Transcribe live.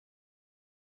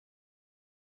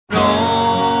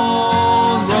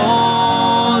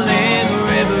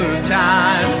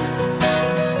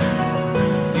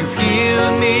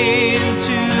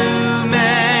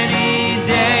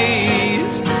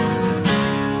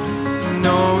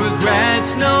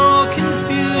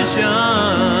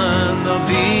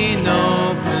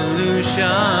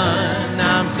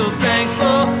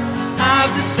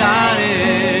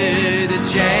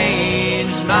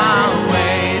change my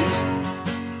ways.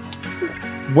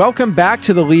 Welcome back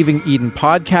to the Leaving Eden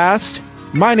podcast.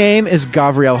 My name is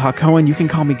Gavriel Hakohen. You can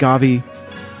call me Gavi.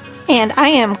 And I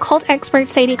am cult expert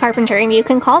Sadie Carpenter, and you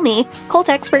can call me cult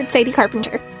expert Sadie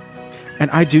Carpenter.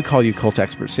 And I do call you cult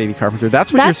expert Sadie Carpenter.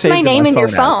 That's what you're saying. That's my name in your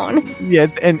phone.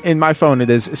 Yes, and in my phone it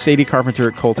is Sadie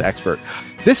Carpenter cult expert.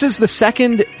 This is the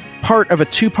second part of a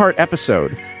two-part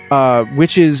episode,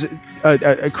 which is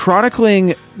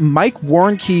chronicling Mike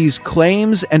Warnke's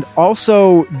claims and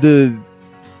also the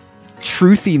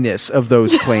truthiness of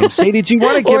those claims. Sadie, do you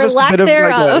want to give us a bit of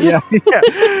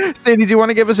Sadie, do you want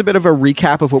to give us a bit of a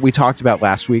recap of what we talked about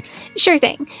last week? Sure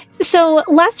thing. So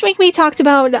last week we talked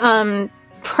about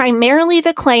primarily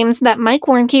the claims that Mike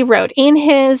Warnke wrote in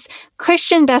his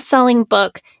Christian best-selling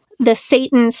book, The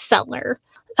Satan's Seller.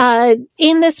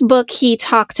 In this book, he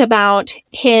talked about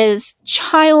his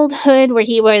childhood, where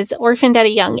he was orphaned at a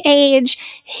young age,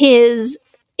 his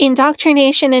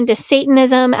indoctrination into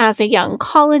Satanism as a young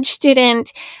college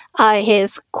student,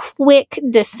 his quick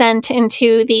descent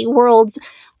into the worlds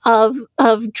of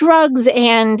drugs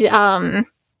and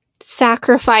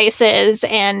sacrifices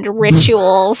and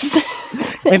rituals.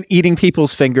 And eating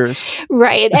people's fingers.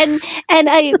 Right. And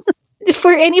I...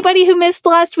 For anybody who missed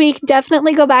last week,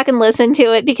 definitely go back and listen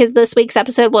to it, because this week's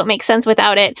episode won't make sense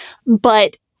without it.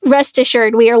 But rest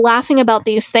assured, we are laughing about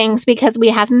these things because we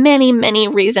have many, many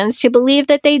reasons to believe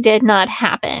that they did not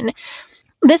happen.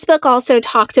 This book also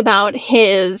talked about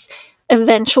his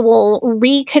eventual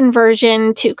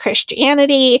reconversion to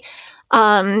Christianity,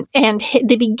 and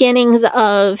the beginnings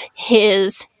of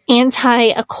his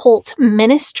anti-occult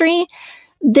ministry.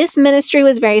 This ministry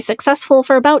was very successful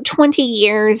for about 20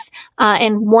 years,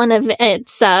 and one of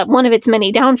its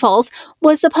many downfalls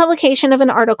was the publication of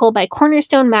an article by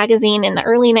Cornerstone magazine in the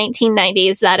early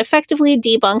 1990s that effectively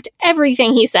debunked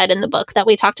everything he said in the book that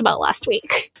we talked about last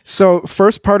week. So,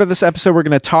 first part of this episode, we're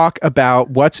going to talk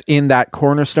about what's in that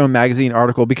Cornerstone magazine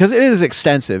article, because it is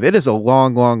extensive. It is a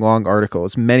long article.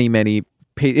 It's many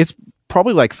it's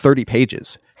probably like 30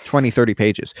 pages. 30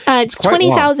 pages. It's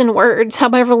 20,000 words,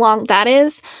 however long that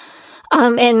is.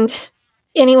 And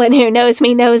anyone who knows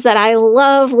me knows that I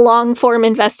love long-form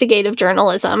investigative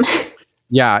journalism.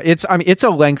 Yeah, it's a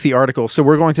lengthy article. So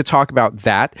we're going to talk about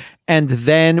that. And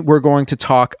then we're going to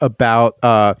talk about,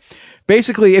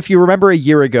 basically, if you remember a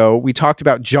year ago, we talked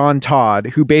about John Todd,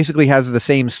 who basically has the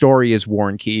same story as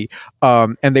Warnke.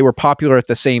 And they were popular at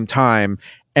the same time.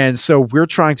 And so we're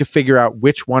trying to figure out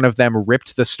which one of them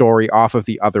ripped the story off of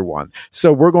the other one.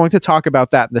 So we're going to talk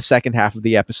about that in the second half of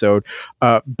the episode.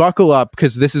 Buckle up,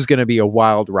 because this is going to be a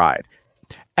wild ride.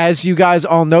 As you guys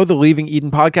all know, the Leaving Eden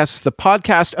podcast is the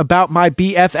podcast about my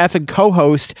BFF and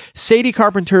co-host, Sadie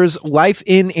Carpenter's life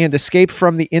in and escape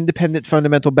from the independent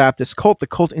fundamental Baptist cult, the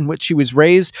cult in which she was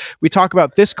raised. We talk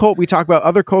about this cult, we talk about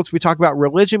other cults, we talk about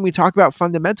religion, we talk about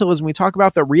fundamentalism, we talk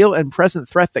about the real and present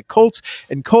threat that cults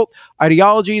and cult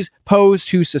ideologies pose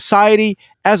to society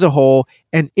as a whole,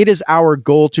 and it is our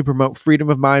goal to promote freedom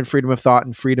of mind, freedom of thought,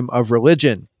 and freedom of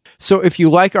religion. So if you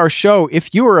like our show,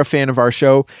 if you are a fan of our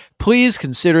show, please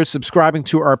consider subscribing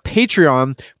to our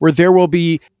Patreon, where there will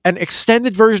be an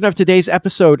extended version of today's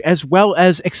episode, as well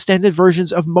as extended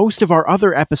versions of most of our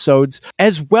other episodes,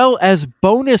 as well as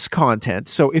bonus content.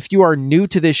 So if you are new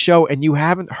to this show and you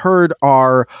haven't heard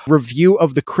our review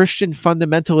of the Christian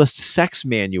Fundamentalist Sex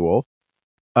Manual,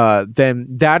 then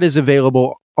that is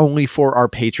available only for our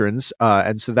patrons.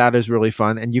 And so that is really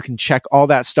fun. And you can check all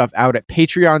that stuff out at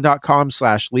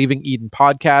patreon.com/Leaving Eden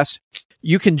podcast.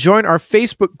 You can join our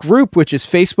Facebook group, which is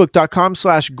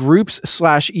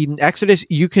facebook.com/groups/Eden Exodus.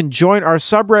 You can join our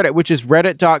subreddit, which is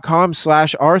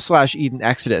reddit.com/r/Eden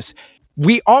Exodus.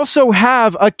 We also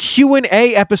have a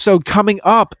Q&A episode coming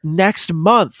up next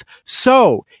month.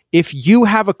 So if you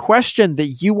have a question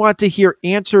that you want to hear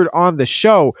answered on the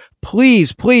show,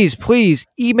 please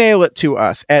email it to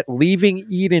us at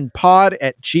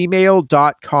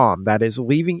leavingedenpod@gmail.com. That is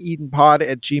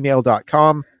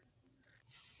leavingedenpod@gmail.com.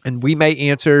 And we may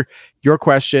answer your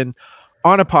question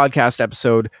on a podcast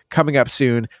episode coming up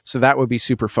soon. So that would be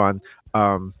super fun.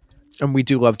 And we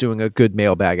do love doing a good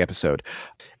mailbag episode.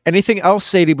 Anything else,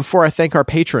 Sadie, before I thank our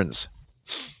patrons?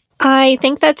 I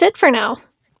think that's it for now.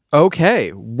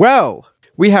 Okay. Well,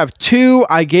 we have two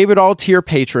I Gave It All tier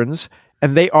patrons,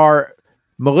 and they are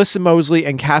Melissa Mosley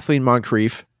and Kathleen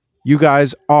Moncrief. You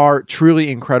guys are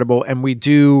truly incredible, and we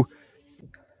do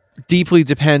deeply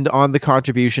depend on the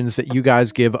contributions that you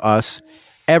guys give us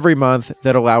every month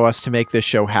that allow us to make this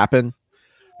show happen.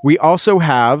 We also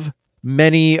have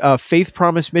many Faith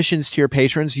Promise Missions tier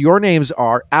patrons. Your names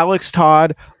are Alex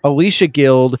Todd, Alicia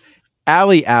Guild,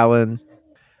 Allie Allen,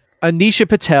 Anisha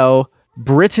Patel,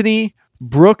 Brittany,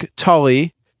 Brooke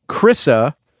Tully,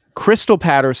 Chrissa, Crystal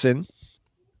Patterson,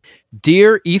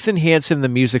 Dear Ethan Hansen the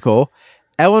Musical,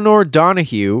 Eleanor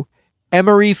Donahue,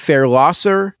 Emery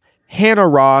Fairlosser, Hannah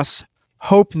Ross,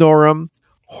 Hope Norum,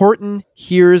 Horton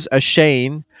Here's a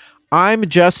Shane, I'm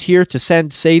just here to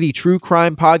send Sadie true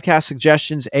crime podcast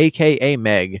suggestions, aka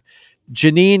Meg,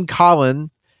 Janine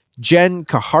Collin, Jen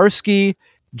Kaharski,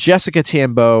 Jessica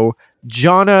Tambo,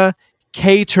 Jonna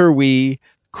K. Turwee,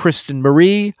 Kristen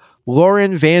Marie,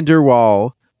 Lauren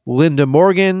Vanderwall, Linda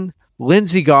Morgan,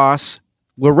 Lindsay Goss,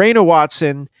 Lorena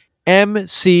Watson,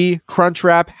 MC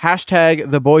Crunchwrap,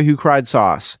 hashtag the boy who cried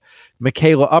sauce,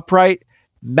 Michaela Upright,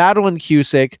 Madeline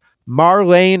Cusick,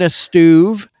 Marlene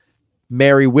Stuve,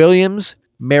 Mary Williams,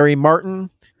 Mary Martin,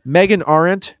 Megan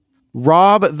Arendt,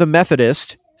 Rob the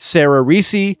Methodist, Sarah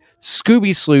Reese,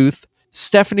 Scooby Sleuth,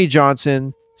 Stephanie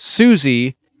Johnson,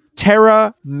 Susie,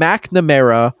 Tara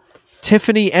McNamara,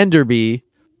 Tiffany Enderby,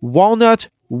 Walnut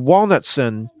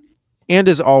Walnutson, and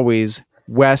as always,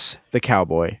 Wes the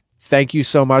Cowboy. Thank you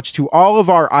so much to all of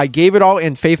our I Gave It All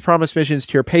and Faith Promise Missions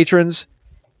tier patrons.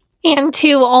 And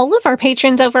to all of our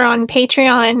patrons over on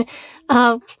Patreon.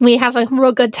 We have a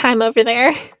real good time over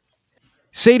there.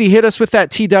 Sadie, hit us with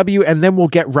that TW, and then we'll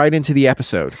get right into the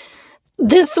episode.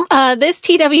 This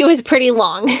TW is pretty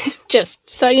long, just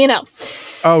so you know.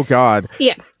 Oh, God.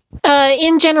 Yeah.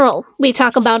 In general, we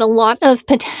talk about a lot of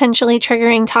potentially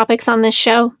triggering topics on this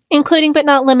show, including but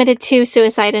not limited to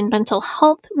suicide and mental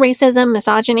health, racism,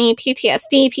 misogyny,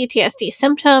 PTSD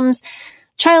symptoms,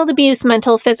 child abuse,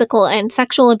 mental, physical, and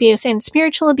sexual abuse, and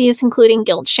spiritual abuse, including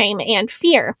guilt, shame, and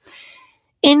fear.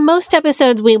 In most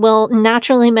episodes, we will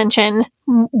naturally mention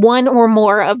one or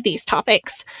more of these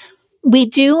topics. We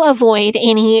do avoid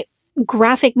any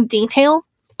graphic detail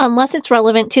unless it's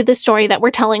relevant to the story that we're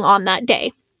telling on that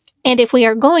day. And if we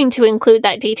are going to include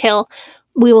that detail,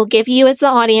 we will give you as the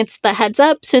audience the heads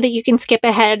up so that you can skip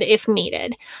ahead if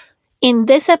needed. In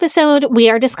this episode, we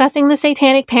are discussing the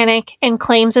Satanic Panic and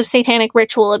claims of satanic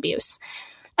ritual abuse,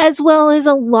 as well as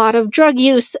a lot of drug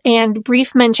use and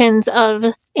brief mentions of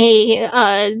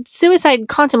a suicide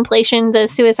contemplation. The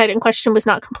suicide in question was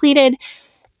not completed,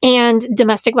 and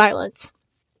domestic violence.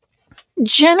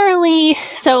 Generally,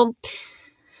 so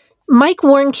Mike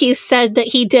Warnke said that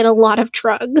he did a lot of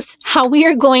drugs. How we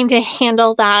are going to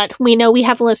handle that, we know we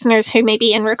have listeners who may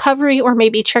be in recovery or may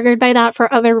be triggered by that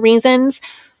for other reasons.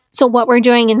 So what we're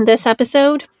doing in this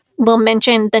episode, we'll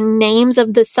mention the names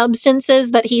of the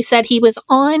substances that he said he was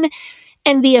on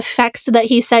and the effects that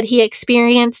he said he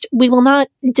experienced. We will not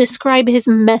describe his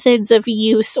methods of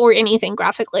use or anything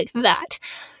graphic like that.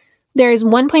 There is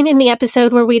one point in the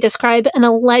episode where we describe an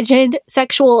alleged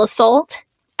sexual assault.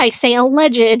 I say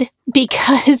alleged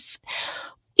because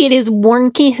it is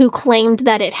Warnke who claimed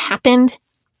that it happened.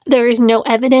 There is no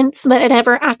evidence that it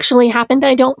ever actually happened.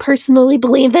 I don't personally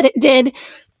believe that it did.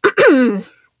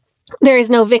 There is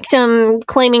no victim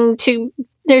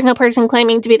there's no person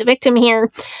claiming to be the victim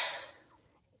here.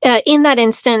 In that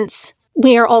instance,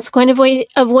 we are also going to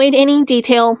avoid any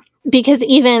detail because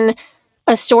even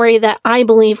a story that I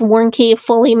believe Warnke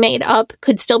fully made up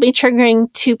could still be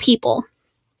triggering to people.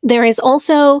 There is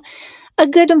also a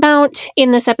good amount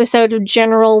in this episode of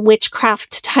general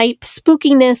witchcraft type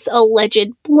spookiness,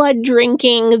 alleged blood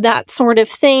drinking, that sort of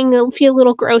thing. A few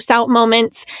little gross out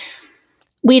moments.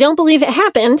 We don't believe it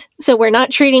happened, so we're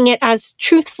not treating it as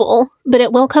truthful, but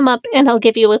it will come up, and I'll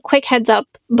give you a quick heads up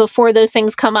before those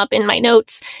things come up in my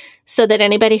notes so that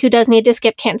anybody who does need to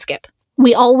skip can skip.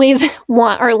 We always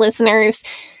want our listeners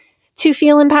to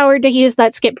feel empowered to use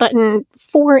that skip button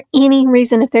for any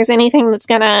reason. If there's anything that's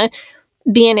going to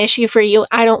be an issue for you,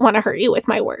 I don't want to hurt you with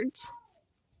my words.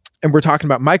 And we're talking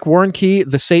about Mike Warnke,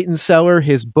 The Satan Seller.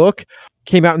 His book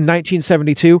came out in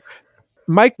 1972.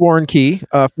 Mike Warnke,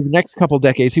 for the next couple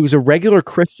decades, he was a regular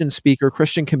Christian speaker,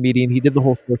 Christian comedian. He did the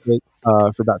whole circuit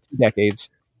for about 2 decades.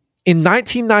 In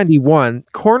 1991,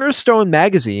 Cornerstone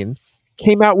magazine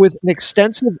came out with an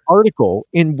extensive article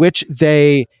in which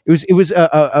it was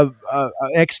an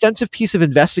extensive piece of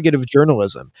investigative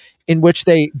journalism in which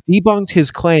they debunked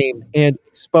his claim and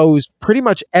exposed pretty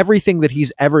much everything that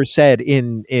he's ever said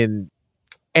in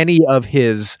any of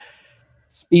his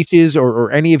speeches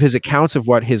or any of his accounts of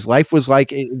what his life was like.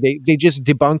 They just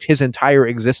debunked his entire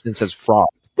existence as fraud.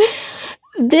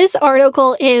 This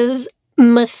article is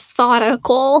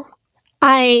methodical.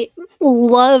 I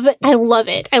love it.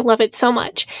 I love it so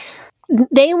much.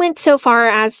 They went so far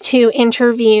as to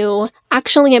interview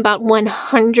actually about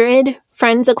 100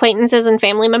 friends, acquaintances, and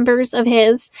family members of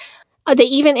his. They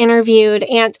even interviewed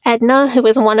Aunt Edna, who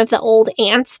was one of the old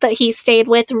aunts that he stayed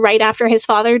with right after his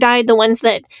father died, the ones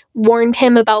that warned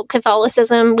him about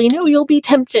Catholicism. We know you'll be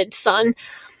tempted, son.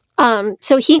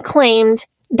 So he claimed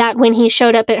that when he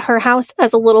showed up at her house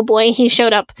as a little boy, he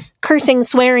showed up cursing,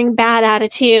 swearing, bad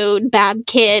attitude, bad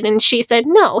kid. And she said,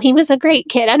 no, he was a great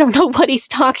kid. I don't know what he's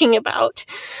talking about.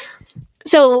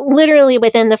 So literally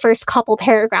within the first couple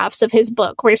paragraphs of his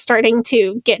book, we're starting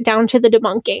to get down to the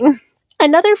debunking.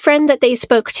 Another friend that they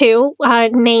spoke to,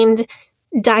 named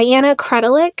Diana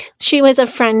Kredelik, she was a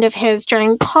friend of his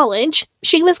during college.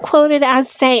 She was quoted as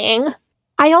saying,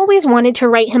 I always wanted to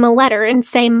write him a letter and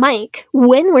say, Mike,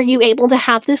 when were you able to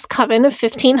have this coven of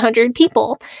 1,500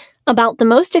 people? About the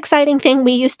most exciting thing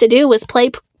we used to do was play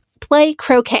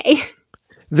croquet.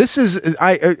 This is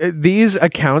these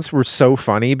accounts were so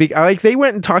funny because they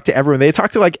went and talked to everyone. They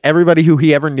talked to like everybody who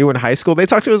he ever knew in high school. They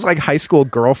talked to his like high school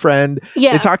girlfriend.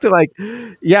 Yeah. They talked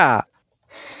to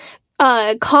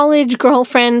college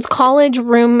girlfriends, college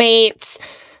roommates,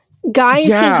 guys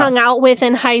he hung out with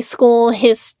in high school,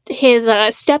 his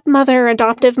stepmother,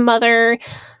 adoptive mother,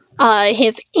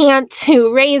 his aunt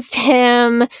who raised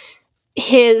him,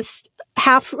 his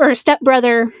half or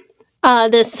stepbrother,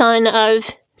 the son of.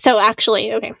 So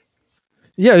actually, okay.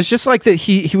 Yeah, it's just like that.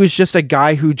 He was just a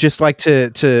guy who just liked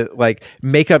to like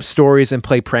make up stories and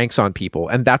play pranks on people,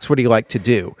 and that's what he liked to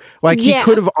do. Like he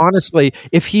could have honestly,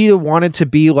 if he wanted to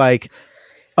be like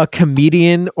a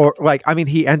comedian or like, I mean,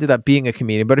 he ended up being a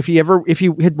comedian. But if he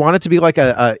had wanted to be like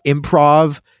a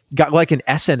improv guy, like an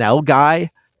SNL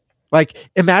guy, like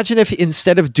imagine if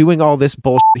instead of doing all this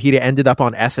bullshit, he'd ended up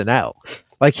on SNL.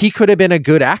 Like he could have been a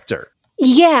good actor.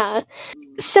 Yeah.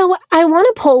 So I want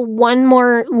to pull one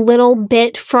more little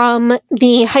bit from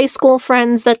the high school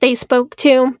friends that they spoke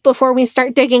to before we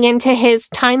start digging into his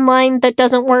timeline that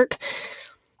doesn't work.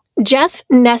 Jeff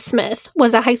Nesmith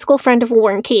was a high school friend of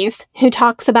Warnke's who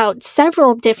talks about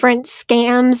several different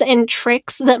scams and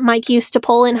tricks that Mike used to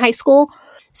pull in high school.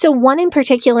 So one in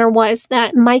particular was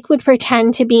that Mike would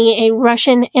pretend to be a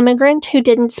Russian immigrant who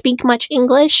didn't speak much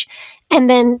English, and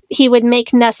then he would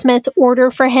make Nesmith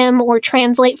order for him or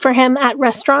translate for him at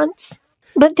restaurants.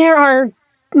 But there are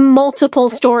multiple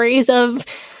stories of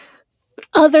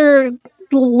other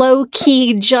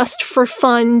low-key, just for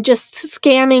fun, just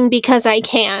scamming because I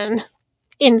can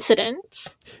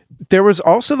incidents. There was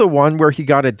also the one where he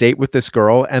got a date with this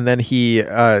girl and then he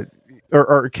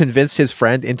or convinced his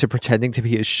friend into pretending to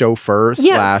be his chauffeur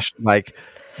 / like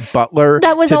butler.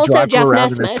 That was also Jeff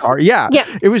Nesmith. Yeah,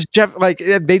 it was Jeff. Like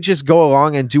they just go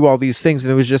along and do all these things,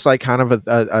 and it was just like kind of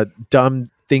a dumb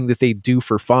thing that they do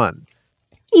for fun.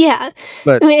 Yeah,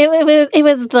 but I mean, it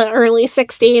was the early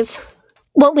 60s.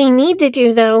 What we need to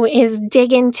do though is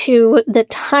dig into the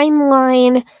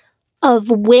timeline of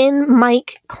when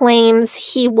Mike claims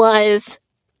he was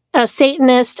a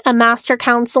Satanist, a master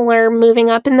counselor, moving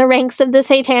up in the ranks of the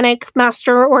Satanic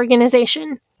Master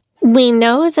Organization. We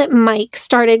know that Mike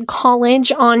started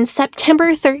college on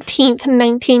September 13th,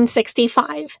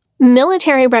 1965.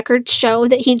 Military records show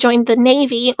that he joined the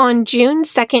Navy on June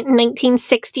 2nd,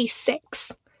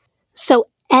 1966. So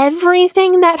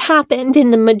everything that happened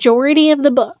in the majority of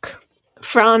the book,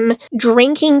 from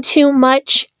drinking too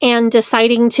much and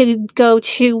deciding to go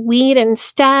to weed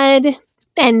instead,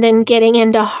 and then getting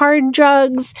into hard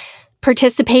drugs,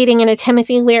 participating in a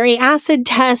Timothy Leary acid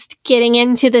test, getting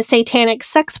into the satanic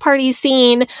sex party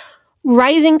scene,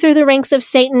 rising through the ranks of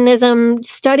Satanism,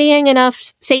 studying enough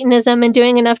Satanism and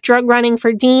doing enough drug running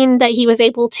for Dean that he was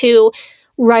able to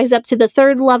rise up to the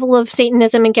third level of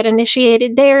Satanism and get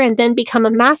initiated there, and then become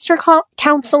a master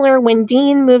counselor when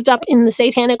Dean moved up in the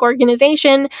satanic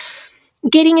organization,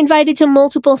 getting invited to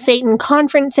multiple Satan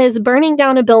conferences, burning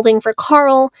down a building for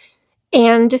Carl,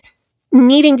 and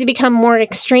needing to become more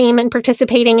extreme and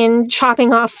participating in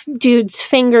chopping off dudes'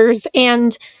 fingers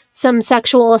and some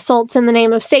sexual assaults in the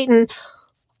name of Satan.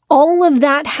 All of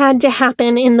that had to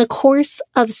happen in the course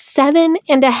of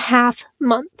 7.5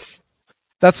 months.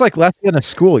 That's like less than a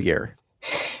school year.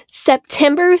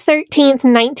 September 13th,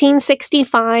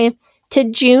 1965 to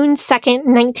June 2nd,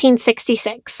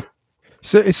 1966.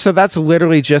 So that's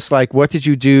literally just like, what did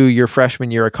you do your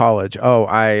freshman year of college? Oh,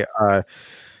 I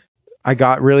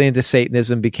got really into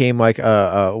Satanism, became like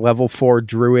a level 4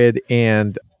 druid,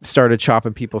 and started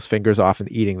chopping people's fingers off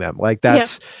and eating them. Like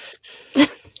that's... Yeah.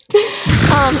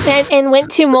 and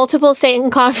went to multiple Satan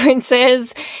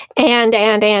conferences and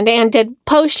did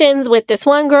potions with this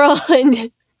one girl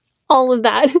and all of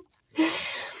that.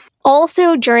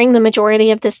 Also, during the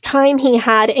majority of this time, he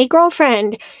had a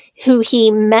girlfriend who he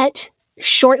met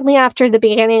shortly after the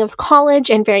beginning of college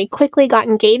and very quickly got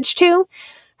engaged to.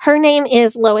 Her name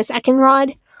is Lois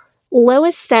Eckenrod.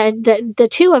 Lois said that the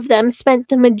two of them spent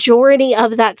the majority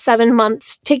of that 7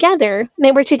 months together.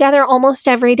 They were together almost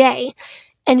every day.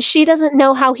 And she doesn't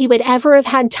know how he would ever have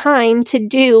had time to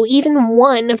do even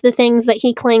one of the things that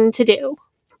he claimed to do.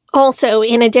 Also,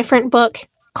 in a different book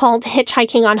called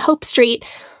Hitchhiking on Hope Street,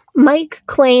 Mike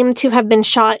claimed to have been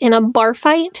shot in a bar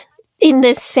fight in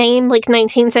this same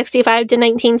 1965 to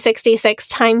 1966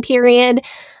 time period.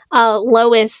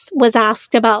 Lois was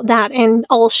asked about that, and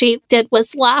all she did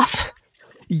was laugh.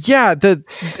 Yeah, the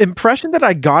impression that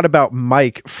I got about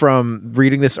Mike from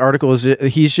reading this article is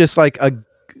he's just like a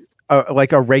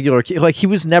regular kid. Like, he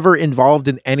was never involved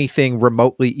in anything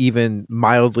remotely even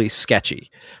mildly sketchy.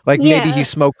 Maybe he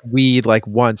smoked weed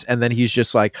once, and then he's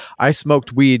just like, I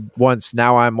smoked weed once,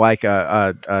 now I'm like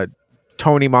a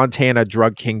Tony Montana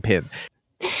drug kingpin.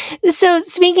 So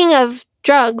speaking of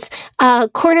drugs,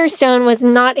 Cornerstone was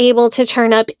not able to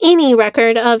turn up any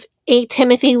record of a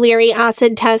Timothy Leary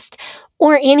acid test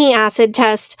or any acid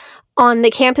test on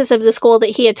the campus of the school that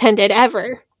he attended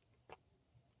ever.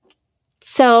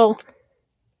 So,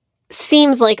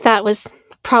 seems like that was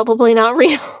probably not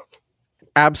real.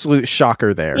 Absolute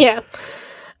shocker there. Yeah.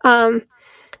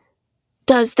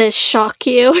 Does this shock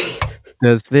you?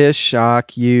 Does this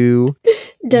shock you?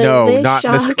 No, not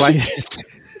in the slightest.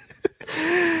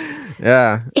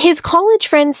 Yeah. His college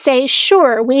friends say,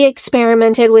 sure, we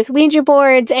experimented with Ouija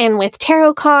boards and with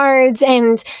tarot cards,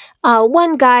 and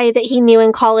one guy that he knew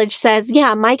in college says,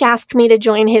 yeah, Mike asked me to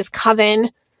join his coven.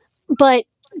 But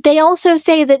they also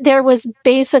say that there was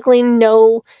basically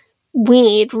no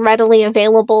weed readily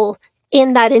available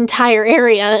in that entire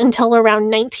area until around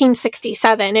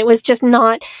 1967. It was just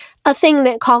not a thing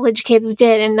that college kids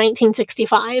did in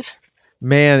 1965.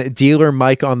 Man, dealer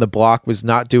Mike on the block was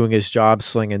not doing his job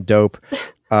slinging dope.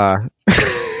 Yeah.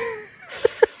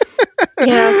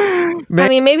 Man. I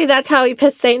mean, maybe that's how he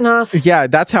pissed Satan off. Yeah,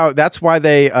 that's why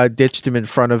they ditched him in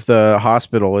front of the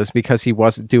hospital, is because he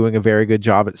wasn't doing a very good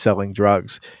job at selling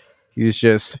drugs. He was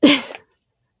just man,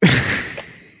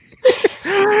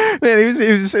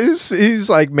 he was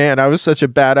like, man, I was such a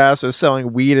badass. I was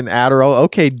selling weed and Adderall.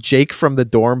 Okay, Jake from the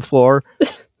dorm floor.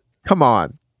 Come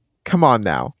on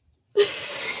now.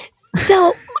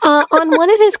 So, on one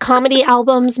of his comedy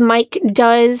albums, Mike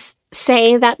does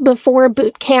say that before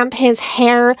boot camp, his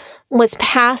hair was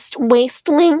past waist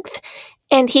length,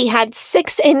 and he had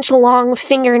 6-inch long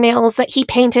fingernails that he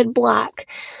painted black.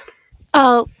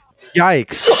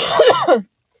 Yikes.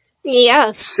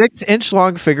 Yeah. 6-inch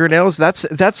long fingernails?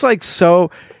 That's like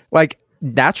so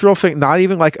natural thing, not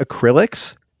even like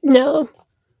acrylics? No.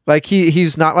 Like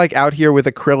he's not like out here with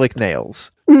acrylic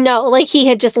nails. No, like he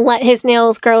had just let his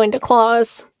nails grow into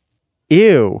claws.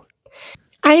 Ew.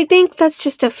 I think that's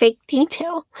just a fake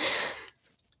detail.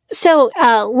 So,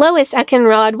 Lois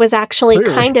Eckenrod was actually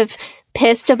kind of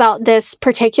pissed about this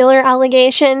particular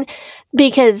allegation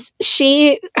because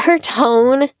her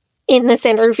tone in this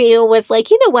interview was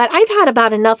like, you know what, I've had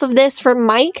about enough of this from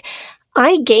Mike.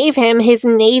 I gave him his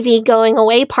Navy going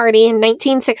away party in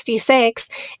 1966.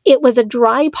 It was a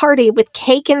dry party with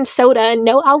cake and soda and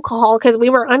no alcohol because we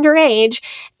were underage,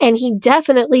 and he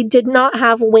definitely did not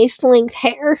have waist-length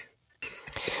hair.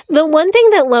 The one thing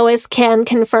that Lois can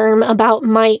confirm about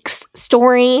Mike's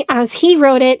story, as he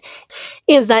wrote it,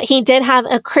 is that he did have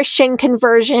a Christian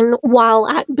conversion while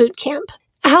at boot camp.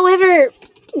 However,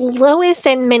 Lois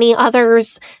and many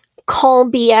others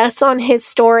call BS on his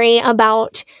story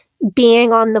about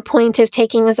being on the point of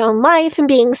taking his own life and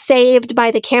being saved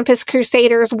by the campus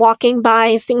crusaders walking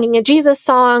by singing a Jesus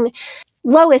song.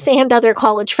 Lois and other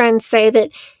college friends say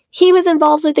that he was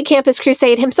involved with the campus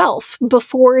crusade himself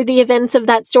before the events of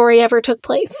that story ever took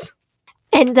place.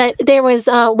 And that there was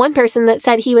one person that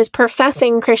said he was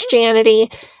professing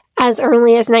Christianity as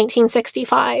early as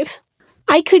 1965.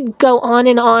 I could go on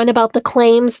and on about the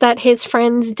claims that his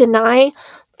friends deny,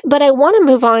 but I want to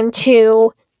move on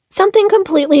to something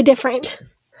completely different.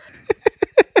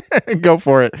 Go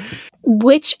for it.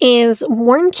 Which is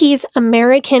Warnke's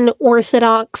American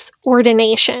Orthodox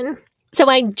ordination. So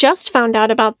I just found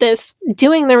out about this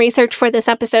doing the research for this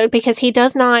episode because he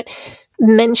does not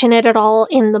mention it at all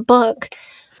in the book.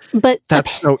 But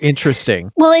that's so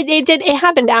interesting. Well, it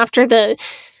happened after the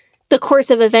course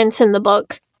of events in the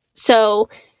book. So,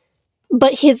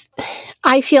 but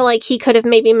I feel like he could have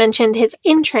maybe mentioned his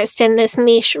interest in this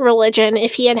niche religion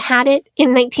if he had it in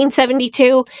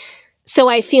 1972. So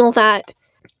I feel that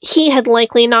he had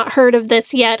likely not heard of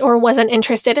this yet or wasn't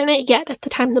interested in it yet at the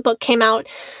time the book came out.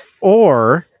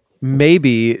 Or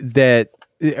maybe that,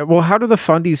 well, how do the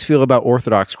fundies feel about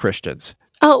Orthodox Christians?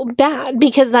 Oh, bad,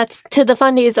 because that's, to the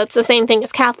fundies, that's the same thing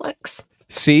as Catholics.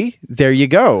 See, there you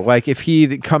go. Like if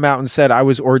he'd come out and said, I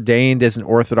was ordained as an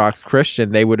Orthodox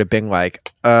Christian, they would have been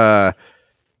like,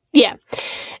 Yeah.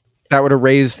 That would have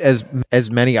raised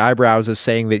as many eyebrows as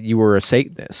saying that you were a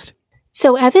Satanist.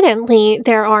 So evidently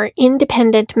there are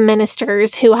independent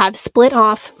ministers who have split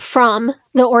off from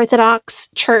the Orthodox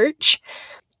Church.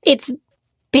 It's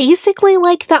basically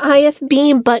like the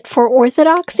IFB, but for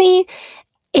Orthodoxy.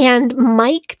 And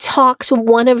Mike talks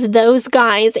one of those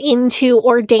guys into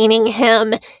ordaining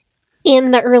him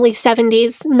in the early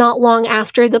 70s, not long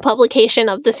after the publication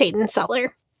of The Satan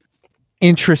Seller.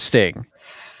 Interesting.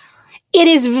 It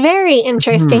is very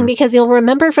interesting because you'll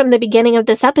remember from the beginning of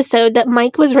this episode that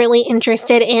Mike was really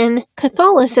interested in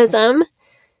Catholicism.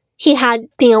 He had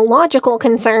theological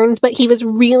concerns, but he was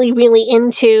really, really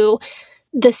into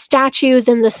the statues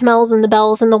and the smells and the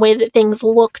bells and the way that things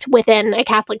looked within a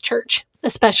Catholic church,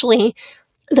 especially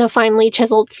the finely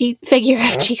chiseled figure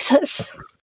of Jesus.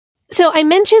 So I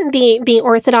mentioned the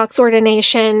Orthodox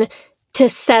ordination to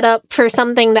set up for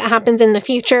something that happens in the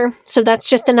future. So that's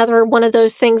just another one of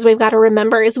those things we've got to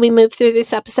remember as we move through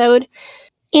this episode.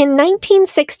 In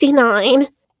 1969,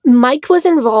 Mike was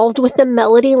involved with the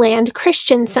Melodyland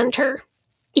Christian Center.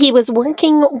 He was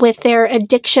working with their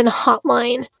addiction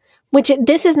hotline, which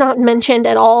this is not mentioned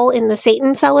at all in the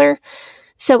Satan Seller.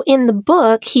 So in the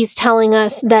book, he's telling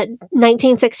us that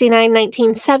 1969,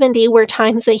 1970 were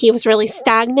times that he was really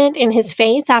stagnant in his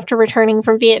faith after returning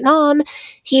from Vietnam.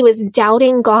 He was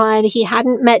doubting God. He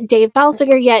hadn't met Dave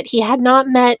Balsiger yet. He had not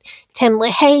met Tim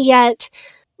LaHaye yet.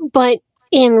 But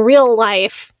in real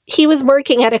life, he was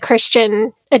working at a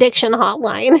Christian addiction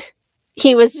hotline.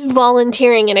 He was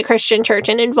volunteering in a Christian church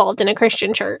and involved in a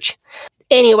Christian church.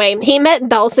 Anyway, he met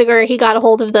Balsiger. He got a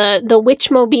hold of the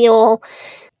Witchmobile.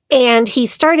 And he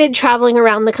started traveling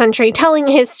around the country telling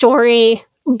his story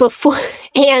before,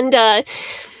 and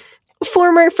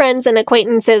former friends and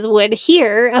acquaintances would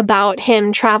hear about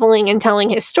him traveling and telling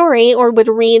his story, or would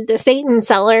read The Satan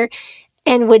Seller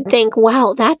and would think,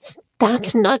 wow, that's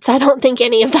nuts. I don't think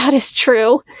any of that is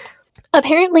true.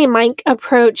 Apparently, Mike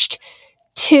approached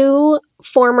two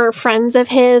former friends of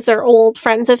his, or old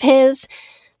friends of his,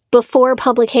 before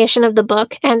publication of the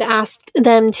book and asked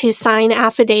them to sign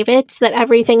affidavits that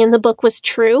everything in the book was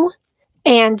true,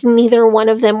 and neither one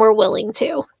of them were willing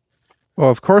to. Well,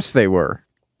 of course they were.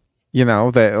 You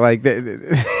know, that like because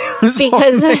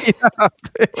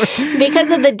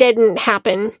of the didn't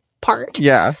happen part.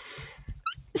 Yeah.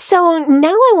 So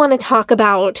now I want to talk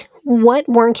about what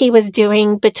Warnke was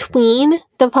doing between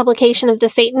the publication of The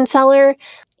Satan Seller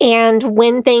and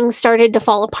when things started to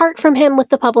fall apart from him with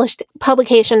the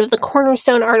publication of the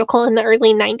Cornerstone article in the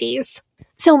early 90s.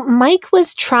 So Mike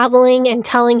was traveling and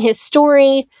telling his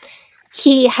story.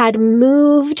 He had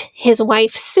moved his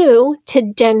wife, Sue, to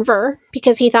Denver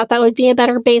because he thought that would be a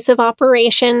better base of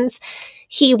operations.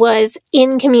 He was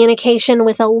in communication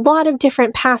with a lot of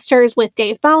different pastors, with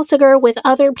Dave Balsiger, with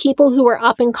other people who were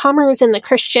up-and-comers in the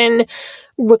Christian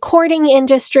recording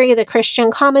industry, the Christian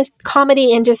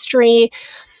comedy industry.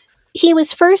 He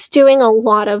was first doing a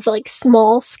lot of like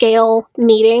small-scale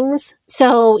meetings.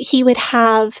 So he would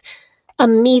have a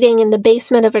meeting in the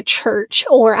basement of a church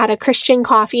or at a Christian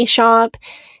coffee shop.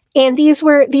 And these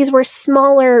were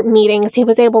smaller meetings. He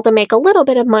was able to make a little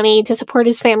bit of money to support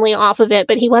his family off of it,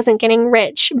 but he wasn't getting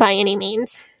rich by any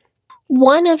means.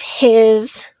 One of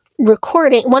his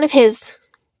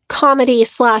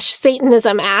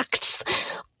comedy/Satanism acts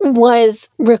was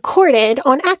recorded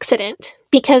on accident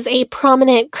because a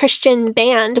prominent Christian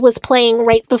band was playing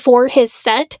right before his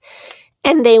set,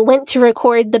 and they went to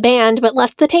record the band but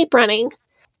left the tape running.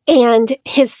 And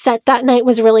his set that night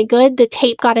was really good. The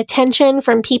tape got attention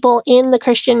from people in the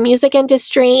Christian music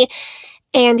industry,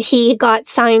 and he got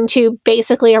signed to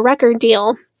basically a record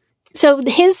deal. So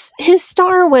his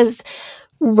star was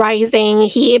rising.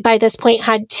 He, by this point,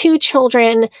 had 2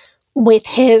 children with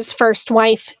his first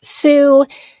wife, Sue.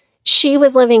 She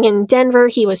was living in Denver.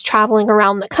 He was traveling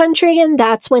around the country, and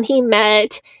that's when he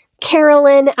met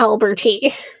Carolyn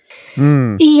Alberti.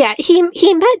 Yeah,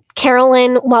 he met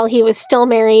Carolyn while he was still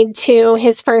married to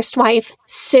his first wife,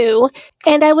 Sue.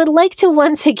 And I would like to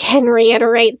once again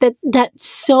reiterate that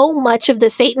so much of The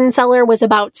Satan Seller was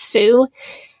about Sue,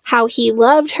 how he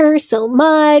loved her so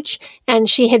much, and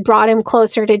she had brought him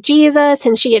closer to Jesus,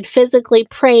 and she had physically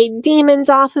prayed demons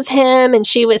off of him, and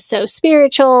she was so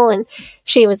spiritual, and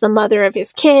she was the mother of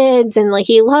his kids, and like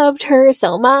he loved her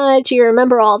so much. You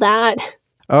remember all that?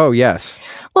 Oh, yes.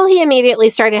 Well, he immediately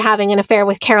started having an affair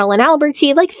with Carolyn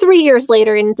Alberti like 3 years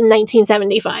later in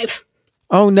 1975.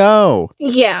 Oh, no.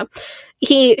 Yeah,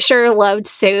 he sure loved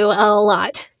Sue a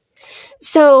lot.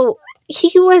 So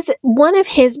one of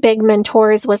his big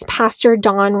mentors was Pastor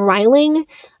Don Reiling.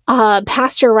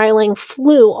 Pastor Reiling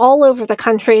flew all over the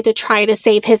country to try to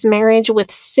save his marriage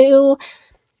with Sue.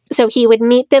 So he would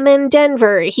meet them in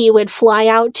Denver. He would fly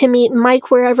out to meet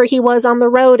Mike wherever he was on the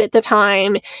road at the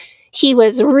time. He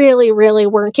was really, really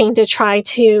working to try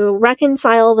to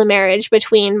reconcile the marriage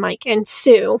between Mike and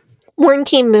Sue.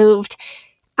 Warnke moved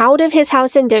out of his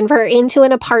house in Denver into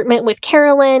an apartment with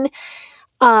Carolyn.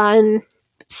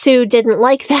 Sue didn't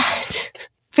like that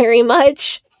very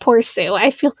much. Poor Sue.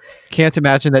 Can't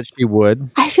imagine that she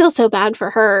would. I feel so bad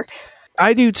for her.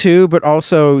 I do too, but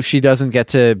also she doesn't get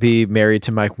to be married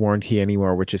to Mike Warnke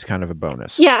anymore, which is kind of a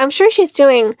bonus. Yeah, I'm sure she's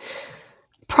doing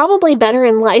probably better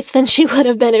in life than she would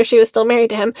have been if she was still married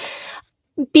to him.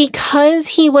 Because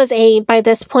he was by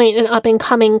this point, an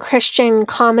up-and-coming Christian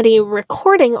comedy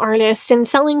recording artist and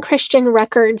selling Christian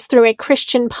records through a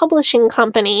Christian publishing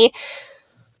company,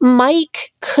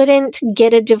 Mike couldn't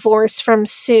get a divorce from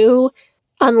Sue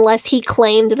unless he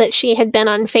claimed that she had been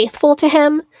unfaithful to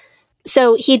him.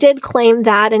 So he did claim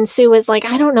that, and Sue was like,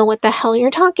 I don't know what the hell you're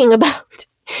talking about.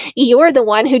 You're the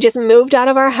one who just moved out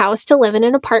of our house to live in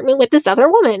an apartment with this other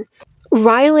woman.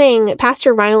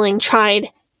 Pastor Reiling tried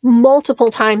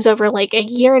multiple times over like a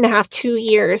year and a half, 2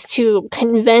 years to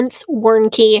convince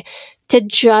Warnke to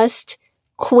just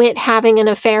quit having an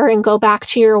affair and go back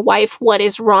to your wife. What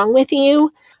is wrong with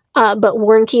you? But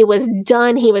Warnke was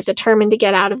done. He was determined to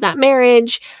get out of that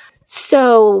marriage.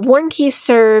 So Warnke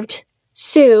served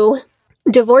Sue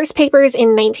divorce papers in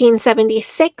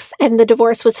 1976, and the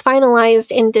divorce was finalized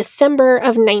in December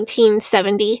of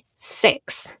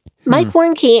 1976. Mike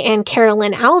Warnke and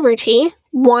Carolyn Alberti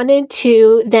wanted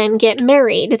to then get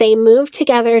married. They moved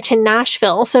together to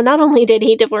Nashville. So not only did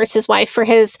he divorce his wife for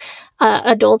his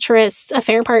adulterous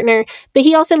affair partner, but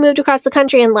he also moved across the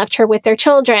country and left her with their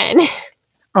children.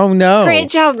 Oh, no. Great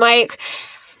job, Mike.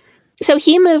 So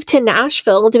he moved to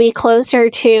Nashville to be closer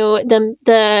to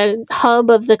the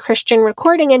hub of the Christian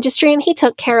recording industry, and he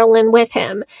took Carolyn with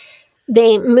him.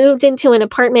 They moved into an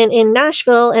apartment in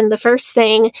Nashville, and the first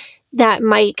thing that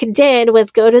Mike did was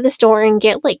go to the store and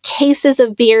get like cases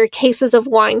of beer, cases of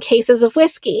wine, cases of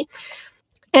whiskey.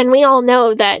 And we all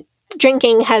know that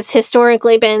drinking has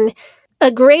historically been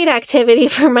a great activity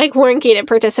for Mike Warnke to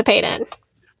participate in.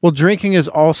 Well, drinking is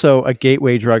also a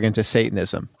gateway drug into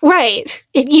Satanism. Right.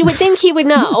 You would think he would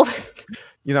know.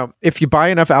 You know, if you buy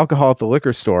enough alcohol at the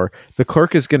liquor store, the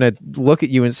clerk is going to look at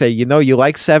you and say, you know, you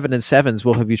like 7 and 7s.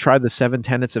 Well, have you tried the 7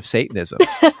 tenets of Satanism?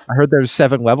 I heard there's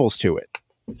 7 levels to it.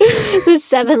 The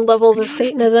 7 levels of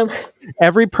Satanism.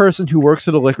 Every person who works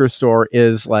at a liquor store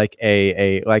is like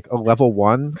a level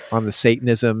 1 on the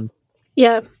Satanism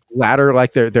ladder,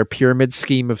 like their pyramid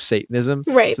scheme of Satanism.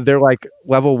 Right. So they're like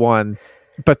level 1.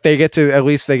 But they get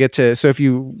to, so if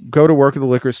you go to work at the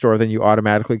liquor store, then you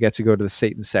automatically get to go to the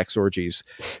Satan sex orgies.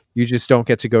 You just don't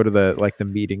get to go to the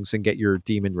meetings and get your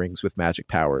demon rings with magic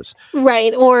powers.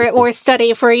 Right. Or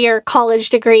study for your college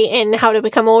degree in how to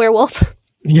become a werewolf.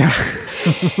 Yeah.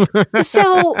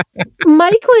 So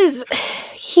Mike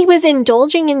was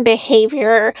indulging in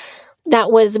behavior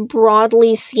that was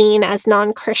broadly seen as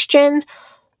non-Christian,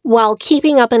 while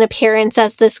keeping up an appearance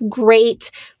as this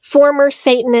great former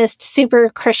Satanist, super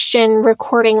Christian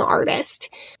recording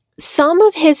artist. Some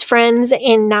of his friends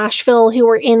in Nashville who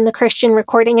were in the Christian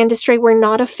recording industry were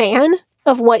not a fan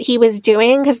of what he was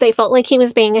doing because they felt like he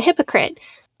was being a hypocrite.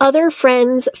 Other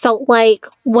friends felt like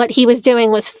what he was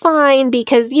doing was fine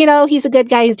because, you know, he's a good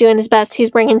guy, he's doing his best, he's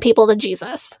bringing people to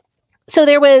Jesus. So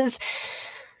there was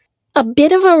a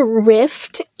bit of a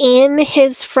rift in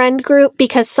his friend group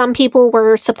because some people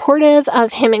were supportive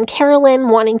of him and Carolyn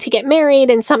wanting to get married,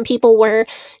 and some people were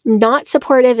not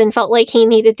supportive and felt like he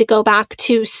needed to go back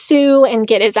to Sue and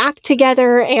get his act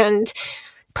together and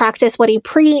practice what he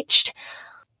preached.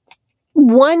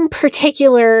 One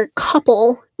particular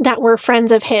couple that were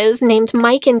friends of his, named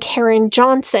Mike and Karen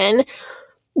Johnson,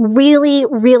 really,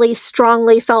 really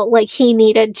strongly felt like he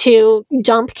needed to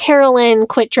dump Carolyn,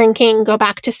 quit drinking, go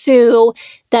back to Sue,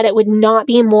 that it would not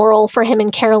be moral for him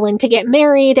and Carolyn to get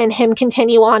married and him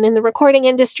continue on in the recording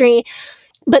industry.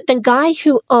 But the guy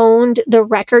who owned the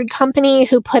record company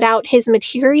who put out his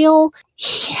material,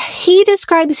 he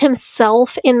describes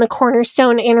himself in the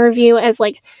Cornerstone interview as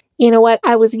like, you know what,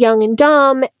 I was young and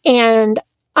dumb and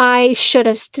I should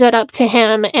have stood up to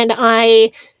him and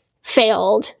I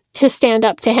failed to stand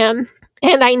up to him.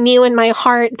 And I knew in my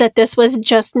heart that this was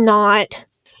just not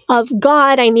of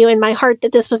God. I knew in my heart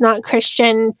that this was not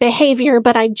Christian behavior,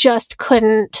 but I just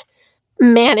couldn't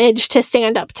manage to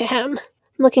stand up to him.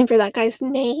 I'm looking for that guy's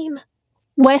name.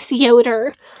 Wes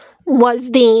Yoder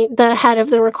was the head of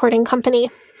the recording company.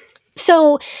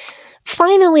 So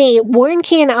Finally,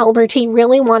 Warnke and Alberti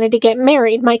really wanted to get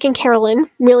married. Mike and Carolyn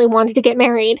really wanted to get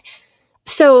married.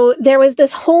 So there was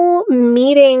this whole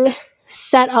meeting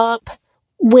set up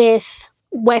with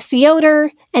Wes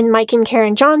Yoder and Mike and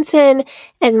Karen Johnson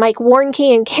and Mike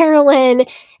Warnke and Carolyn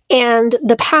and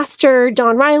the pastor,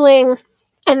 Don Reiling.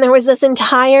 And there was this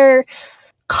entire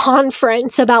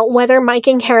conference about whether Mike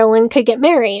and Carolyn could get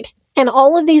married. And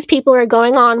all of these people are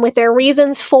going on with their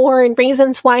reasons for and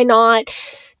reasons why not.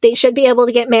 They should be able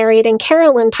to get married. And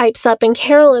Carolyn pipes up and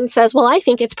Carolyn says, well, I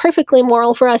think it's perfectly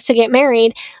moral for us to get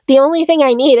married. The only thing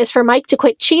I need is for Mike to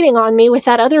quit cheating on me with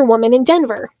that other woman in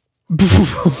Denver.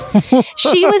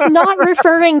 She was not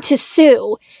referring to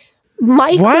Sue.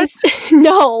 Mike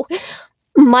No.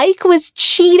 Mike was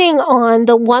cheating on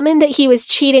the woman that he was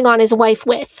cheating on his wife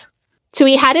with. So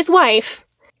he had his wife,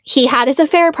 he had his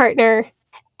affair partner,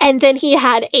 and then he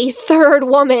had a third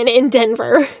woman in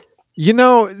Denver. You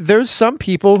know, there's some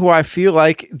people who I feel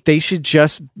like they should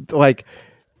just, like,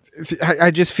 I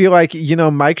just feel like, you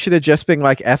know, Mike should have just been,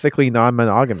 like, ethically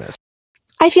non-monogamous.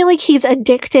 I feel like he's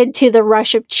addicted to the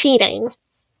rush of cheating.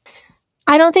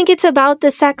 I don't think it's about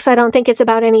the sex. I don't think it's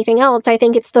about anything else. I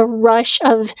think it's the rush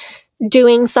of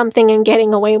doing something and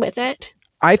getting away with it.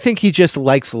 I think he just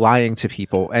likes lying to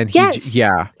people. And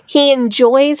he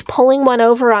enjoys pulling one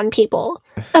over on people.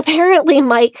 Apparently,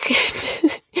 Mike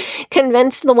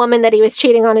convinced the woman that he was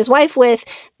cheating on his wife with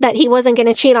that he wasn't going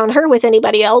to cheat on her with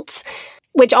anybody else,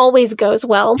 which always goes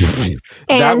well.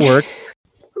 That worked.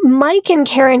 Mike and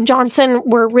Karen Johnson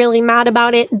were really mad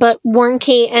about it, but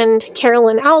Warnke and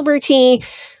Carolyn Alberti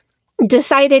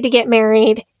decided to get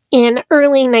married in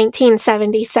early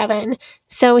 1977.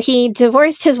 So he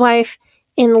divorced his wife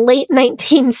in late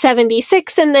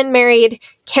 1976 and then married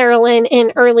Carolyn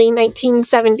in early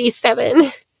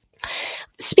 1977.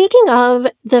 Speaking of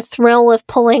the thrill of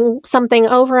pulling something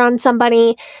over on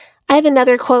somebody, I have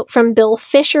another quote from Bill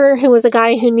Fisher, who was a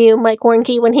guy who knew Mike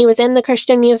Warnke when he was in the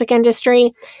Christian music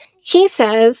industry. He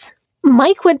says,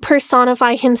 Mike would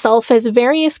personify himself as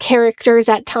various characters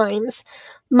at times.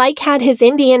 Mike had his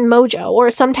Indian mojo, or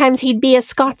sometimes he'd be a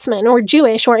Scotsman, or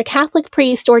Jewish, or a Catholic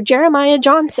priest, or Jeremiah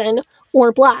Johnson,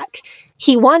 or black.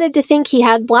 He wanted to think he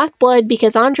had black blood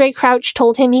because Andre Crouch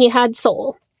told him he had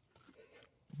soul.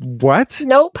 What?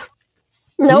 Nope.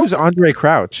 Who's Andre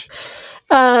Crouch?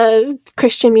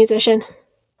 Christian musician.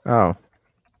 Oh.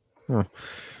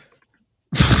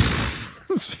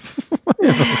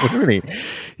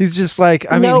 He's just like,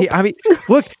 I mean,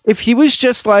 look, if he was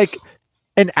just like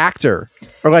an actor,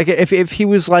 or like if he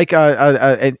was like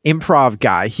an improv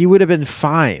guy, he would have been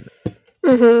fine.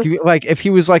 Mm-hmm. Like if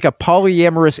he was like a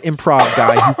polyamorous improv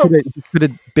guy, he could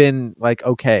have been like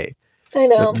okay. I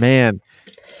know, but man.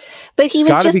 But he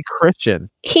was gotta be Christian.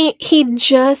 He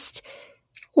just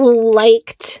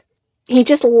likes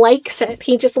it.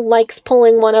 He just likes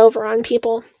pulling one over on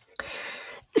people.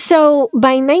 So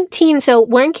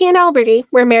Warnke and Alberti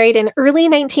were married in early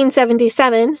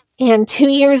 1977, and 2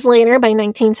 years later, by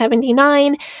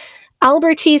 1979,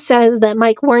 Alberti says that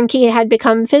Mike Warnke had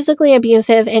become physically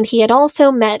abusive, and he had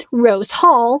also met Rose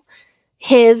Hall,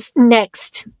 his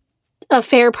next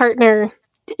affair partner,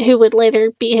 who would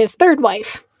later be his third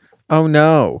wife. Oh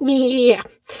no. Yeah.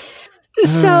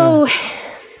 So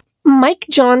Mike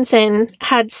Johnson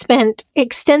had spent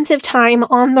extensive time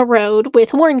on the road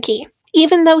with Warnke.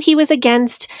 Even though he was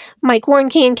against Mike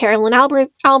Warnke and Carolyn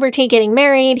Alberti getting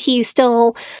married, he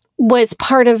still was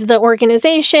part of the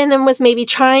organization and was maybe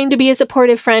trying to be a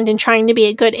supportive friend and trying to be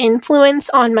a good influence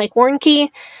on Mike Warnke.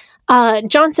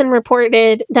 Johnson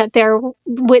reported that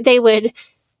they would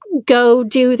go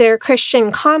do their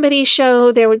Christian comedy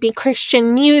show. There would be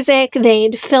Christian music.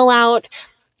 They'd fill out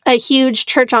a huge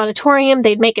church auditorium.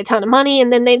 They'd make a ton of money,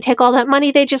 and then they'd take all that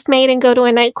money they just made and go to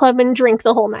a nightclub and drink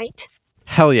the whole night.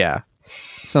 Hell yeah.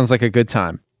 Sounds like a good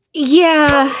time.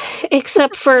 Yeah,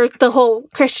 except for the whole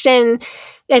Christian.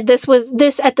 This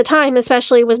at the time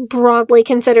especially was broadly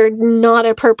considered not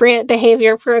appropriate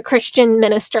behavior for a Christian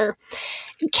minister.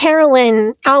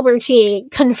 Carolyn Alberti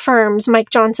confirms Mike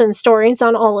Johnson's stories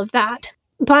on all of that.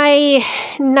 By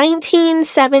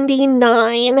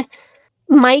 1979,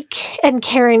 Mike and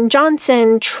Karen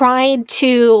Johnson tried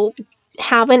to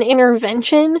have an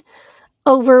intervention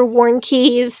over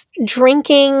Warnke's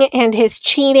drinking and his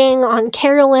cheating on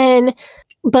Carolyn,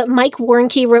 but Mike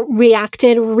Warnke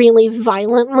reacted really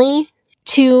violently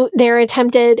to their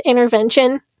attempted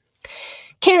intervention.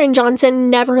 Karen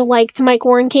Johnson never liked Mike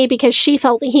Warnke because she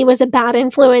felt that he was a bad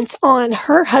influence on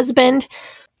her husband,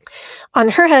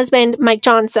 Mike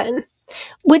Johnson,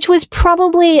 which was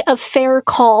probably a fair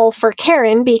call for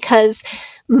Karen because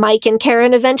Mike and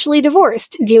Karen eventually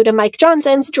divorced due to Mike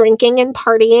Johnson's drinking and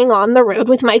partying on the road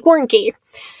with Mike Warnke.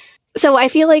 So I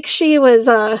feel like she was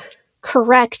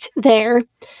correct there.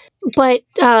 But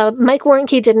Mike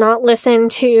Warnke did not listen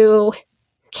to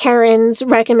Karen's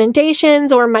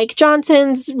recommendations or Mike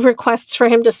Johnson's requests for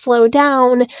him to slow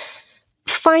down.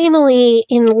 Finally,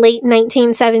 in late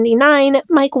 1979,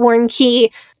 Mike Warnke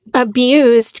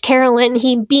abused Carolyn.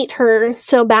 He beat her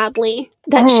so badly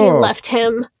that she left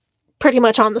him pretty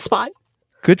much on the spot.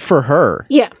 Good for her.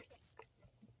 Yeah.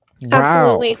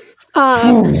 Wow. Absolutely.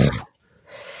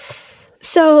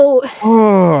 So...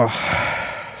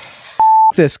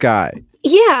 this guy.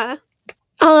 Yeah.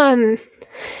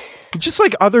 Just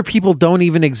like other people don't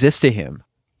even exist to him.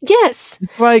 Yes.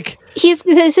 It's like...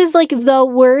 This is like the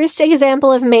worst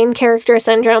example of main character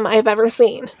syndrome I've ever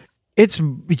seen. It's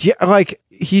like,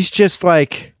 he's just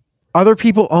like, other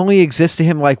people only exist to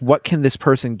him like, what can this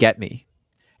person get me?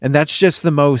 And that's just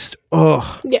the most,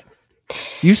 Yeah.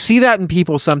 You see that in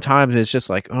people sometimes, and it's just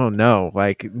like, oh no,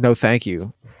 like, no thank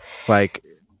you. Like,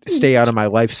 stay out of my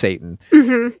life, Satan.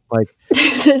 Mm-hmm. Like,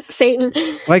 Satan.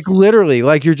 Like, literally,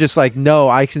 like, you're just like, no,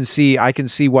 I can see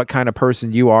what kind of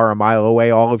person you are a mile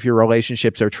away. All of your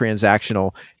relationships are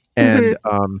transactional. And,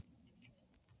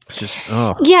 it's just,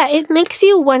 Yeah, it makes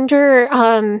you wonder,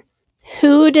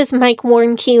 who does Mike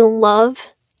Warnke love?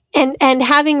 And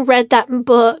having read that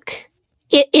book,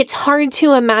 it's hard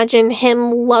to imagine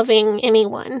him loving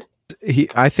anyone.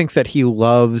 I think that he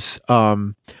loves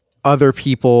other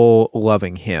people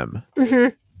loving him.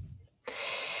 Mm-hmm.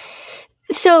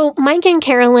 So Mike and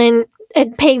Carolyn,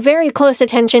 pay very close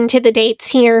attention to the dates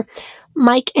here.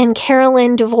 Mike and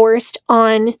Carolyn divorced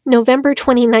on November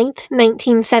 29th,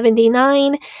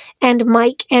 1979, and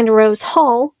Mike and Rose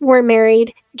Hall were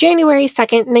married January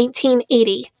 2nd,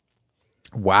 1980.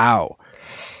 Wow.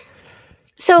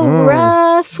 So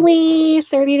roughly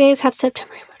 30 days have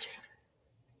September,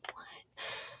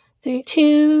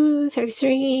 32,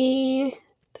 33,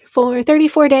 34,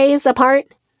 34 days apart.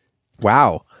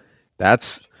 Wow.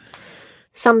 That's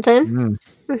something.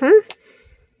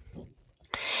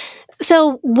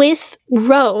 So with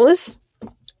Rose,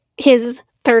 his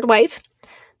third wife,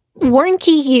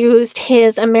 Warnke used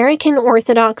his American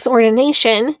Orthodox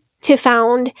ordination to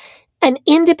found an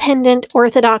independent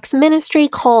Orthodox ministry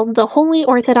called the Holy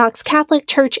Orthodox Catholic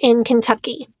Church in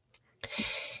Kentucky.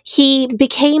 He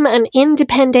became an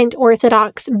independent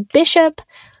Orthodox bishop,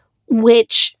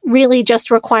 which really just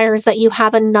requires that you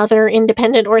have another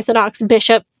independent Orthodox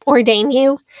bishop ordain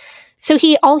you. So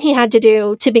all he had to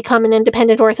do to become an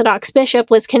independent Orthodox bishop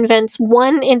was convince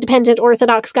one independent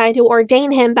Orthodox guy to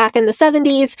ordain him back in the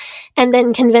 70s, and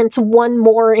then convince one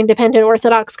more independent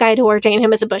Orthodox guy to ordain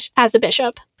him as a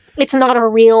bishop. It's not a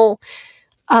real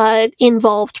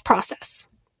involved process,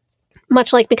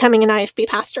 much like becoming an IFB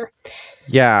pastor.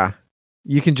 Yeah.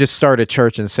 You can just start a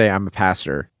church and say, I'm a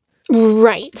pastor.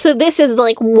 Right. So this is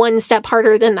like one step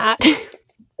harder than that.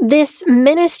 This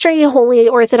ministry, Holy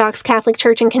Orthodox Catholic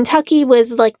Church in Kentucky,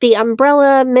 was like the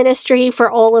umbrella ministry for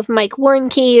all of Mike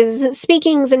Warnke's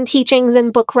speakings and teachings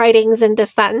and book writings and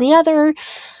this, that, and the other.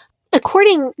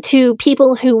 According to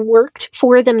people who worked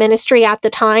for the ministry at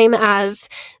the time as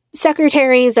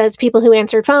secretaries, as people who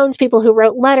answered phones, people who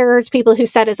wrote letters, people who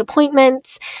set his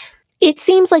appointments, it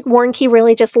seems like Warnke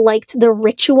really just liked the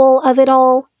ritual of it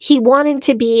all. He wanted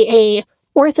to be a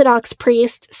Orthodox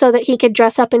priest so that he could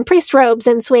dress up in priest robes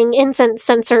and swing incense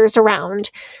censers around.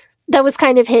 That was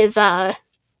kind of his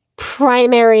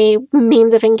primary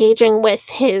means of engaging with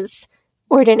his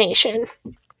ordination.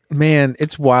 Man,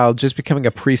 it's wild just becoming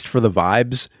a priest for the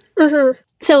vibes. Mm-hmm.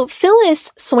 So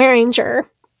Phyllis Swearinger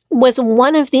was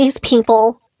one of these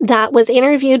people that was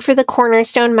interviewed for the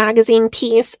Cornerstone magazine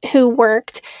piece who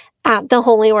worked at the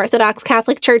Holy Orthodox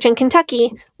Catholic Church in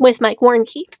Kentucky with Mike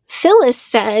Warnke. Phyllis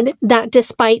said that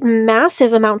despite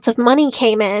massive amounts of money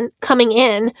coming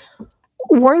in,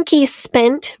 Warnke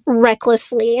spent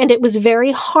recklessly, and it was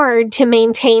very hard to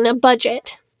maintain a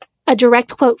budget. A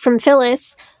direct quote from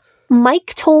Phyllis,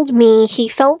 "Mike told me he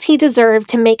felt he deserved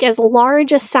to make as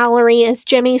large a salary as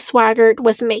Jimmy Swaggart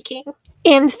was making."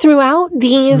 And throughout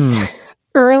these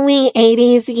early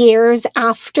 80s years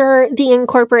after the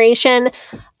incorporation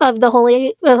of the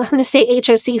I'm going to say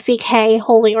HOCCK,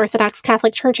 Holy Orthodox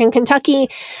Catholic Church in Kentucky,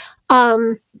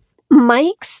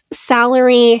 Mike's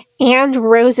salary and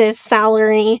Rose's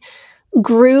salary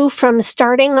grew from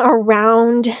starting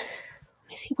around, let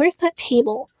me see, where's that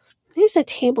table? There's a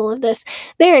table of this.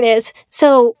 There it is.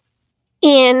 So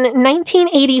in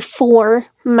 1984,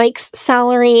 Mike's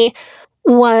salary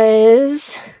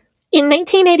was... In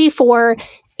 1984,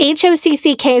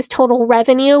 HOCCK's total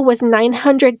revenue was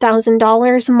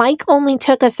 $900,000. Mike only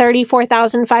took a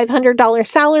 $34,500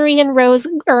 salary, and Rose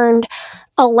earned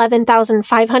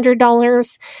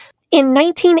 $11,500. In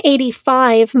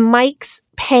 1985, Mike's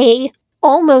pay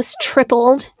almost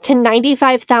tripled to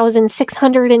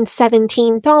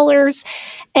 $95,617,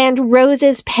 and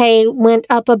Rose's pay went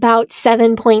up about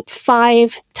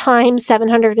 7.5 times,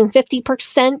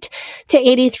 750% to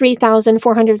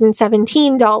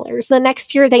 $83,417. The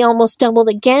next year, they almost doubled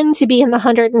again to be in the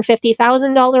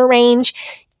 $150,000 range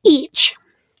each.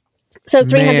 So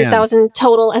 300,000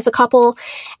 total as a couple.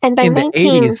 And by in the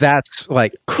 80s, that's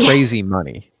like crazy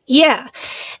money. Yeah.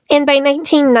 And by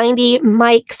 1990,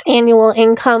 Mike's annual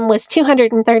income was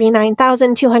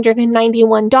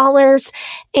 $239,291,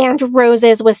 and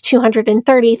Rose's was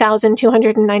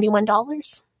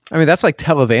 $230,291. I mean, that's like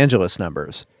televangelist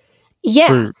numbers.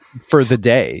 Yeah. For the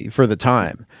day, for the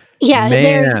time.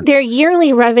 Yeah. Their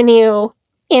yearly revenue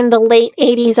in the late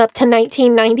 80s up to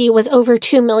 1990 was over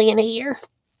 $2 million a year.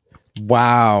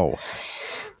 Wow.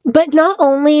 But not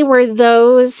only were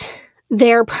those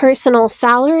their personal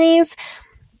salaries,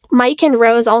 Mike and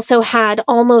Rose also had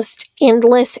almost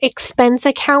endless expense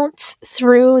accounts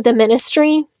through the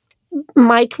ministry.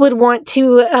 Mike would want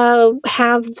to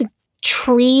have the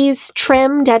trees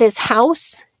trimmed at his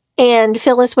house, and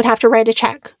Phyllis would have to write a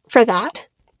check for that.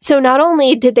 So not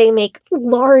only did they make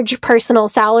large personal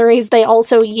salaries, they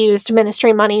also used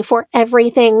ministry money for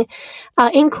everything,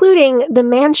 including the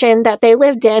mansion that they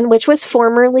lived in, which was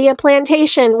formerly a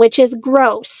plantation, which is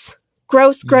gross.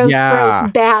 Gross,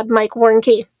 bad, Mike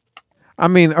Warnke. I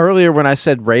mean, earlier when I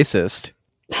said racist,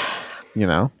 you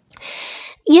know.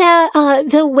 Yeah,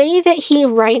 the way that he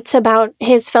writes about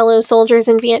his fellow soldiers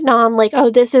in Vietnam, like, oh,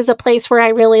 this is a place where I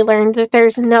really learned that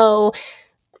there's no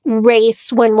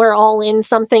race when we're all in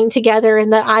something together,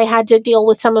 and that I had to deal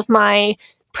with some of my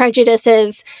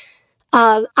prejudices.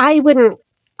 I wouldn't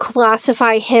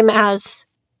classify him as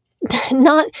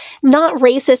not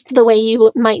racist the way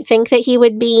you might think that he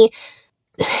would be.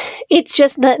 It's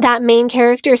just that main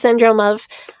character syndrome of,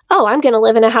 oh, I'm going to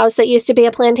live in a house that used to be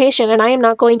a plantation, and I am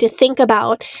not going to think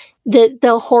about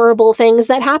the horrible things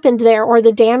that happened there, or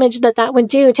the damage that would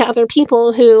do to other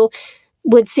people who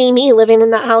would see me living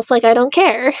in that house like I don't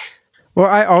care. Well,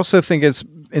 I also think it's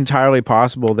entirely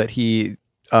possible that he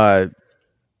that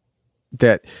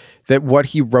what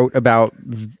he wrote about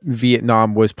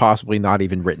Vietnam was possibly not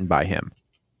even written by him.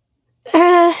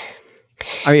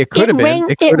 I mean, it could have been.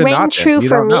 It rang true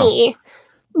for me,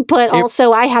 but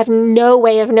also I have no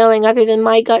way of knowing other than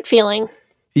my gut feeling.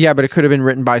 Yeah, but it could have been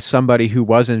written by somebody who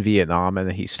was in Vietnam and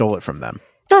then he stole it from them.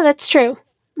 No, that's true.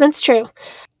 That's true.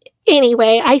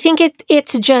 Anyway, I think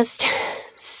it's just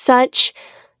such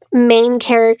main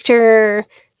character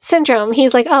syndrome.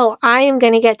 He's like, oh, I am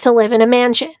going to get to live in a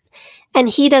mansion. And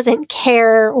he doesn't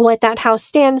care what that house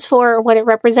stands for, what it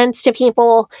represents to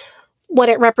people, what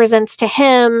it represents to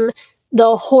him,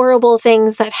 the horrible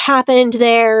things that happened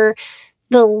there,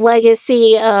 the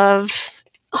legacy of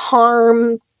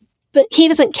harm, but he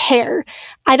doesn't care.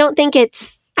 I think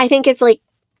it's like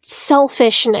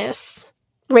selfishness,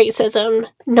 racism,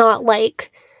 not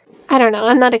like, I don't know,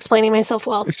 I'm not explaining myself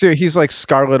well. So he's like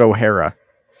Scarlett O'Hara.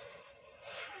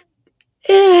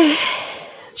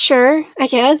 Sure, I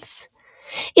guess.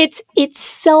 It's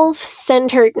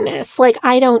self-centeredness. Like,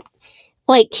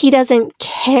 he doesn't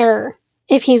care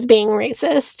if he's being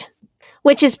racist,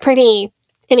 which is pretty,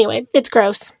 anyway, it's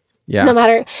gross. Yeah. No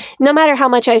matter how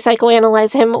much I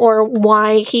psychoanalyze him or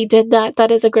why he did that, that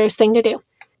is a gross thing to do.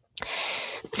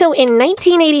 So in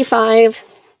 1985,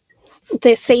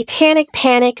 the Satanic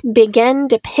Panic began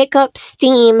to pick up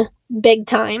steam big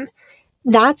time.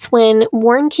 That's when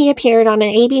Warnke appeared on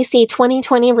an ABC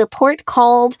 2020 report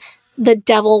called The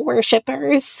Devil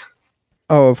Worshippers.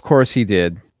 Oh, of course he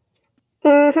did.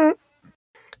 Mm-hmm.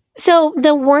 So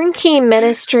the Warnke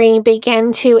ministry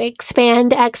began to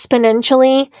expand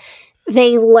exponentially.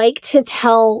 They like to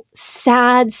tell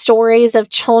sad stories of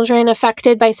children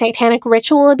affected by satanic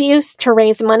ritual abuse to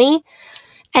raise money.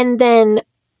 And then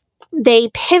they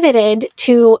pivoted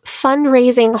to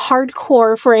fundraising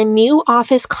hardcore for a new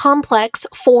office complex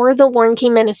for the Warnke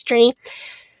ministry.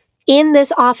 In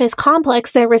this office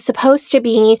complex, there was supposed to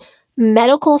be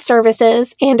medical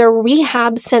services and a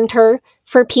rehab center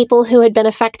for people who had been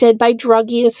affected by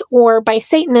drug use or by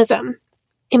Satanism.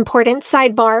 Important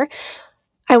sidebar,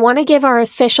 I want to give our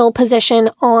official position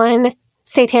on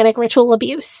satanic ritual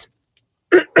abuse.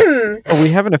 Oh, we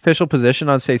have an official position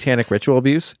on satanic ritual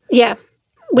abuse? Yeah,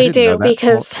 we do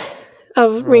because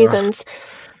of reasons.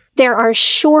 There are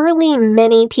surely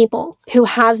many people who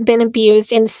have been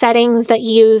abused in settings that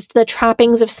used the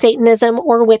trappings of Satanism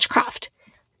or witchcraft.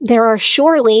 There are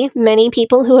surely many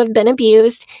people who have been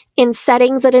abused in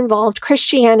settings that involved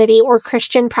Christianity or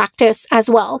Christian practice as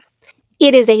well.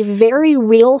 It is a very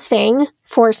real thing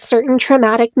for certain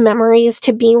traumatic memories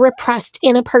to be repressed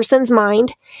in a person's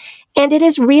mind, and it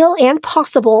is real and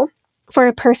possible for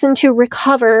a person to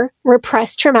recover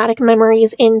repressed traumatic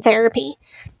memories in therapy.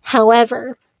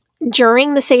 However,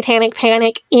 during the Satanic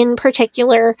Panic in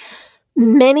particular,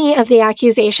 many of the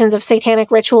accusations of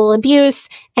satanic ritual abuse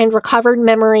and recovered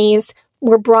memories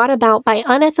were brought about by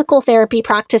unethical therapy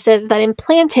practices that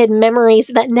implanted memories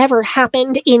that never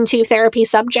happened into therapy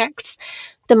subjects.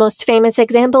 The most famous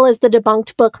example is the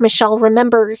debunked book Michelle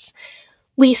Remembers.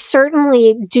 We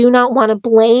certainly do not want to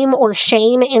blame or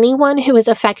shame anyone who is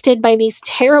affected by these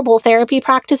terrible therapy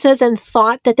practices and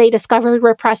thought that they discovered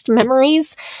repressed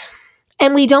memories.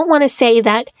 And we don't want to say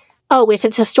that, oh, if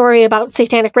it's a story about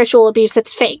satanic ritual abuse,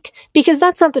 it's fake, because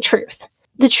that's not the truth.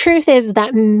 The truth is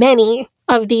that many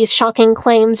of these shocking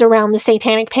claims around the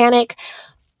Satanic Panic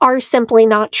are simply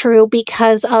not true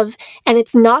because of, and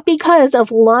it's not because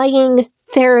of lying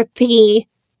therapy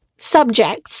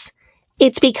subjects,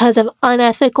 it's because of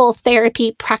unethical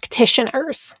therapy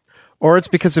practitioners. Or it's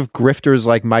because of grifters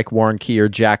like Mike Warnke or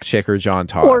Jack Chick or John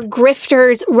Todd. Or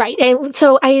grifters, right. And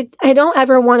so I don't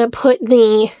ever want to put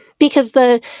because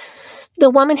the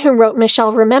woman who wrote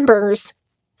Michelle Remembers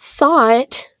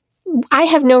thought, I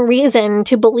have no reason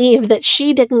to believe that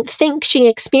she didn't think she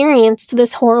experienced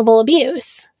this horrible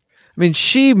abuse. I mean,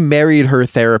 she married her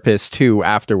therapist too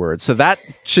afterwards. So that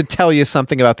should tell you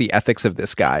something about the ethics of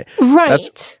this guy.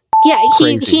 Right.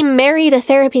 He married a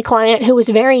therapy client who was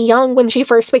very young when she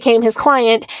first became his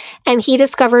client, and he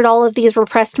discovered all of these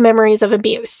repressed memories of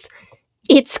abuse.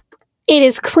 It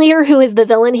is clear who is the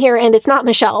villain here, and it's not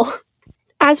Michelle.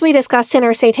 As we discussed in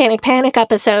our Satanic Panic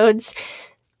episodes,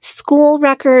 school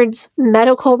records,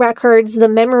 medical records, the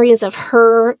memories of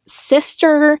her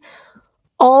sister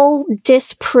all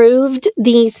disproved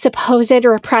the supposed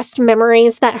repressed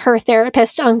memories that her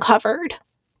therapist uncovered.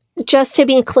 Just to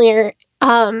be clear,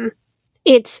 I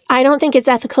don't think it's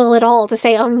ethical at all to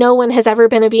say, oh, no one has ever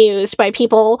been abused by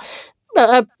people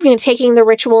taking the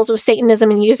rituals of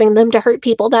Satanism and using them to hurt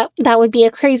people. That would be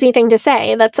a crazy thing to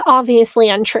say. That's obviously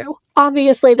untrue.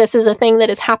 Obviously, this is a thing that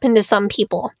has happened to some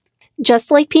people.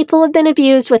 Just like people have been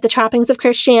abused with the trappings of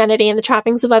Christianity and the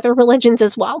trappings of other religions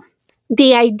as well.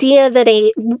 The idea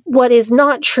that what is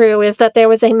not true is that there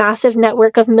was a massive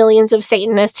network of millions of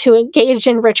Satanists who engaged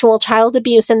in ritual child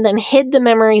abuse and then hid the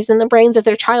memories in the brains of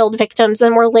their child victims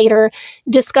and were later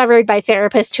discovered by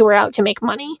therapists who were out to make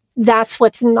money. That's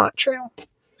what's not true.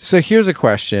 So here's a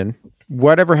question.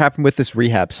 Whatever happened with this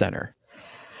rehab center?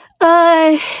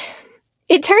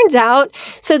 It turns out,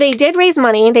 so they did raise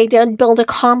money, they did build a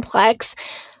complex,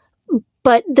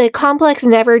 but the complex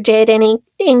never did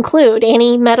include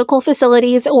any medical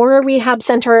facilities or a rehab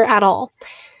center at all.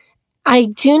 I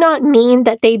do not mean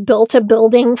that they built a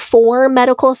building for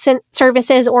medical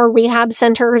services or rehab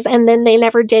centers and then they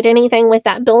never did anything with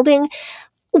that building.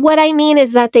 What I mean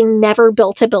is that they never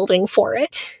built a building for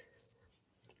it.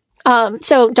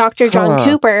 So Dr. John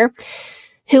Cooper,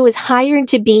 who was hired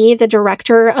to be the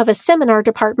director of a seminar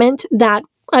department of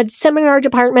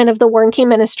the Warnke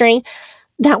ministry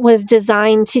that was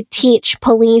designed to teach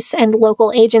police and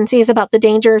local agencies about the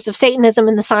dangers of Satanism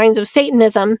and the signs of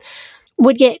Satanism,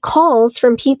 would get calls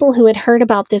from people who had heard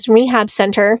about this rehab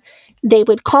center. They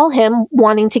would call him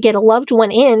wanting to get a loved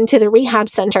one into the rehab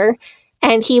center,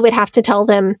 and he would have to tell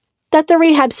them that the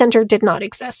rehab center did not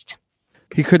exist.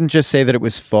 He couldn't just say that it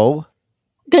was full?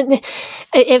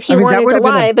 If he wanted to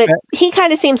lie, but he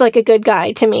kind of seems like a good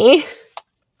guy to me.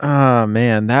 Oh,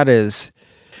 man, that is...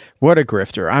 What a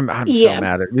grifter. I'm so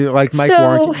mad at you. Like Mike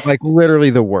Warnke, like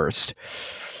literally the worst.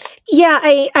 Yeah,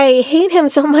 I hate him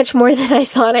so much more than I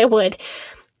thought I would.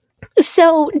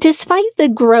 So despite the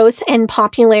growth and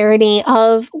popularity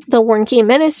of the Warnke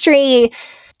ministry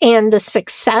and the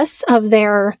success of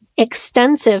their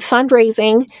extensive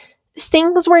fundraising,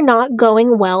 things were not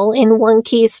going well in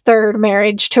Warnke's third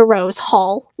marriage to Rose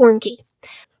Hall Warnke.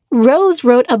 Rose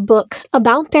wrote a book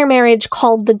about their marriage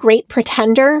called The Great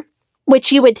Pretender,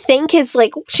 which you would think is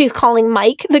like she's calling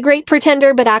Mike the Great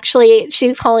Pretender, but actually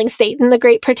she's calling Satan the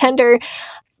Great Pretender.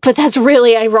 But that's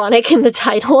really ironic in the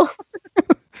title.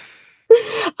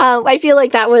 I feel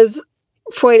like that was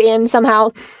Freudian somehow.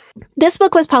 This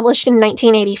book was published in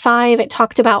 1985. It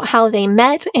talked about how they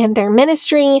met and their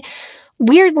ministry.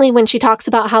 Weirdly, when she talks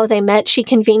about how they met, she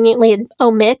conveniently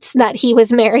omits that he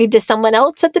was married to someone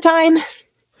else at the time.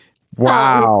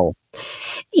 Wow.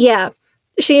 Yeah.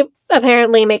 she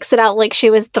apparently makes it out like she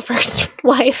was the first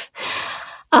wife.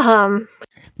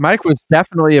 Mike was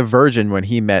definitely a virgin when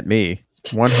he met me.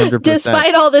 100%.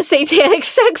 Despite all the satanic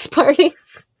sex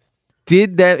parties. He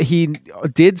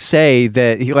did say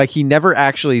that he never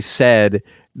actually said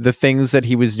the things that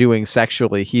he was doing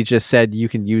sexually. He just said you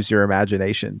can use your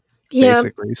imagination,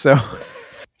 basically. So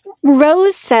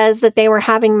Rose says that they were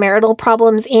having marital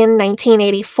problems in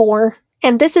 1984.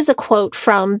 And this is a quote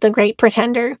from The Great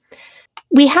Pretender.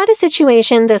 "We had a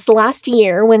situation this last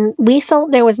year when we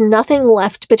felt there was nothing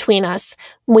left between us.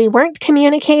 We weren't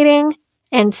communicating,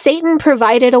 and Satan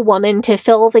provided a woman to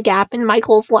fill the gap in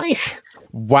Michael's life."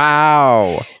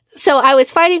 Wow. So I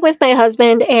was fighting with my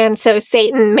husband, and so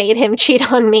Satan made him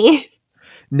cheat on me.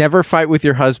 Never fight with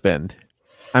your husband.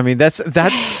 I mean, that's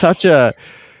such a,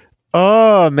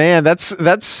 oh man, that's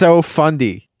so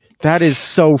funny. That is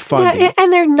so funny. Yeah,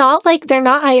 and they're not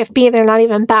IFB, they're not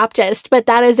even Baptist, but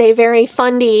that is a very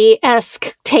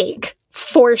Fundy-esque take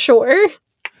for sure.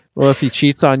 Well, if he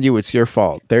cheats on you, it's your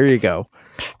fault. There you go.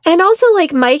 And also,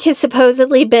 like, Mike has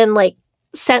supposedly been, like,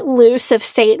 set loose of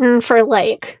Satan for,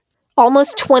 like,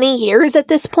 almost 20 years at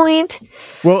this point.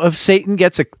 Well, if Satan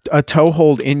gets a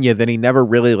toehold in you, then he never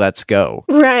really lets go.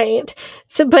 Right.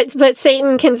 So, but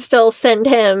Satan can still send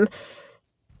him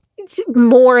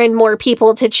more and more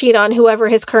people to cheat on whoever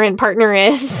his current partner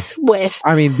is with.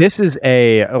 I mean, this is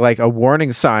a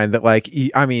warning sign that, like,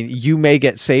 I mean, you may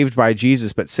get saved by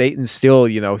Jesus, but Satan still,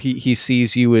 he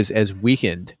sees you as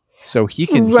weakened. So he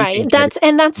can. Right.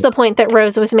 That's the point that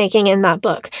Rose was making in that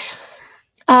book.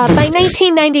 By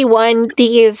 1991,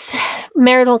 these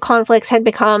marital conflicts had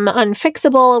become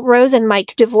unfixable. Rose and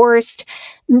Mike divorced.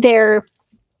 Their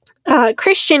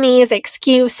Christianese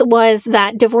excuse was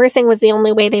that divorcing was the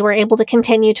only way they were able to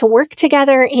continue to work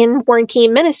together in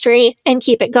Warnke ministry and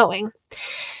keep it going.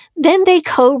 Then they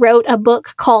co-wrote a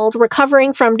book called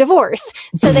Recovering from Divorce.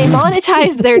 So they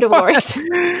monetized their divorce.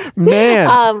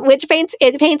 Man. Which paints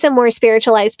a more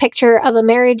spiritualized picture of a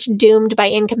marriage doomed by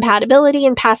incompatibility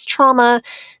and past trauma,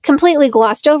 completely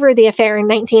glossed over the affair in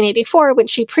 1984, which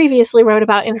she previously wrote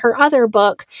about in her other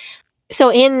book.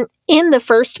 So in the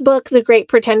first book, The Great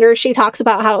Pretender, she talks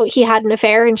about how he had an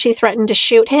affair and she threatened to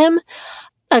shoot him.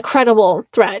 A credible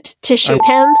threat to shoot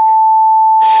him.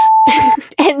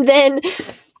 And then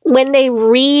when they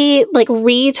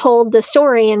retold the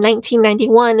story in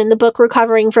 1991 in the book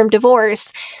Recovering from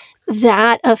Divorce,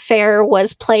 that affair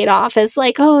was played off as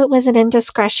like, oh, it was an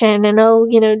indiscretion,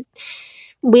 and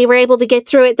we were able to get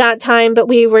through it that time, but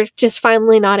we were just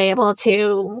finally not able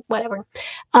to, whatever.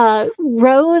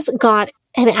 Rose got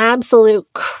an absolute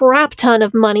crap ton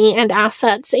of money and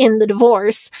assets in the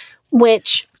divorce,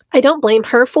 which I don't blame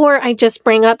her for. I just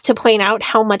bring up to point out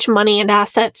how much money and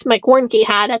assets Mike Warnke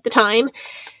had at the time.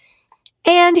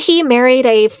 And he married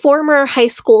a former high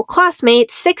school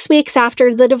classmate 6 weeks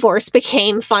after the divorce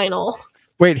became final.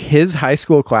 Wait, his high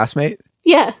school classmate?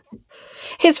 Yeah.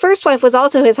 His first wife was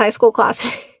also his high school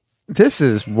classmate. This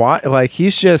is why,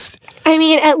 he's just... I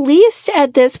mean, at least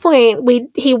at this point,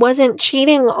 he wasn't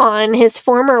cheating on his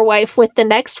former wife with the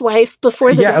next wife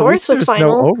before the divorce was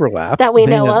final. No overlap that we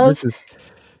know of.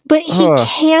 But he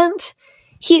can't...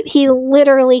 He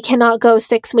literally cannot go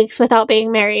 6 weeks without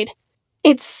being married.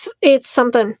 It's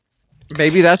something.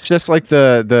 Maybe that's just like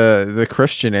the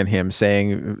Christian in him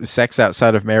saying sex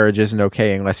outside of marriage isn't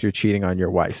okay unless you're cheating on your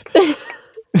wife.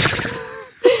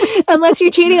 Unless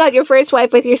you're cheating on your first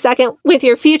wife with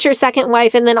your future second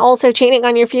wife, and then also cheating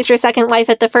on your future second wife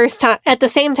at the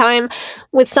same time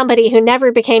with somebody who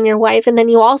never became your wife, and then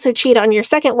you also cheat on your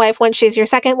second wife when she's your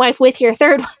second wife with your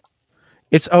third wife.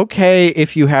 It's okay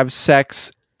if you have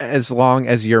sex as long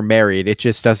as you're married. It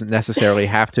just doesn't necessarily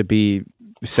have to be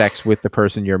sex with the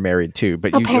person you're married to.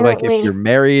 But if you're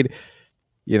married,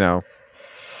 knock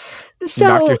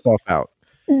yourself out.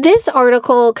 This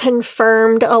article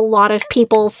confirmed a lot of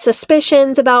people's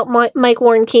suspicions about Mike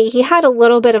Warnke. He had a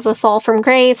little bit of a fall from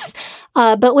grace,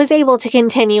 but was able to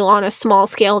continue on a small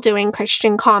scale doing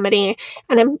Christian comedy.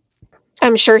 And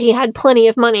I'm sure he had plenty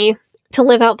of money to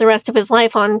live out the rest of his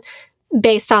life on,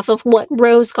 based off of what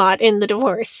Rose got in the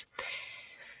divorce.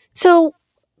 So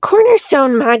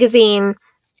Cornerstone magazine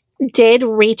did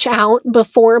reach out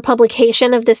before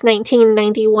publication of this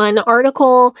 1991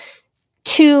 article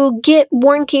to get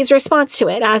Warnke's response to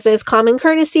it, as is common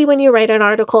courtesy when you write an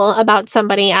article about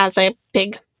somebody as a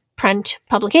big print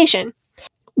publication.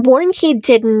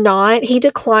 Warnke he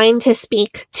declined to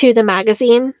speak to the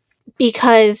magazine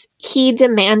because he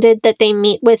demanded that they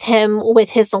meet with him with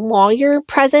his lawyer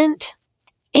present,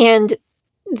 and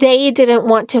they didn't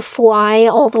want to fly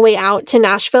all the way out to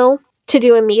Nashville to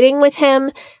do a meeting with him.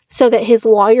 so that his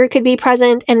lawyer could be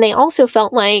present. And they also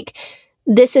felt like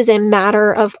this is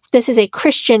a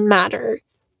Christian matter.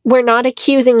 We're not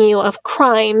accusing you of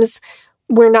crimes.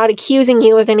 We're not accusing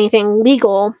you of anything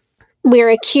legal. We're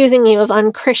accusing you of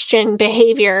unchristian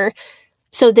behavior.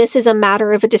 So this is a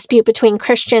matter of a dispute between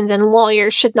Christians, and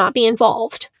lawyers should not be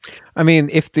involved. I mean,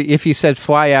 if he said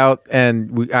fly out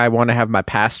and I want to have my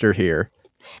pastor here.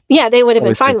 Yeah, they would have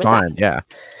been fine with that. Yeah.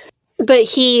 But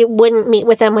he wouldn't meet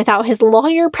with them without his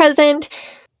lawyer present,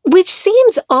 which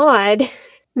seems odd.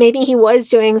 Maybe he was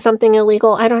doing something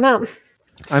illegal. I don't know.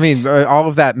 I mean, all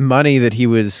of that money that he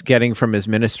was getting from his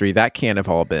ministry, that can't have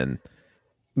all been.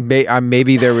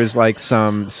 Maybe there was like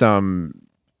some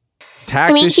tax.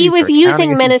 I mean, he was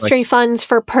using ministry funds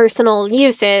for personal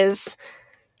uses.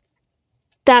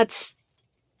 That's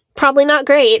probably not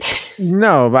great.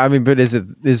 No, but I mean, but is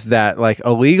that like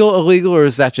illegal, or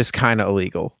is that just kind of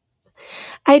illegal?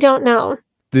 I don't know.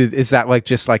 Is that like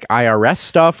just like IRS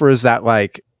stuff, or is that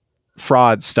like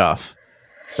fraud stuff?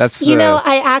 That's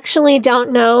I actually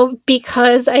don't know,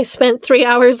 because I spent 3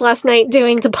 hours last night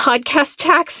doing the podcast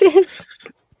taxes.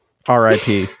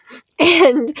 R.I.P.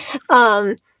 And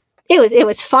it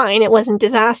was fine. It wasn't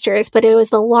disastrous, but it was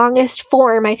the longest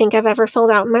form I think I've ever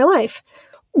filled out in my life.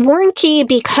 Warnke,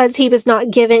 because he was not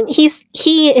given, he is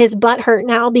butthurt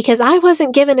now because I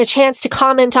wasn't given a chance to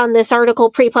comment on this article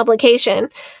pre-publication.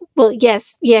 Well,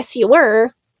 yes, you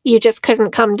were. You just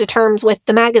couldn't come to terms with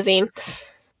the magazine.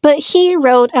 But he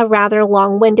wrote a rather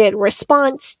long-winded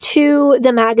response to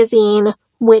the magazine,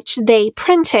 which they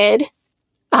printed,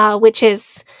 which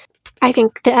is, I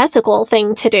think, the ethical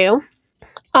thing to do.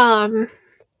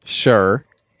 Sure.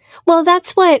 Well,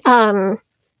 that's what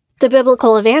the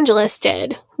Biblical Evangelists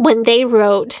did when they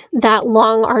wrote that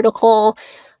long article,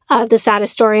 The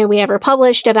Saddest Story We Ever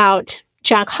Published, about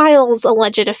Jack Hyles'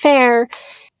 alleged affair.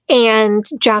 And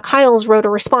Jack Hyles wrote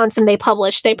a response, and they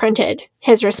printed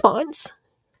his response.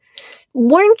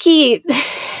 Warnke,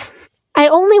 I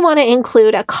only want to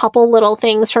include a couple little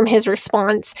things from his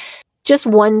response. Just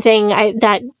one thing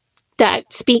that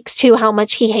speaks to how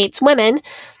much he hates women.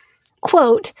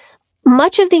 Quote,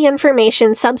 "Much of the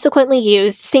information subsequently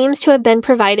used seems to have been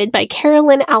provided by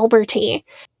Carolyn Alberti,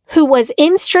 who was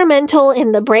instrumental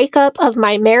in the breakup of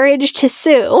my marriage to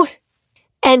Sue,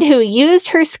 and who used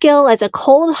her skill as a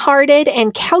cold-hearted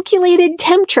and calculated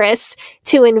temptress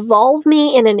to involve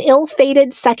me in an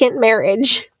ill-fated second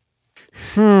marriage."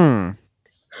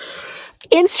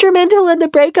 Instrumental in the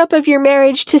breakup of your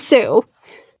marriage to Sue.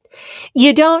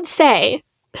 You don't say.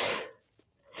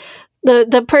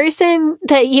 The person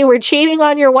that you were cheating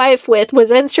on your wife with was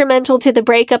instrumental to the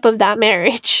breakup of that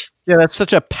marriage. Yeah, that's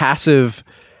such a passive...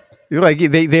 Like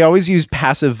they always use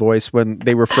passive voice when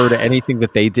they refer to anything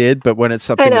that they did, but when it's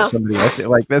something that somebody else did,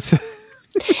 like this.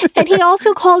 And he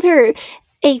also called her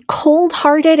a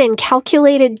cold-hearted and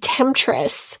calculated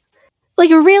temptress. Like,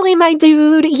 really, my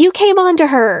dude, you came on to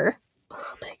her.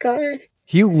 Oh my god.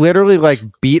 You literally like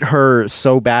beat her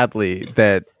so badly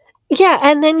that. Yeah,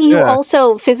 and then you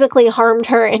also physically harmed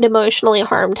her and emotionally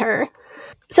harmed her.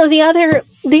 So the other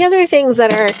things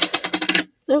that are.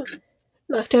 Oh.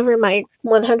 Knocked over my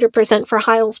 100% for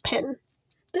Hyles pin.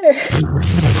 There.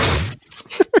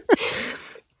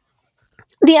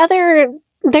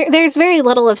 There's very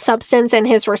little of substance in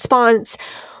his response.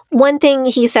 One thing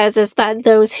he says is that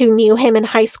those who knew him in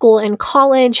high school and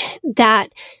college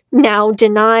that now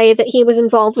deny that he was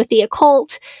involved with the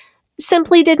occult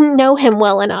simply didn't know him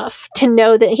well enough to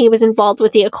know that he was involved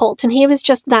with the occult, and he was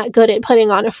just that good at putting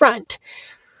on a front.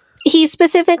 He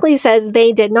specifically says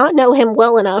they did not know him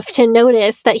well enough to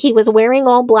notice that he was wearing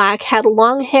all black, had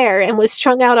long hair, and was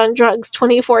strung out on drugs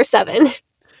 24/7.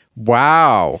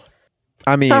 Wow.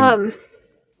 I mean...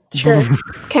 Sure.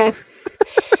 Okay.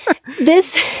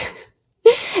 This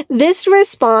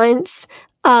response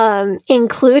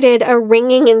included a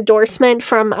ringing endorsement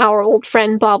from our old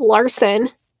friend Bob Larson,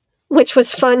 which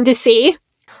was fun to see.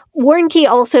 Warnke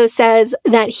also says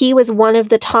that he was one of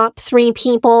the top 3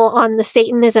 people on the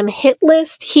Satanism hit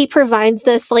list. He provides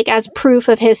this like as proof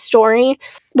of his story.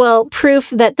 Well, proof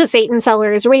that the Satan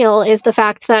seller is real is the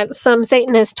fact that some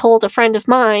Satanist told a friend of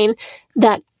mine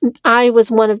that I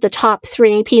was one of the top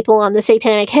 3 people on the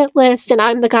Satanic hit list, and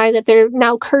I'm the guy that they're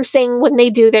now cursing when they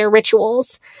do their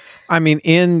rituals. I mean,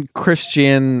 in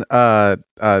Christian thought,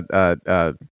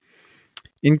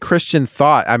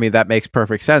 I mean, that makes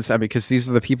perfect sense. I mean, because these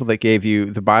are the people that gave you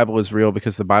the Bible is real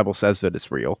because the Bible says that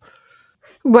it's real.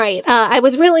 Right. I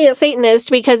was really a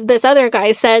Satanist because this other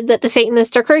guy said that the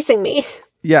Satanists are cursing me.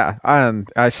 Yeah.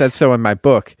 I said so in my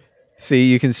book.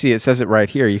 See, you can see it says it right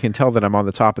here. You can tell that I'm on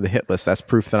the top of the hit list. That's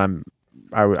proof that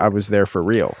I was there for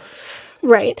real.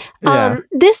 Right. Yeah.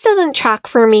 This doesn't track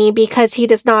for me because he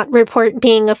does not report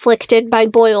being afflicted by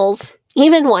boils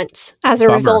even once as a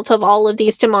Bummer. result of all of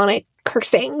these demonic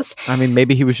cursings. I mean,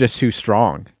 maybe he was just too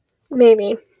strong.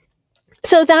 Maybe.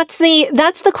 So that's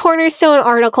the Cornerstone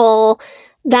article.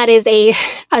 That is a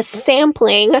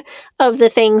sampling of the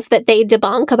things that they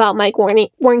debunk about Mike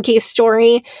Warnke's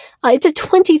story. It's a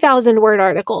 20,000 word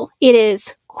article. It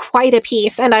is quite a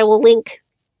piece, and I will link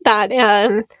that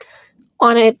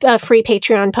on a free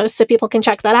Patreon post so people can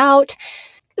check that out.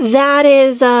 That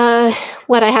is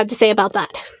what I have to say about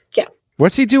that. Yeah.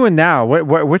 What's he doing now?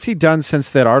 What's he done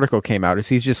since that article came out? Is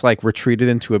he just like retreated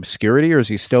into obscurity, or is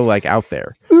he still like out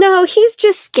there? No, he's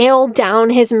just scaled down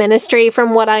his ministry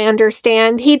from what I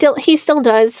understand. He still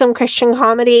does some Christian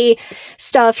comedy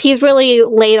stuff. He's really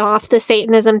laid off the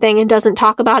Satanism thing and doesn't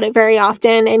talk about it very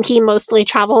often, and he mostly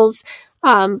travels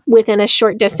within a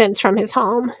short distance from his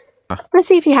home. Let's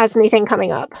see if he has anything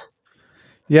coming up.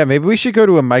 Yeah, maybe we should go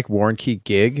to a Mike Warnke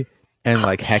gig and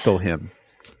like heckle him.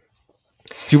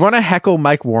 Do you want to heckle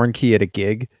Mike Warnke at a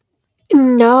gig?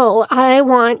 No, I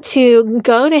want to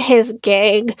go to his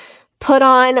gig, put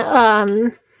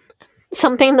on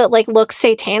something that like looks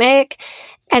satanic,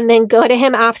 and then go to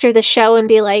him after the show and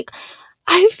be like,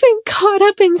 I've been caught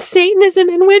up in Satanism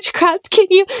and witchcraft. Can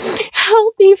you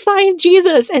help me find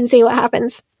Jesus? And see what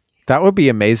happens. That would be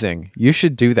amazing. You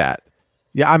should do that.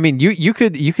 Yeah, I mean, you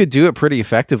could do it pretty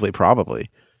effectively, probably.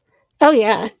 Oh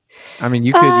yeah. I mean,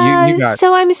 you could. You got.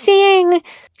 So I'm seeing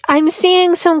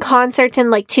some concerts in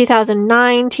like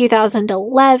 2009,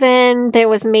 2011. There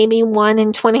was maybe one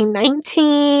in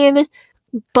 2019,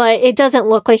 but it doesn't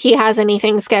look like he has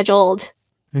anything scheduled.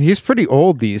 He's pretty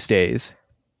old these days.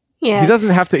 Yeah, he doesn't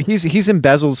have to. He's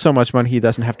embezzled so much money, he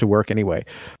doesn't have to work anyway.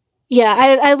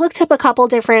 Yeah, I looked up a couple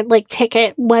different like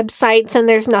ticket websites, and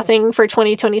there's nothing for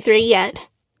 2023 yet.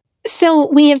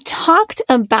 So we have talked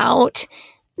about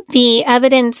the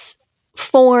evidence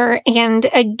for and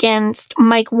against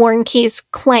Mike Warnke's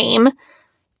claim,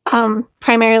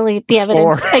 primarily the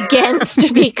evidence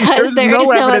against, because there is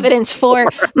no evidence for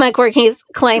Mike Warnke's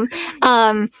claim.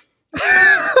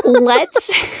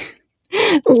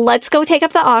 Let's go take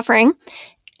up the offering.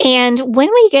 And when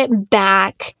we get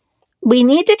back, we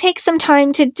need to take some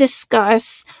time to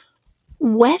discuss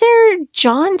whether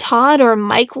John Todd or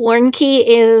Mike Warnke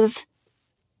is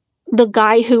the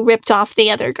guy who ripped off the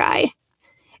other guy.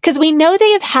 Because we know they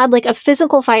have had like a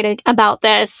physical fight about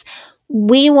this.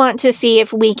 We want to see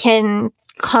if we can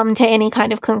come to any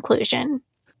kind of conclusion.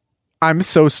 I'm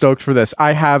so stoked for this.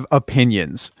 I have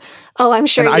opinions. Oh, I'm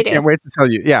sure you do. I can't wait to tell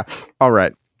you. Yeah. All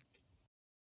right.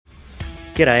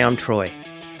 G'day, I'm Troy.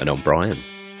 And I'm Brian.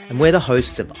 And we're the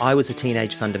hosts of I Was a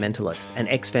Teenage Fundamentalist, an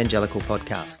ex-evangelical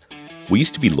podcast. We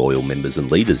used to be loyal members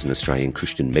and leaders in Australian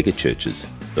Christian megachurches,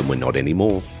 but we're not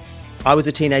anymore. I Was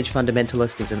a Teenage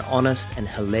Fundamentalist is an honest and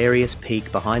hilarious peek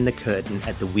behind the curtain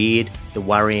at the weird, the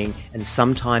worrying, and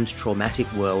sometimes traumatic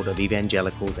world of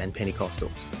evangelicals and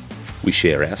Pentecostals. We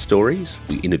share our stories,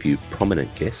 we interview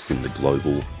prominent guests in the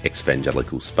global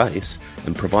ex-evangelical space,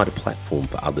 and provide a platform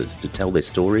for others to tell their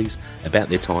stories about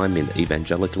their time in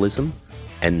evangelicalism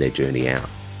and their journey out.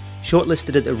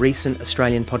 Shortlisted at the recent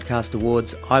Australian Podcast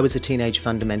Awards, I Was a Teenage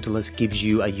Fundamentalist gives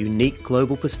you a unique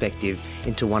global perspective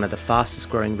into one of the fastest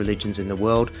growing religions in the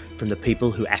world from the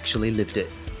people who actually lived it.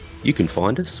 You can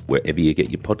find us wherever you get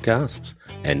your podcasts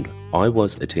and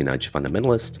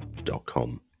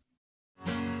iwasateenagefundamentalist.com.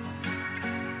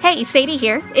 Hey, Sadie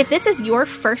here. If this is your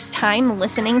first time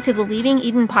listening to the Leaving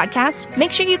Eden podcast,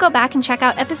 make sure you go back and check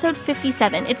out episode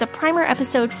 57. It's a primer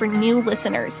episode for new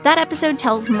listeners. That episode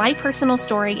tells my personal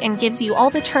story and gives you all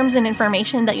the terms and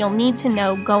information that you'll need to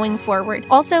know going forward.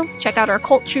 Also, check out our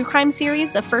cult true crime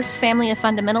series, The First Family of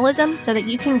Fundamentalism, so that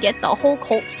you can get the whole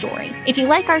cult story. If you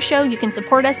like our show, you can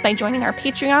support us by joining our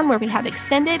Patreon, where we have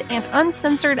extended and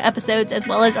uncensored episodes as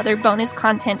well as other bonus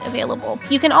content available.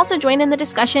 You can also join in the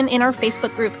discussion in our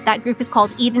Facebook group. That group is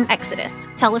called Eden Exodus.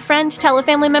 Tell a friend, tell a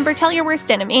family member, tell your worst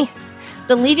enemy.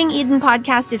 The Leaving Eden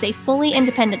podcast is a fully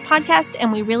independent podcast,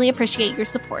 and we really appreciate your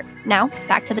support. Now,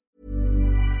 back to the...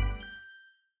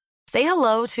 Say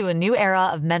hello to a new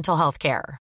era of mental health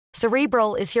care.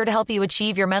 Cerebral is here to help you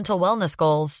achieve your mental wellness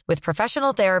goals with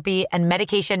professional therapy and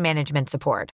medication management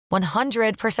support.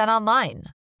 100% online.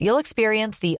 You'll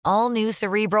experience the all-new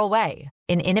Cerebral Way,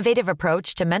 an innovative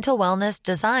approach to mental wellness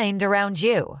designed around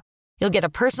you. You'll get a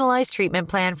personalized treatment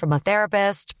plan from a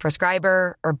therapist,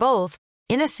 prescriber, or both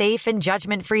in a safe and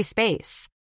judgment-free space.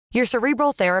 Your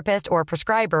Cerebral therapist or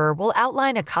prescriber will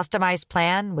outline a customized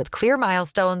plan with clear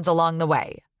milestones along the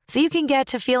way, so you can get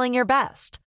to feeling your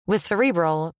best. With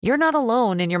Cerebral, you're not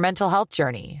alone in your mental health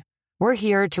journey. We're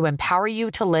here to empower you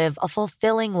to live a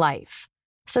fulfilling life.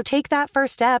 So take that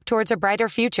first step towards a brighter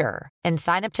future and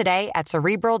sign up today at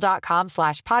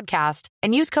Cerebral.com/podcast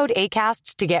and use code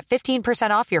ACAST to get 15%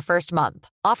 off your first month.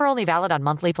 Offer only valid on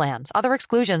monthly plans. Other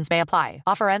exclusions may apply.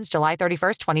 Offer ends July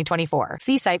 31st, 2024.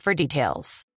 See site for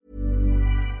details.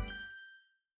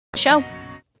 Show.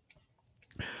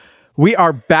 We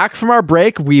are back from our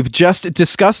break. We've just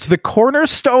discussed the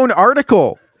Cornerstone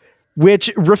article,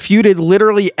 which refuted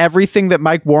literally everything that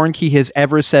Mike Warnke has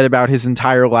ever said about his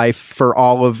entire life for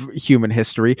all of human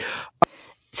history.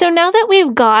 So now that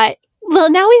we've got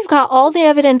all the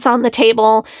evidence on the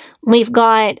table. We've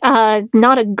got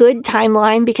not a good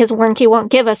timeline because Warnke won't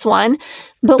give us one.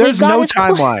 But there's no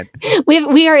timeline.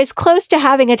 We are as close to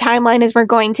having a timeline as we're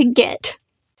going to get.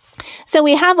 So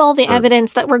we have all the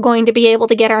evidence that we're going to be able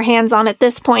to get our hands on at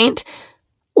this point.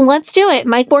 Let's do it.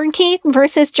 Mike Warnke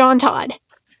versus John Todd.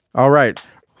 All right.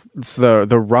 It's the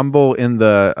rumble in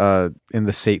the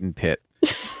Satan pit.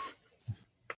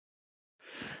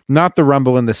 Not the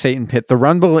rumble in the Satan pit. The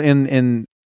rumble in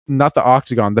not the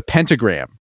octagon, the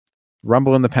pentagram.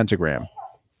 Rumble in the pentagram.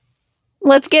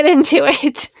 Let's get into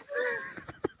it.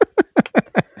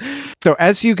 So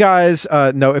as you guys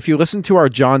know, if you listen to our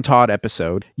John Todd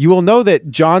episode, you will know that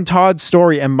John Todd's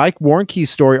story and Mike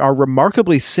Warnke's story are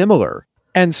remarkably similar.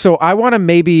 And so I want to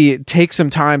maybe take some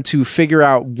time to figure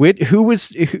out we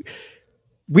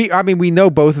know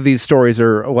both of these stories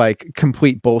are like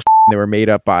complete bullshit. They were made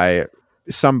up by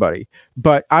somebody,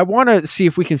 but I want to see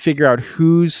if we can figure out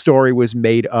whose story was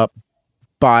made up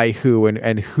by who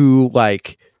and who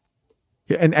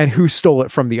and who stole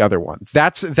it from the other one.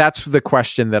 That's the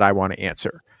question that I want to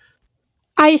answer.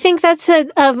 I think that's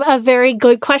a very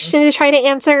good question to try to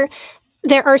answer.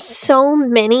 There are so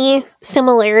many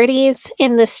similarities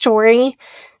in the story.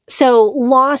 So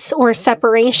loss or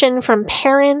separation from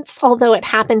parents, although it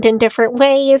happened in different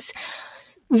ways.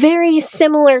 Very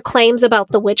similar claims about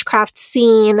the witchcraft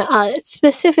scene,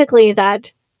 specifically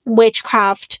that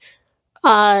witchcraft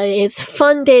is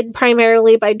funded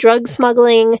primarily by drug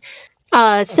smuggling.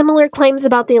 Similar claims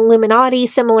about the Illuminati,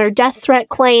 similar death threat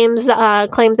claims,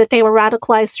 claims that they were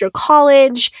radicalized through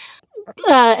college.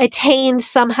 Attained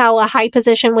somehow a high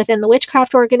position within the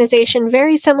witchcraft organization.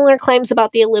 Very similar claims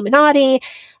about the Illuminati,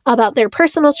 about their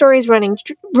personal stories, running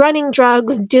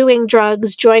drugs, doing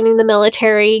drugs, joining the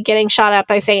military, getting shot at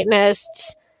by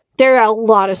Satanists. There are a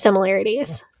lot of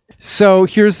similarities. So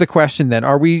here's the question then.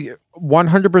 Are we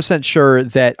 100% sure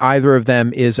that either of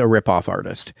them is a ripoff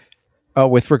artist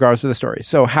with regards to the story?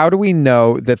 So how do we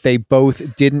know that they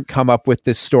both didn't come up with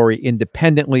this story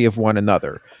independently of one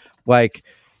another? What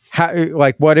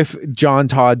if John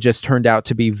Todd just turned out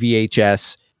to be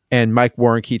VHS and Mike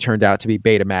Warnke turned out to be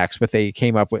Betamax, but they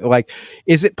came up with,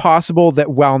 is it possible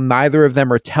that while neither of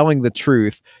them are telling the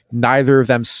truth, neither of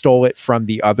them stole it from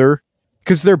the other?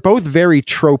 Because they're both very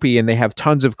tropey and they have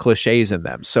tons of cliches in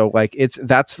them. So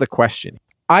that's the question.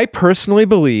 I personally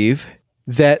believe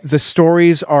that the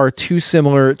stories are too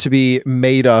similar to be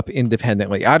made up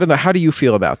independently. I don't know. How do you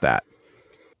feel about that?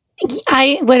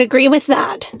 I would agree with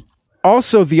that.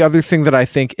 Also, the other thing that I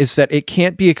think is that it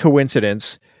can't be a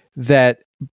coincidence that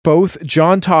both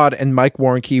John Todd and Mike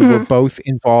Warnke were both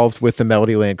involved with the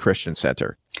Melodyland Christian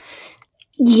Center.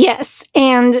 Yes,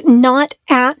 and not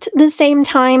at the same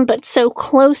time, but so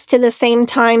close to the same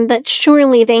time that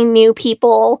surely they knew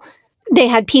people. They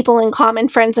had people in common,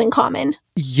 friends in common.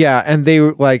 Yeah, and they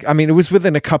were it was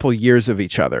within a couple years of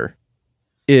each other.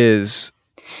 We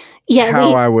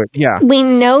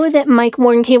know that Mike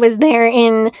Warnke was there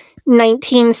in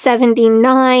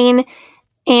 1979,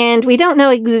 and we don't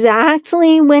know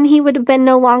exactly when he would have been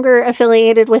no longer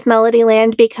affiliated with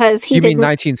Melodyland because he didn't... You mean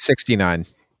 1969?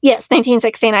 Yes,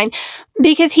 1969.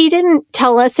 Because he didn't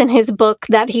tell us in his book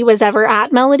that he was ever at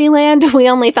Melodyland. We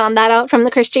only found that out from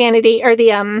the Christianity or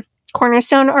the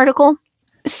Cornerstone article.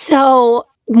 So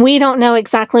we don't know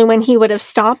exactly when he would have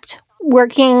stopped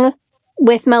working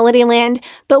with Melodyland,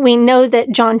 but we know that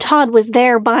John Todd was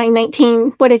there by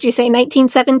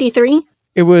 1973?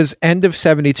 It was end of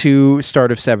 72,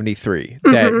 start of 73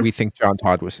 that we think John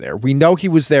Todd was there. We know he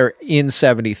was there in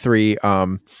 73.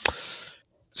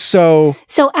 So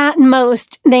at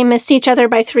most, they missed each other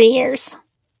by 3 years.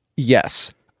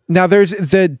 Yes. Now, there's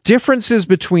the differences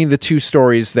between the two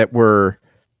stories that we're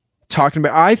talking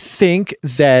about. I think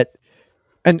that,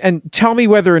 and tell me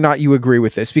whether or not you agree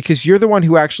with this, because you're the one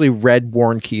who actually read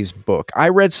Warnke's book. I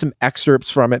read some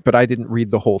excerpts from it, but I didn't read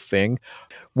the whole thing.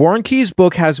 Warnke's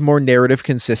book has more narrative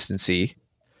consistency,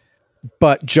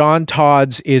 but John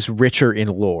Todd's is richer in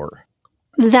lore.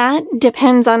 That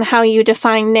depends on how you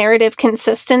define narrative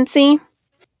consistency.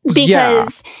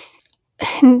 Because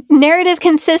narrative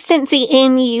consistency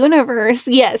in universe,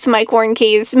 yes, Mike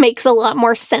Warnke's makes a lot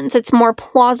more sense. It's more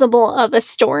plausible of a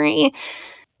story.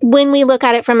 When we look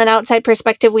at it from an outside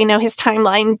perspective, we know his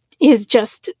timeline is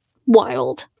just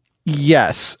wild.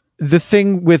 Yes. The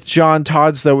thing with John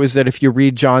Todd's, though, is that if you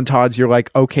read John Todd's, you're like,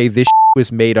 okay, this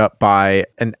was made up by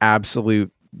an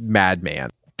absolute madman.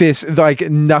 This, like,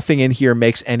 nothing in here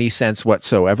makes any sense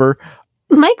whatsoever.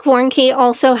 Mike Warnke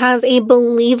also has a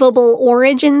believable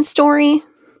origin story,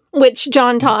 which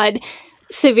John Todd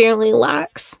severely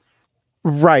lacks.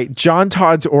 Right. John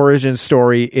Todd's origin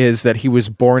story is that he was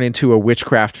born into a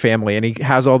witchcraft family, and he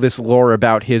has all this lore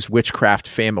about his witchcraft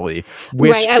family.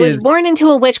 Which I was born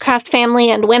into a witchcraft family,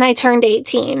 and when I turned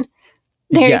 18,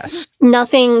 there's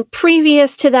nothing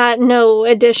previous to that, no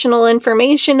additional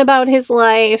information about his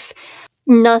life,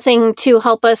 nothing to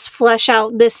help us flesh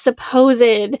out this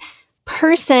supposed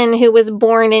person who was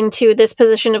born into this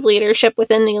position of leadership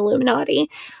within the Illuminati.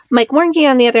 Mike Warnke,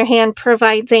 on the other hand,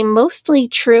 provides a mostly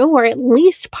true, or at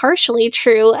least partially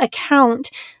true,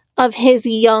 account of his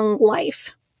young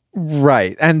life.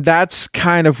 Right, and that's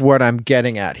kind of what I'm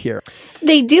getting at here.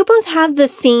 They do both have the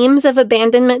themes of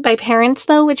abandonment by parents,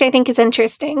 though, which I think is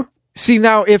interesting. See,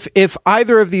 now, if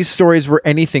either of these stories were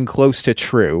anything close to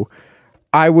true,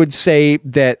 I would say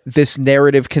that this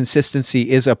narrative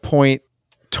consistency is a point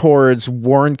towards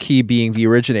Warnke being the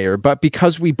originator. But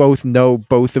because we both know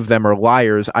both of them are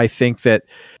liars, I think that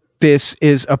this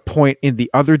is a point in the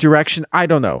other direction. I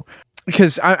don't know.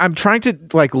 Because I'm trying to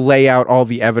like lay out all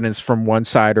the evidence from one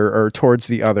side or towards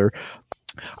the other.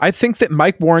 I think that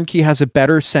Mike Warnke has a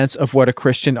better sense of what a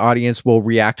Christian audience will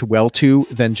react well to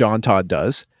than John Todd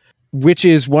does, which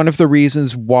is one of the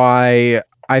reasons why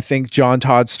I think John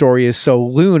Todd's story is so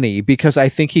loony, because I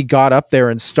think he got up there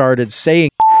and started saying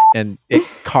and it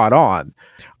caught on.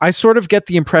 I sort of get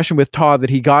the impression with Todd that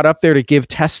he got up there to give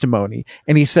testimony,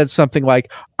 and he said something like,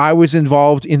 I was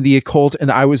involved in the occult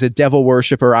and I was a devil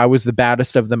worshiper. I was the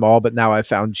baddest of them all, but now I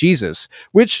found Jesus,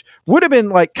 which would have been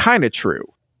like kind of true,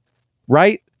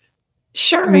 right?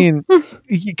 Sure. I mean,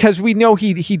 because we know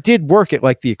he did work at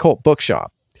like the occult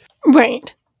bookshop.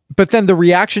 Right. But then the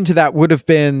reaction to that would have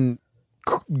been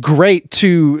great,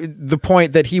 to the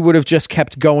point that he would have just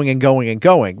kept going and going and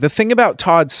going. The thing about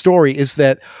Todd's story is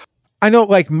that I know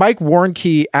like Mike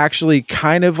Warnke actually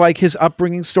kind of like his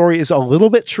upbringing story is a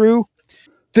little bit true.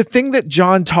 The thing that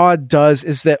John Todd does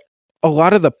is that a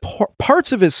lot of the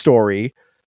parts of his story,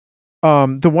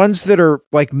 the ones that are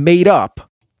like made up,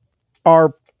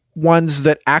 are ones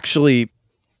that actually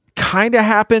kind of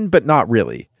happened, but not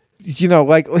really. You know,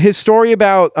 like his story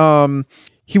about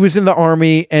he was in the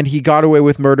army and he got away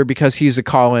with murder because he's a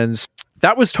Collins.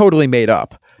 That was totally made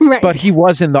up. Right. But he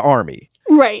was in the army.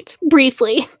 Right.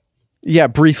 Briefly. Yeah,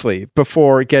 briefly,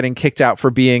 before getting kicked out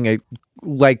for being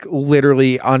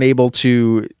literally unable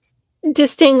to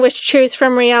distinguish truth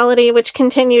from reality, which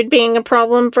continued being a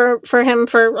problem for him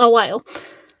for a while.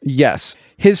 Yes.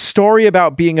 His story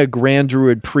about being a Grand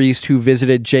Druid priest who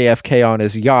visited JFK on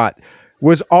his yacht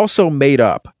was also made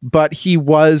up, but he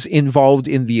was involved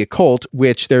in the occult,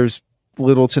 which there's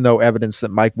little to no evidence that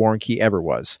Mike Warnke ever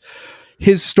was.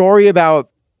 His story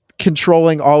about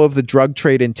controlling all of the drug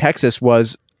trade in Texas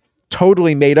was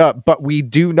totally made up, but we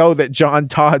do know that John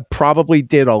Todd probably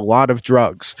did a lot of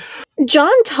drugs.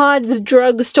 John Todd's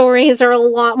drug stories are a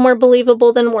lot more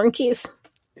believable than Warnke's.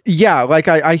 Yeah, like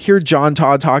I hear John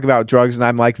Todd talk about drugs and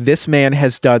I'm like, this man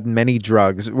has done many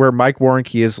drugs, where Mike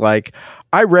Warnke is like,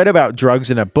 I read about drugs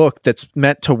in a book that's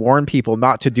meant to warn people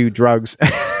not to do drugs.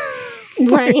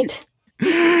 Right.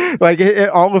 Like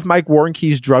all of Mike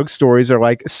Warnke's drug stories are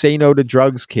like, say no to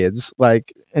drugs, kids.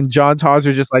 Like, and John Todd's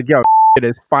are just like, yo, it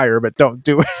is fire, but don't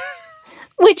do it.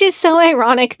 Which is so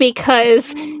ironic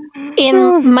because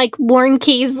in Mike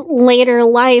Warnke's later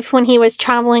life, when he was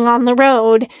traveling on the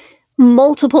road,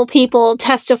 multiple people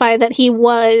testify that he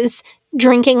was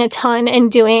drinking a ton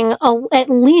and doing at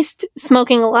least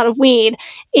smoking a lot of weed,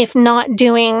 if not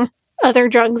doing other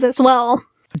drugs as well.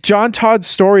 John Todd's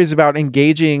stories about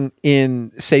engaging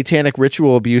in satanic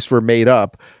ritual abuse were made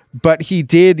up, but he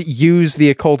did use the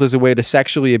occult as a way to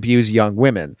sexually abuse young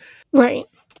women. Right.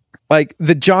 Like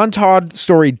the John Todd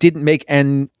story didn't make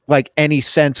any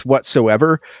sense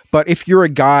whatsoever, but if you're a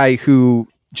guy who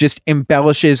just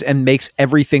embellishes and makes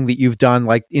everything that you've done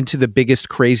like into the biggest,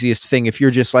 craziest thing, if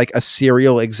you're just like a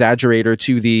serial exaggerator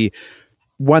to the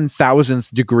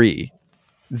 1000th degree,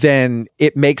 then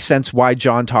it makes sense why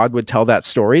John Todd would tell that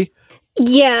story.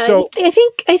 Yeah, so, I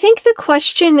think the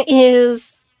question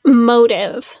is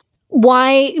motive.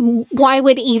 Why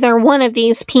would either one of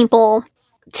these people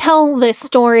tell this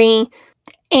story?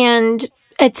 And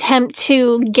attempt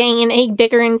to gain a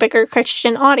bigger and bigger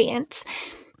Christian audience.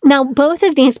 Now, both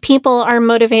of these people are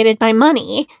motivated by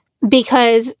money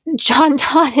because John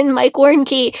Todd and Mike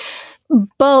Warnke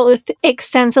both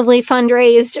extensively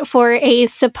fundraised for a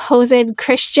supposed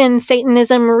Christian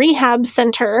Satanism rehab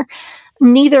center.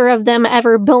 Neither of them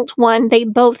ever built one. They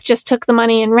both just took the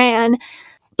money and ran.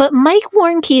 But Mike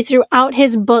Warnke, throughout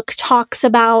his book, talks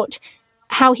about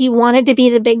how he wanted to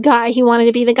be the big guy. He wanted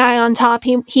to be the guy on top.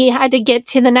 He had to get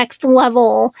to the next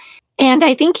level. And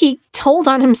I think he told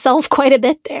on himself quite a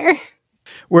bit there.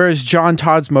 Whereas John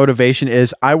Todd's motivation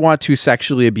is, I want to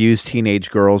sexually abuse teenage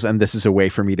girls, and this is a way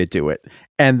for me to do it.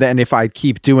 And then if I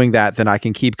keep doing that, then I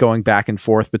can keep going back and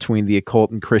forth between the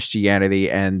occult and Christianity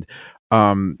and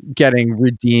getting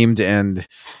redeemed. And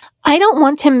I don't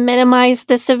want to minimize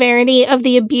the severity of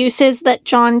the abuses that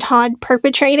John Todd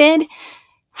perpetrated.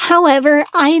 However,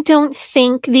 I don't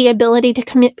think the ability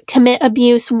to commit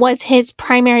abuse was his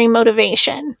primary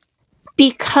motivation.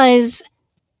 Because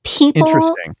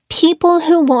people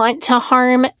who want to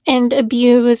harm and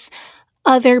abuse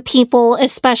other people,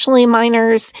 especially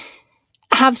minors,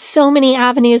 have so many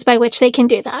avenues by which they can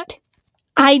do that.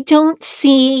 I don't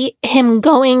see him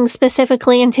going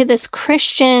specifically into this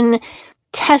Christian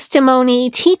testimony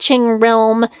teaching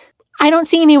realm. I don't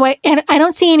see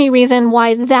any reason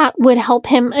why that would help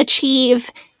him achieve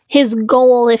his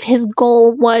goal if his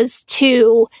goal was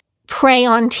to prey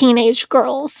on teenage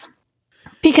girls.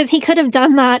 Because he could have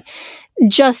done that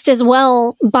just as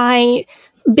well by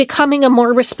becoming a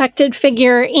more respected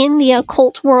figure in the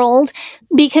occult world,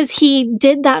 because he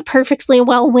did that perfectly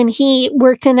well when he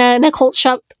worked in an occult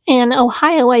shop in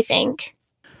Ohio, I think.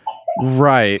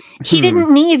 Right. He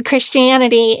didn't need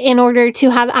Christianity in order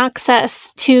to have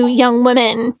access to young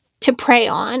women to prey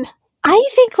on. I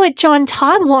think what John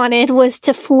Todd wanted was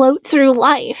to float through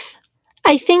life.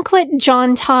 I think what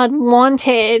John Todd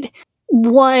wanted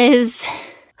was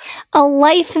a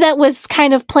life that was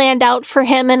kind of planned out for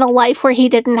him, and a life where he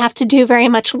didn't have to do very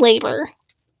much labor.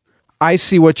 I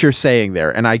see what you're saying there,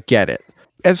 and I get it.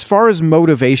 As far as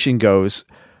motivation goes,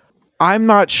 I'm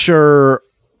not sure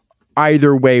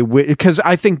either way, because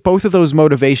I think both of those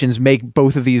motivations make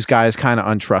both of these guys kind of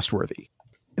untrustworthy.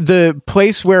 The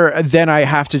place where then I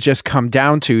have to just come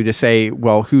down to say,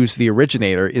 well, who's the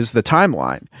originator is the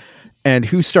timeline, and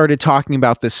who started talking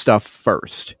about this stuff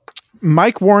first.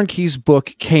 Mike Warnke's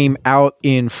book came out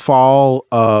in fall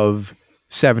of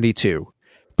 72,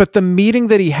 but the meeting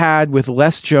that he had with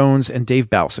Les Jones and Dave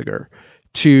Balsiger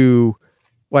to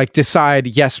decide,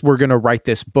 yes, we're going to write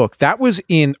this book, that was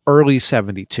in early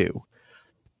 72.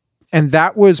 And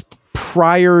that was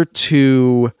prior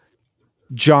to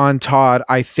John Todd,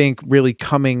 I think, really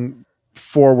coming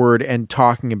forward and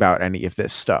talking about any of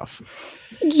this stuff.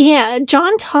 Yeah,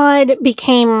 John Todd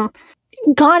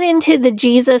got into the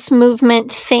Jesus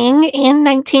movement thing in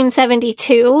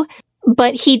 1972,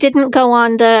 but he didn't go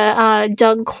on the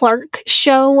Doug Clark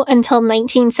show until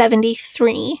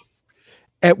 1973.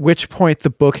 At which point the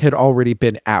book had already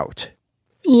been out.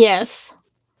 Yes.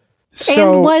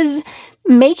 So, and was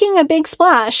making a big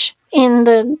splash in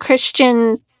the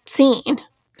Christian scene.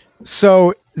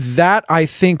 So that, I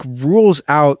think, rules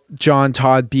out John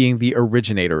Todd being the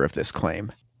originator of this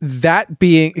claim. That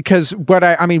being, because what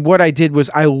I did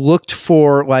was I looked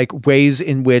for ways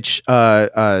in which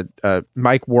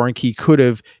Mike Warnke could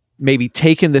have maybe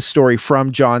taken this story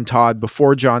from John Todd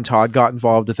before John Todd got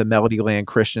involved with the Melody Land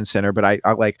Christian Center, but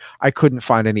I couldn't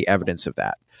find any evidence of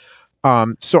that.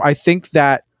 So I think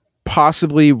that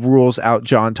possibly rules out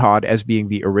John Todd as being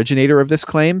the originator of this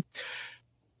claim.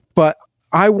 But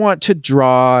I want to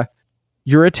draw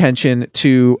your attention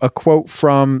to a quote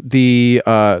from the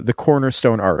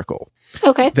Cornerstone article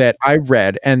that I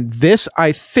read. And this,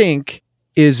 I think,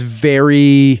 is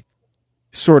very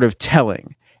sort of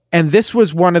telling. And this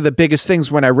was one of the biggest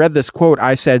things when I read this quote.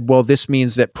 I said, well, this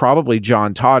means that probably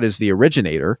John Todd is the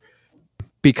originator,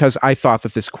 because I thought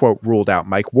that this quote ruled out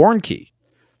Mike Warnke.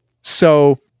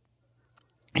 So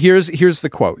here's the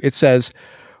quote. It says,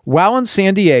 while in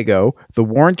San Diego, the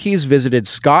Warnkes visited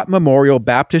Scott Memorial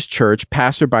Baptist Church,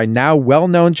 pastored by now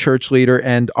well-known church leader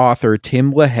and author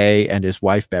Tim LaHaye and his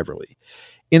wife Beverly.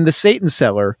 In The Satan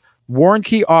Cellar,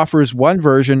 Warnke offers one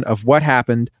version of what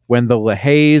happened when the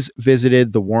LaHayes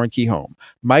visited the Warnke home.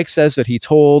 Mike says that he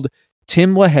told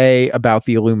Tim LaHaye about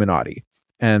the Illuminati.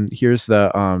 And here's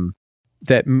the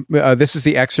this is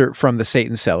the excerpt from The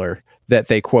Satan Cellar that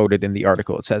they quoted in the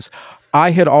article. It says, I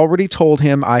had already told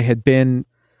him I had been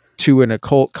to an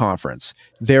occult conference.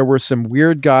 There were some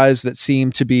weird guys that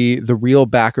seemed to be the real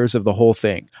backers of the whole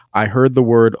thing. I heard the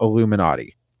word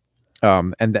Illuminati.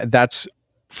 And that's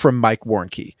from Mike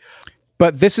Warnke.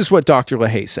 But this is what Dr.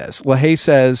 LaHaye says. LaHaye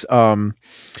says,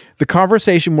 the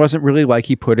conversation wasn't really like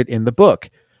he put it in the book.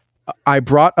 I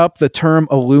brought up the term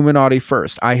Illuminati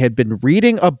first. I had been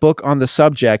reading a book on the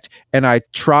subject, and I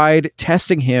tried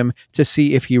testing him to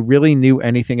see if he really knew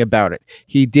anything about it.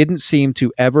 He didn't seem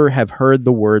to ever have heard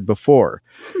the word before.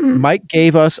 Mike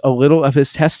gave us a little of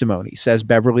his testimony, says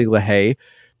Beverly LaHaye,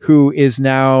 who is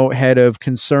now head of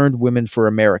Concerned Women for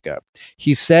America.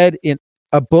 He said in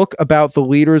a book about the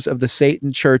leaders of the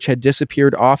Satan Church had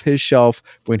disappeared off his shelf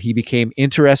when he became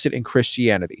interested in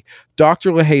Christianity.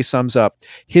 Dr. LaHaye sums up,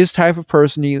 his type of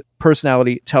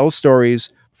personality tells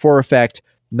stories for effect,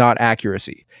 not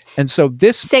accuracy. And so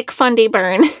this... Sick fundy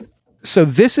burn. So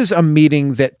this is a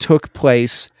meeting that took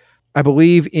place, I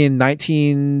believe, in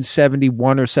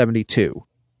 1971 or 72.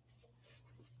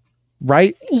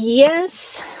 Right?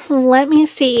 Yes. Let me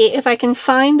see if I can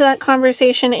find that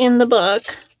conversation in the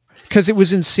book. Because it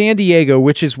was in San Diego,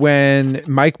 which is when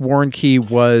Mike Warnke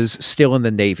was still in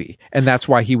the Navy. And that's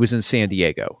why he was in San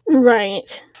Diego.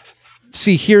 Right.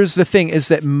 See, here's the thing, is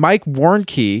that Mike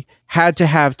Warnke had to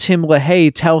have Tim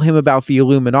LaHaye tell him about the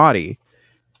Illuminati.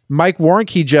 Mike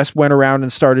Warnke just went around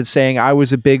and started saying, I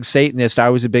was a big Satanist.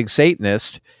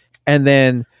 And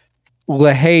then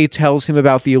LaHaye tells him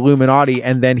about the Illuminati.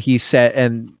 And then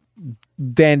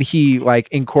he like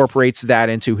incorporates that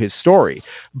into his story.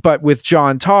 But with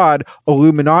John Todd,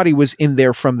 Illuminati was in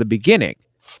there from the beginning.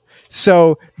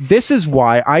 So this is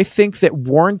why I think that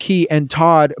Warnke and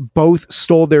Todd both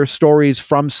stole their stories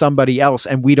from somebody else,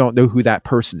 and we don't know who that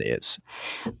person is.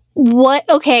 What?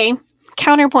 Okay.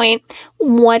 Counterpoint.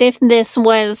 What if this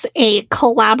was a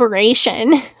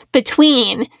collaboration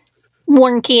between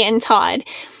Warnke and Todd?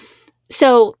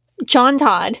 So John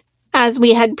Todd, as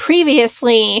we had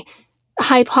previously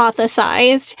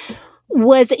hypothesized,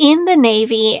 was in the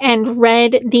Navy and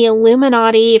read the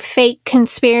Illuminati fake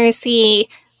conspiracy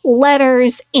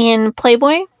letters in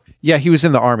Playboy. Yeah, he was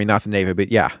in the Army, not the Navy,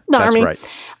 but yeah, that's Army. Right.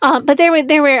 But there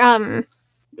were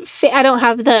I don't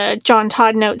have the John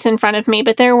Todd notes in front of me,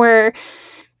 but there were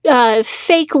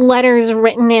fake letters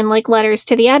written in, like, letters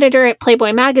to the editor at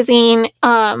Playboy magazine.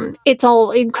 It's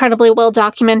all incredibly well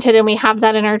documented, and we have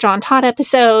that in our John Todd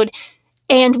episode.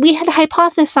 And we had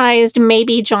hypothesized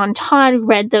maybe John Todd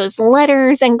read those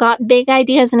letters and got big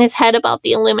ideas in his head about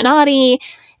the Illuminati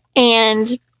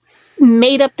and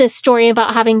made up this story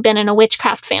about having been in a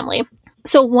witchcraft family.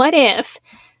 So what if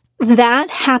that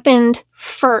happened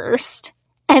first,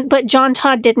 but John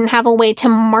Todd didn't have a way to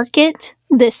market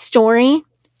this story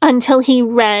until he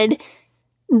read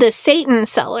The Satan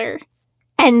Seller,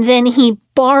 and then he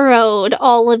borrowed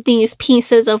all of these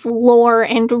pieces of lore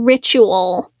and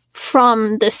ritual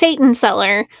from The Satan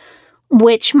Seller,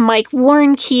 which Mike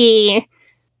Warnke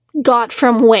got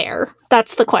from where?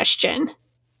 That's the question.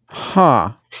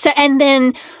 Huh. So, and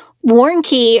then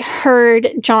Warnke heard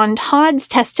John Todd's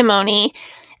testimony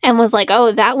and was like,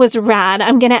 oh, that was rad.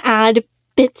 I'm going to add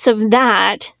bits of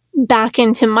that back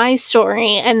into my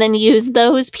story and then use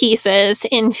those pieces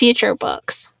in future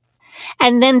books.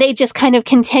 And then they just kind of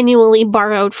continually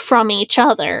borrowed from each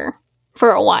other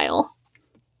for a while.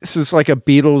 This is like a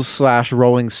Beatles /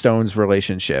 Rolling Stones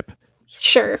relationship.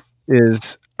 Sure.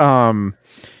 Is the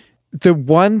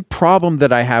one problem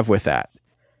that I have with that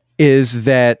is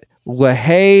that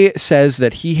LaHaye says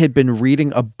that he had been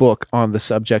reading a book on the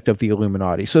subject of the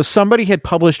Illuminati. So somebody had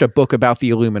published a book about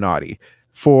the Illuminati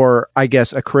for, I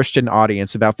guess, a Christian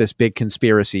audience about this big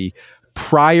conspiracy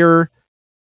prior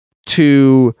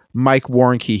to Mike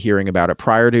Warnke hearing about it,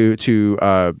 prior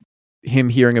to him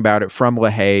hearing about it from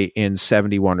LaHaye in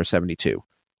 71 or 72.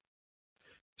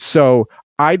 So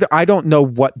I don't know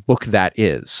what book that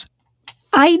is.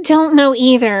 I don't know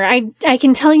either. I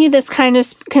can tell you this kind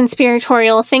of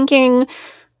conspiratorial thinking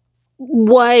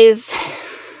was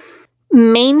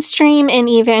mainstream in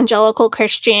evangelical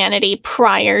Christianity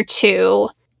prior to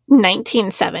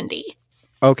 1970.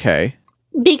 Okay.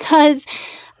 Because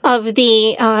of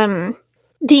the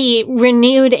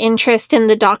renewed interest in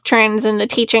the doctrines and the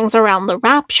teachings around the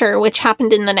rapture, which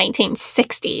happened in the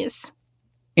 1960s.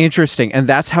 Interesting. And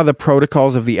that's how the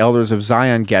Protocols of the Elders of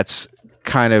Zion gets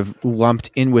kind of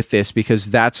lumped in with this, because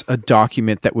that's a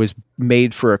document that was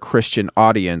made for a Christian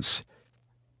audience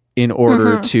in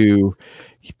order to...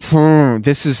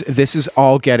 This is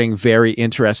all getting very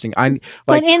interesting.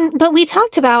 But we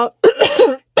talked about...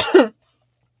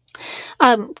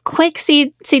 quick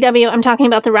CW, I'm talking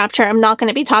about the rapture. I'm not going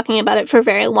to be talking about it for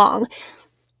very long.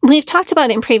 We've talked about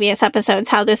in previous episodes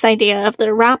how this idea of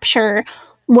the rapture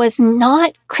was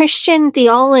not Christian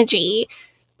theology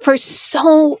for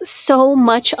so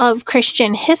much of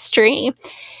Christian history.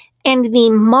 And the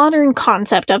modern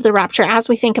concept of the rapture, as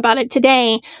we think about it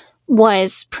today,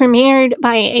 was premiered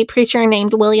by a preacher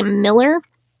named William Miller,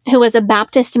 who was a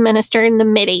Baptist minister in the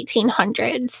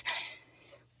mid-1800s.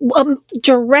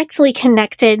 Directly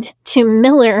connected to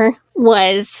Miller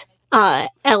was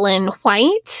Ellen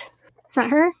White. Is that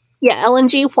her? Yeah, Ellen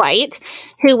G. White,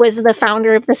 who was the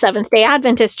founder of the Seventh-day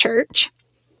Adventist Church.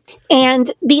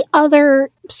 And the other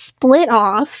split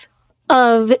off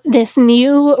of this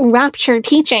new rapture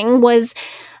teaching was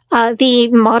the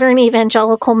modern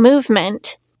evangelical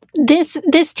movement.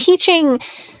 This teaching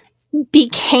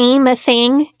became a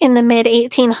thing in the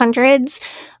mid-1800s,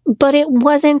 but it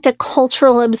wasn't the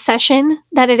cultural obsession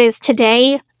that it is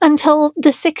today until the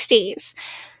 60s.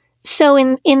 So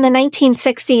in the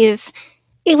 1960s,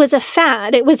 it was a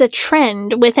fad. It was a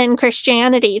trend within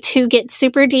Christianity to get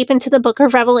super deep into the book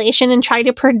of Revelation and try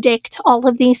to predict all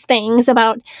of these things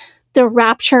about the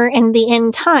rapture and the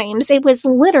end times. It was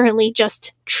literally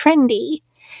just trendy.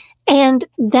 And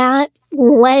that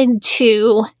led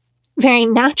to, very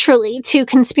naturally, to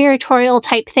conspiratorial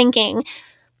type thinking.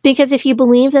 Because if you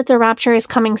believe that the rapture is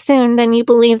coming soon, then you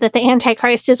believe that the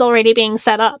Antichrist is already being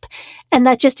set up. And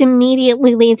that just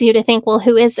immediately leads you to think, well,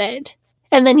 who is it?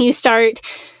 And then you start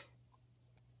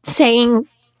saying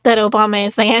that Obama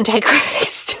is the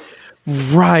Antichrist.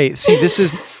 Right. See, this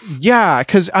is, yeah,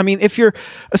 because, I mean,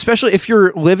 especially if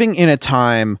you're living in a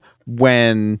time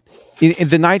when in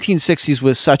the 1960s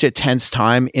was such a tense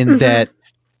time in that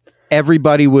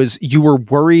you were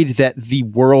worried that the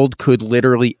world could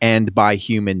literally end by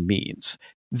human means,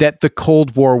 that the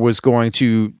Cold War was going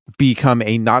to become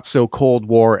a not so Cold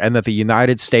War, and that the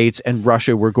United States and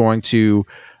Russia were going to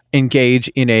engage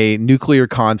in a nuclear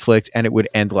conflict and it would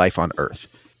end life on Earth.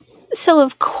 So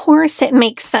of course it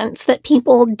makes sense that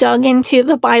people dug into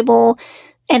the Bible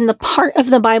and the part of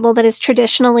the Bible that is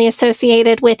traditionally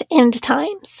associated with end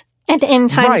times and end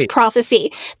times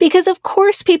prophecy, because of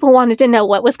course people wanted to know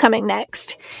what was coming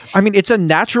next. I mean, it's a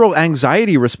natural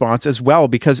anxiety response as well,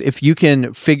 because if you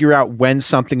can figure out when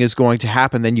something is going to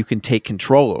happen, then you can take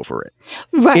control over it.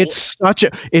 Right. It's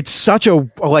such a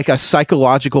like a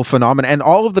psychological phenomenon. And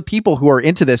all of the people who are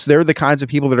into this, they're the kinds of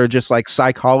people that are just like,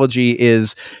 psychology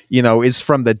is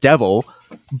from the devil.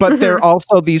 But they're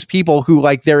also these people who,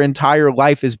 like, their entire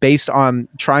life is based on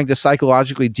trying to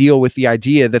psychologically deal with the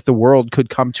idea that the world could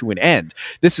come to an end.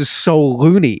 This is so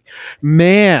loony,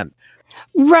 man.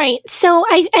 Right. So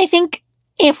I think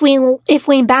if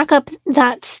we back up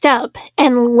that step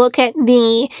and look at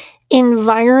the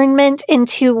environment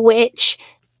into which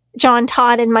John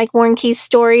Todd and Mike Warnke's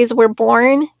stories were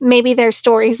born, maybe their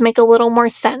stories make a little more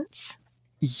sense.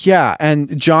 Yeah,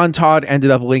 and John Todd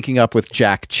ended up linking up with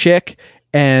Jack Chick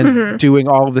and doing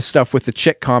all of the stuff with the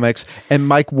Chick comics, and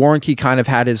Mike Warnke kind of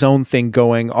had his own thing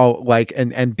going,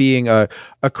 and being a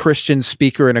Christian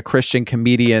speaker and a Christian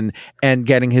comedian and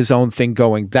getting his own thing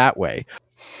going that way.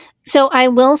 So I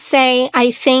will say,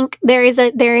 I think there is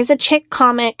a Chick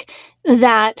comic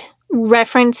that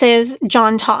references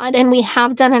John Todd, and we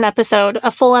have done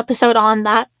a full episode on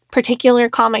that particular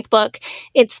comic book.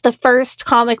 It's the first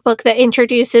comic book that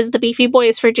introduces the Beefy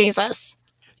Boys for Jesus.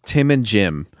 Tim and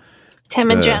Jim.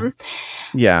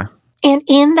 Yeah. And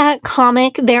in that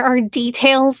comic, there are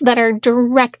details that are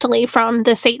directly from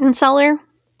the Satan Seller.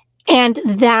 And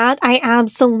that I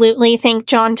absolutely think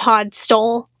John Todd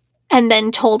stole and then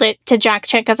told it to Jack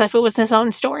Chick as if it was his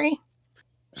own story.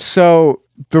 So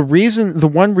the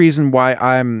one reason why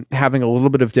I'm having a little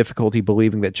bit of difficulty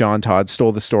believing that John Todd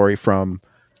stole the story from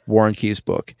Warnke's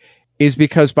book is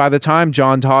because by the time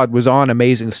John Todd was on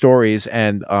Amazing Stories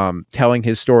and telling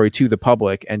his story to the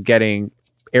public and getting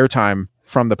airtime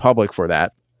from the public for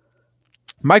that,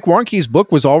 Mike Warnke's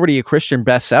book was already a Christian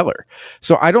bestseller.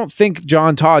 So I don't think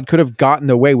John Todd could have gotten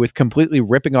away with completely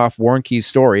ripping off Warnke's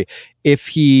story if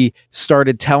he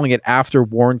started telling it after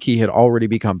Warnke had already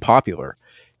become popular.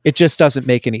 It just doesn't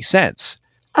make any sense.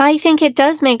 I think it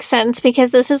does make sense because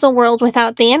this is a world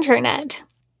without the internet.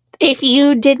 If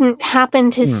you didn't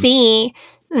happen to see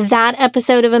that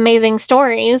episode of Amazing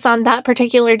Stories on that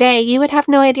particular day, you would have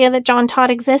no idea that John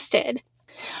Todd existed.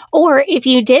 Or if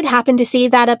you did happen to see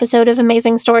that episode of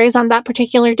Amazing Stories on that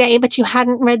particular day, but you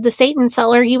hadn't read The Satan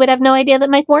Seller, you would have no idea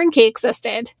that Mike Warnke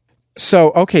existed.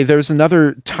 So, okay, there's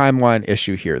another timeline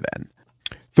issue here then.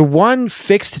 The one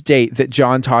fixed date that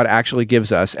John Todd actually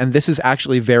gives us, and this is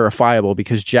actually verifiable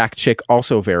because Jack Chick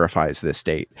also verifies this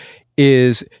date,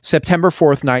 is September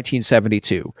 4th,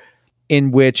 1972,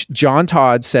 in which John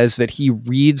Todd says that he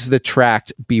reads the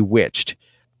tract Bewitched,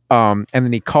 and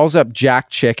then he calls up Jack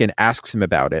Chick and asks him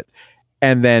about it,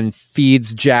 and then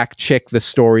feeds Jack Chick the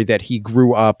story that he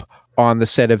grew up on the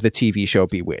set of the TV show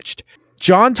Bewitched.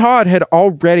 John Todd had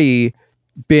already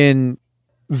been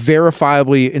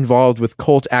verifiably involved with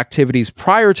cult activities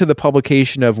prior to the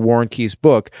publication of Warnke's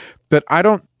book, but I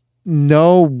don't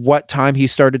know what time he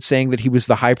started saying that he was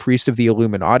the high priest of the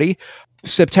Illuminati.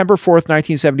 September 4th,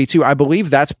 1972, I believe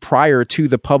that's prior to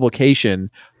the publication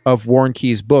of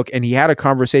Warnke's book, and he had a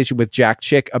conversation with Jack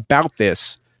Chick about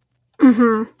this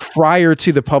prior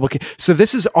to the publication. So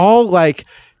this is all like,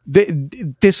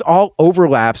 this all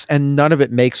overlaps, and none of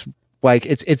it makes, like,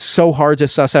 it's so hard to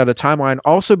suss out a timeline.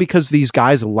 Also because these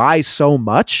guys lie so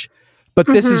much, but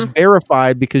this is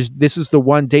verified because this is the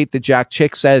one date that Jack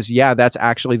Chick says, yeah, that's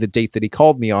actually the date that he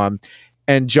called me on.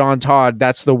 And John Todd,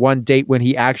 that's the one date when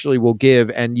he actually will give,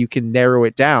 and you can narrow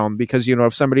it down because, you know,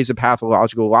 if somebody's a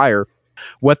pathological liar,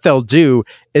 what they'll do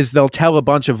is they'll tell a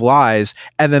bunch of lies,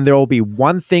 and then there will be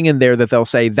one thing in there that they'll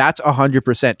say that's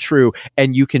 100% true,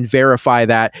 and you can verify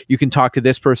that. You can talk to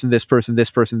this person, this person, this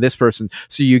person, this person.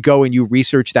 So you go and you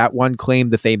research that one claim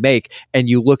that they make, and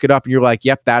you look it up, and you're like,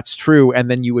 yep, that's true, and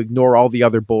then you ignore all the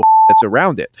other bull that's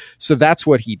around it. So that's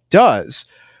what he does.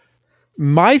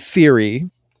 My theory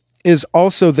is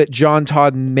also that John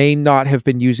Todd may not have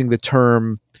been using the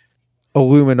term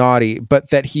Illuminati, but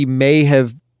that he may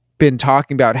have been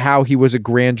talking about how he was a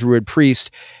Grand Druid priest,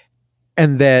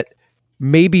 and that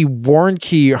maybe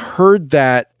Warnke heard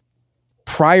that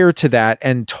prior to that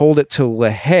and told it to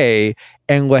LaHaye,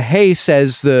 and LaHaye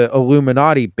says the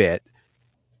Illuminati bit,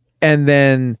 and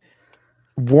then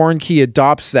Warnke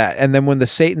adopts that, and then when the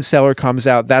Satan Seller comes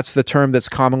out, that's the term that's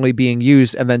commonly being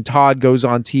used, and then Todd goes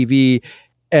on TV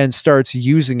and starts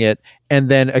using it, and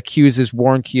then accuses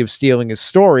Warnke of stealing his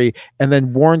story, and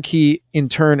then Warnke in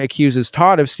turn accuses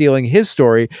Todd of stealing his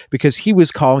story because he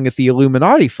was calling it the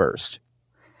Illuminati first.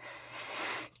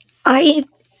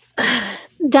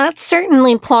 That's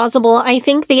certainly plausible. I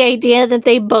think the idea that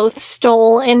they both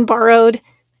stole and borrowed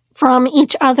from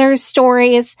each other's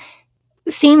stories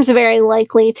seems very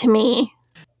likely to me.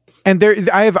 And there,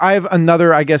 I have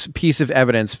another, I guess, piece of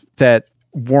evidence that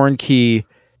Warnke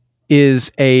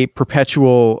is a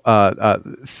perpetual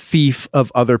thief of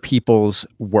other people's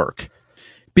work.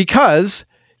 Because,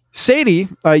 Sadie,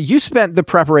 you spent the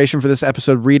preparation for this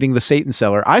episode reading The Satan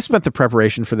Seller. I spent the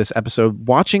preparation for this episode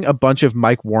watching a bunch of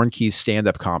Mike Warnke's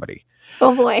stand-up comedy.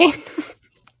 Oh, boy.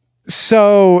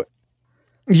 So,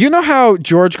 you know how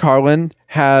George Carlin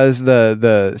has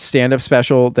the stand-up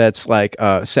special that's like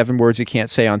 7 words you can't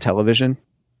say on television?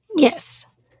 Yes.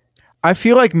 I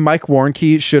feel like Mike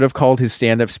Warnke should have called his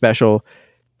stand-up special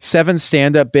 7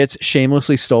 stand-up bits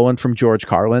shamelessly stolen from George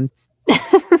Carlin.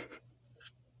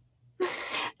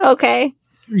 Okay.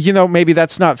 You know, maybe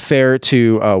that's not fair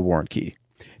to Warnke,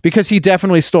 because he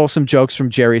definitely stole some jokes from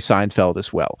Jerry Seinfeld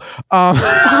as well.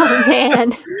 Oh,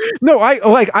 man. No,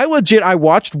 I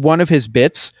watched one of his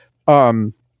bits.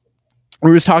 We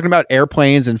was talking about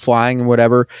airplanes and flying and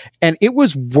whatever, and it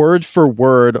was word for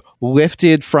word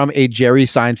lifted from a Jerry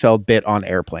Seinfeld bit on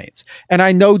airplanes. And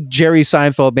I know Jerry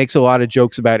Seinfeld makes a lot of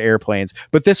jokes about airplanes,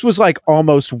 but this was like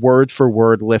almost word for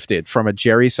word lifted from a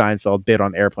Jerry Seinfeld bit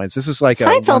on airplanes. This is like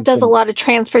Seinfeld does a lot of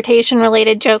transportation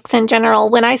related jokes in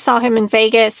general. When I saw him in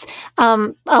Vegas,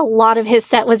 a lot of his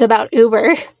set was about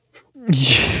Uber.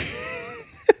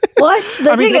 What's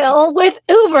the deal with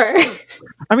Uber?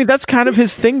 I mean, that's kind of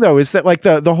his thing, though, is that like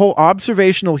the whole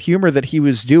observational humor that he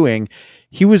was doing,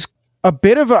 he was a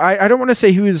bit of I don't want to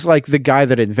say he was like the guy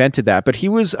that invented that, but he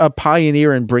was a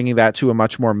pioneer in bringing that to a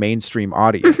much more mainstream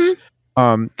audience.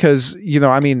 Because, you know,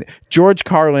 I mean, George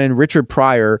Carlin, Richard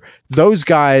Pryor, those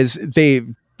guys,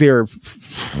 they're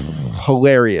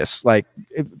hilarious, like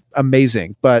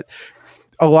amazing. But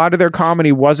a lot of their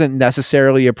comedy wasn't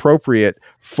necessarily appropriate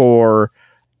for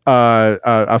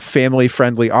a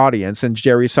family-friendly audience, and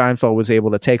Jerry Seinfeld was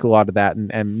able to take a lot of that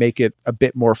and make it a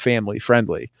bit more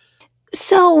family-friendly.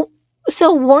 So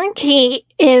Warnke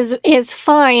is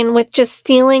fine with just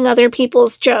stealing other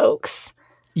people's jokes.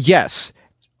 Yes.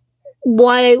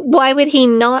 Why would he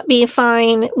not be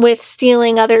fine with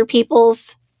stealing other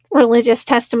people's religious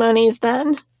testimonies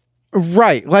then?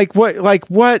 Right. Like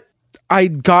what I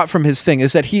got from his thing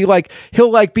is that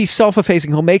he'll be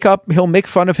self-effacing. He'll make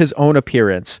fun of his own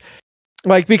appearance.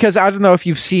 Like, because I don't know if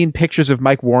you've seen pictures of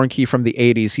Mike Warnke from the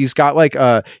 80s. He's got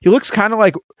he looks kind of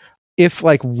like if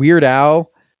like Weird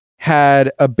Al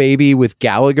had a baby with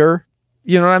Gallagher.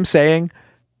 You know what I'm saying?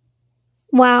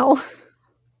 Wow.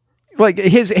 Like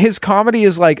his comedy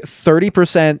is like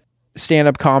 30%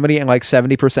 stand-up comedy and like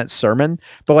 70% sermon,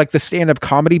 but like the stand-up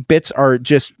comedy bits are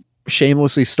just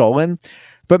shamelessly stolen.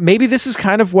 But maybe this is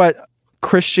kind of what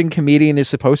Christian comedian is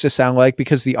supposed to sound like,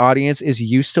 because the audience is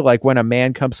used to, like, when a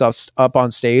man comes up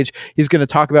on stage, he's going to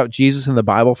talk about Jesus and the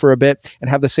Bible for a bit and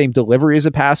have the same delivery as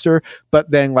a pastor. But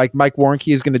then, like, Mike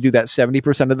Warnke is going to do that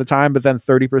 70% of the time, but then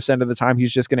 30% of the time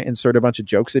he's just going to insert a bunch of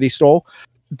jokes that he stole.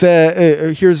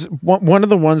 Here's one of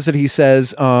the ones that he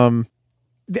says, and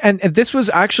this was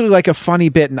actually like a funny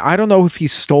bit, and I don't know if he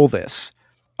stole this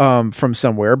from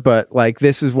somewhere, but like,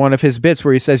 this is one of his bits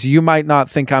where he says, "You might not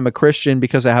think I'm a Christian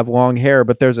because I have long hair,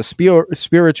 but there's a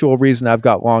spiritual reason I've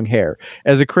got long hair.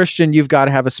 As a Christian, you've got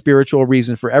to have a spiritual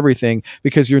reason for everything,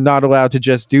 because you're not allowed to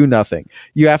just do nothing.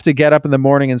 You have to get up in the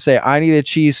morning and say, 'I need a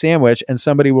cheese sandwich,' and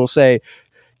somebody will say,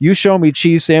 'You show me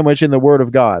cheese sandwich in the Word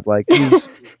of God.'" Like, he's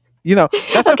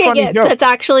that's a funny joke. That's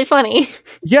actually funny.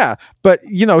 Yeah, but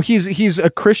he's a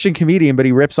Christian comedian, but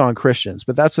he rips on Christians.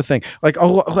 But that's the thing.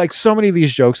 Like so many of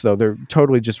these jokes, though, they're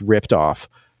totally just ripped off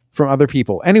from other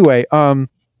people. Anyway,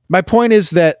 my point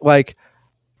is that, like,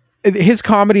 his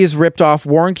comedy is ripped off.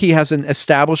 Warnke has an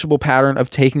establishable pattern of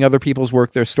taking other people's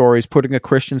work, their stories, putting a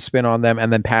Christian spin on them,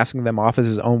 and then passing them off as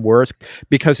his own words,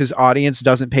 because his audience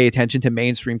doesn't pay attention to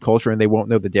mainstream culture and they won't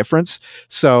know the difference.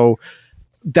 So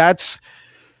that's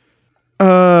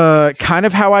kind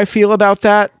of how I feel about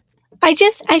that. I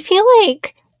feel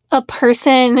like a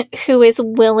person who is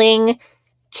willing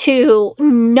to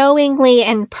knowingly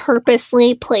and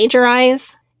purposely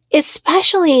plagiarize,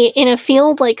 especially in a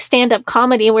field like stand-up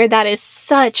comedy where that is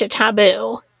such a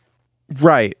taboo.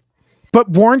 Right.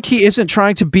 But Warnke isn't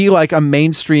trying to be like a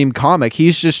mainstream comic.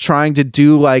 He's just trying to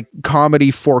do like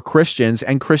comedy for Christians,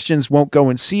 and Christians won't go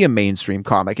and see a mainstream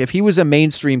comic. If he was a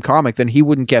mainstream comic, then he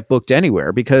wouldn't get booked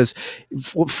anywhere, because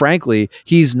frankly,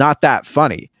 he's not that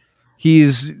funny.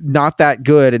 He's not that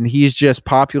good, and he's just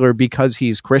popular because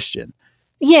he's Christian.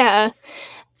 Yeah.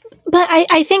 But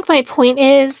I think my point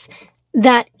is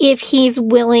that if he's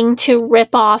willing to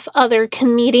rip off other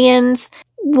comedians,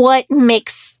 what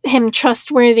makes him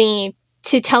trustworthy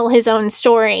to tell his own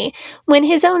story when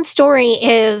his own story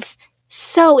is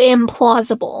so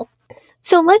implausible?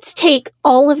 So let's take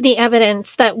all of the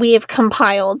evidence that we have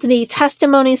compiled, the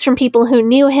testimonies from people who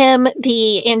knew him,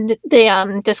 the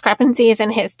discrepancies in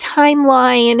his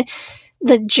timeline,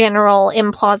 the general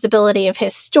implausibility of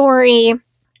his story,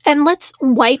 and let's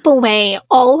wipe away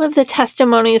all of the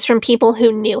testimonies from people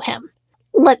who knew him.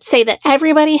 Let's say that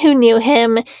everybody who knew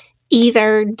him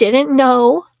either didn't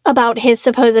know about his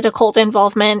supposed occult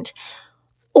involvement,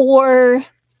 or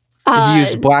he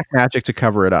used black magic to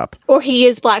cover it up. Or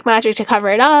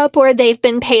they've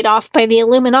been paid off by the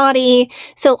Illuminati.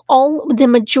 So the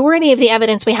majority of the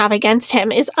evidence we have against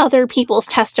him is other people's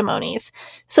testimonies.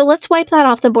 So let's wipe that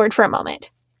off the board for a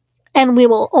moment. And we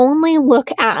will only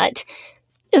look at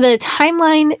the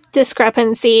timeline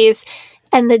discrepancies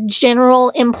and the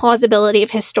general implausibility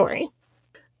of his story.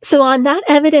 So on that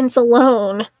evidence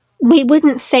alone, we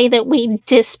wouldn't say that we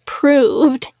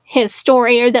disproved his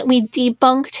story or that we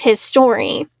debunked his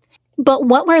story. But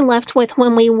what we're left with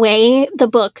when we weigh the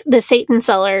book, The Satan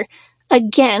Seller,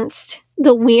 against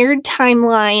the weird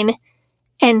timeline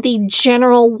and the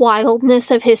general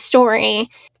wildness of his story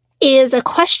is a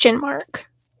question mark.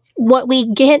 What we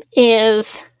get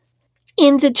is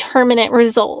indeterminate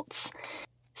results.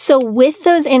 So with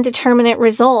those indeterminate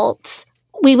results,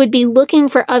 we would be looking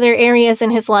for other areas in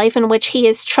his life in which he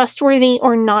is trustworthy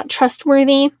or not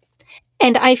trustworthy.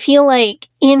 And I feel like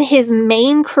in his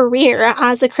main career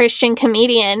as a Christian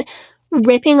comedian,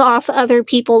 ripping off other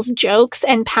people's jokes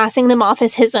and passing them off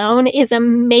as his own is a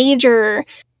major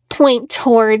point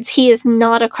towards he is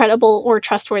not a credible or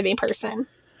trustworthy person.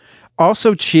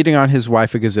 Also cheating on his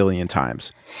wife a gazillion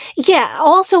times. Yeah,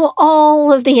 also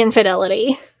all of the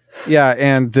infidelity. Yeah,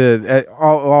 and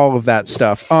all of that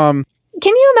stuff. Can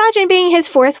you imagine being his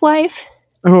fourth wife?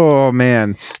 Oh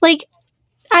man. Like,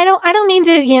 I don't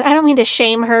mean to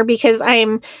shame her, because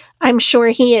I'm sure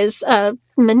he is a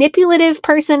manipulative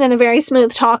person and a very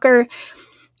smooth talker.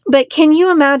 But can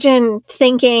you imagine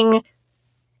thinking,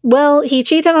 well, he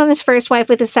cheated on his first wife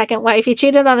with his second wife. He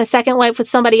cheated on his second wife with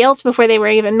somebody else before they were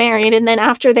even married. And then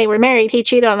after they were married, he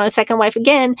cheated on a second wife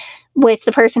again with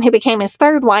the person who became his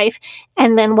third wife.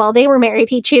 And then while they were married,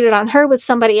 he cheated on her with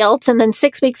somebody else. And then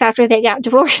 6 weeks after they got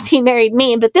divorced, he married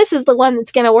me. But this is the one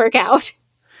that's going to work out.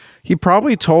 He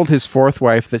probably told his fourth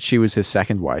wife that she was his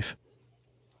second wife.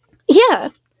 Yeah.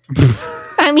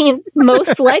 I mean,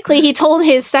 most likely he told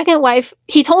his third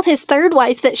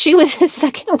wife that she was his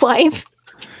second wife.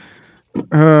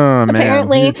 Oh,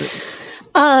 apparently.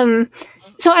 Man.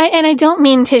 So I don't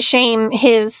mean to shame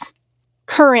his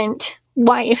current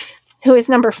wife, who is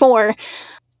number 4.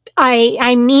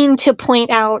 I mean to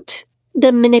point out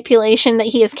the manipulation that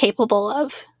he is capable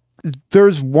of.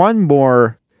 There's one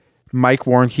more Mike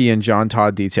Warnke and John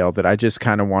Todd detail that I just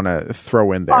kind of want to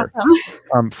throw in there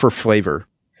for flavor,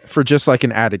 for just like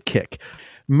an added kick.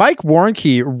 Mike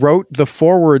Warnke wrote the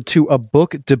foreword to a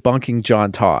book debunking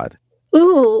John Todd.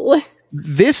 Ooh.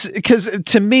 This, because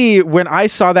to me, when I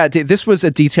saw that, this was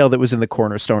a detail that was in the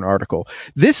Cornerstone article.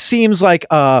 This seems like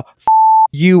a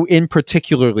you in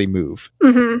particularly move.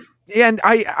 Mm-hmm. And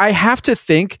I have to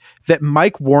think that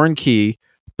Mike Warnke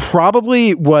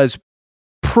probably was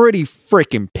pretty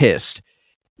freaking pissed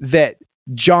that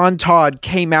John Todd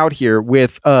came out here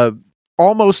with a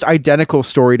almost identical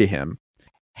story to him.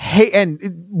 And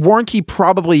Warnke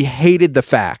probably hated the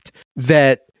fact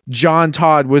that John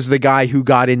Todd was the guy who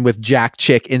got in with Jack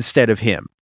Chick instead of him.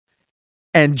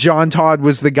 And John Todd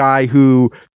was the guy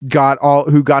who got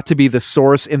to be the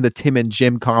source in the Tim and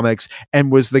Jim comics,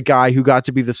 and was the guy who got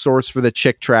to be the source for the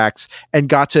Chick tracks and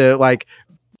got to like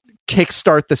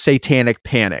kickstart the Satanic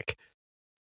Panic.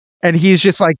 And he's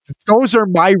just like, those are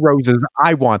my roses.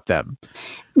 I want them.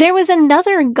 There was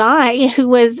another guy who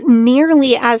was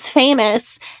nearly as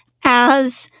famous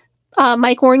as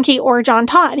Mike Warnke or John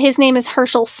Todd. His name is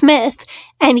Herschel Smith,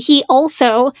 and he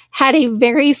also had a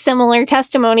very similar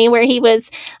testimony where he was,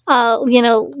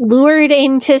 lured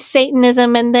into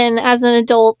Satanism and then as an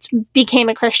adult became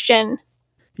a Christian.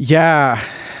 Yeah.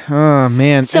 Oh,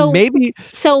 man. So maybe.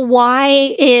 So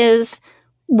why is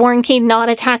Warnke not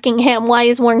attacking him? Why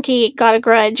is Warnke got a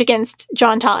grudge against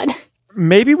John Todd?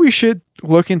 Maybe we should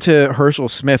look into Herschel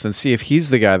Smith and see if he's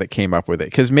the guy that came up with it.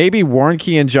 Because maybe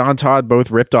Warnke and John Todd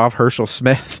both ripped off Herschel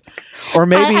Smith. Or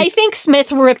maybe I think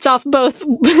Smith ripped off both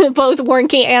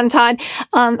Warnke and Todd.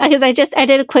 Because I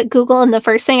did a quick Google, and the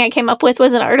first thing I came up with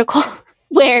was an article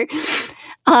where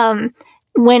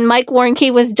when Mike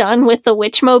Warnke was done with the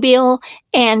Witchmobile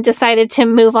and decided to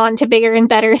move on to bigger and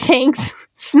better things,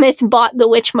 Smith bought the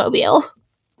Witchmobile.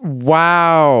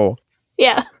 Wow.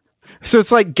 Yeah. So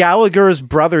it's like Gallagher's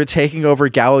brother taking over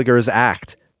Gallagher's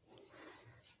act.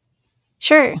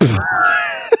 Sure.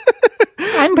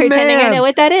 I'm pretending I know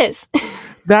what that is.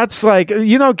 That's like,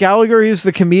 Gallagher, he was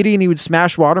the comedian. He would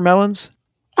smash watermelons.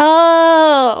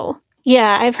 Oh,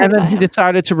 yeah, I've heard about him. And then he him.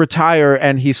 decided to retire,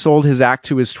 and he sold his act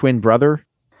to his twin brother.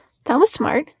 That was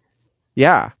smart.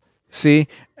 Yeah. See?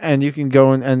 And you can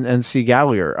go and see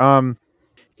Gallagher.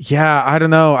 Yeah, I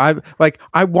don't know.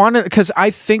 I want to, because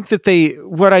I think that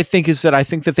I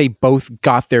think that they both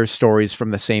got their stories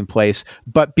from the same place,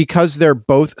 but because they're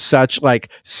both such like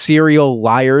serial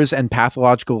liars and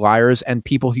pathological liars and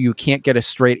people who you can't get a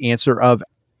straight answer of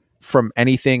from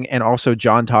anything, and also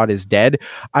John Todd is dead,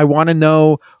 I want to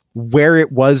know where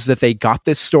it was that they got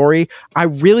this story. I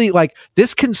really like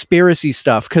this conspiracy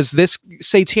stuff, because this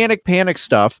Satanic Panic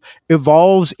stuff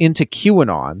evolves into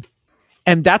QAnon,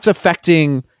 and that's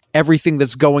affecting everything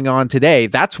that's going on today.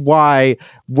 That's why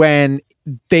when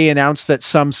they announced that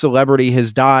some celebrity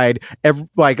has died,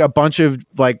 like a bunch of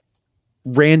like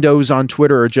randos on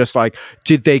Twitter are just like,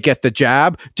 did they get the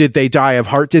jab? Did they die of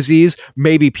heart disease?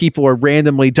 Maybe people are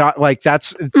randomly like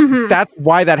that's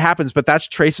why that happens. But that's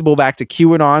traceable back to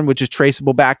QAnon, which is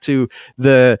traceable back to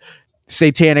the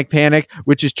Satanic Panic,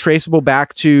 which is traceable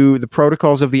back to the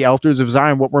protocols of the Elders of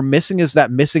Zion. What we're missing is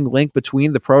that missing link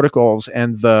between the protocols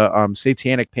and the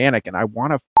Satanic Panic, and I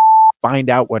want to find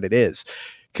out what it is,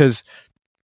 because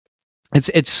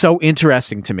it's so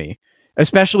interesting to me,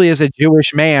 especially as a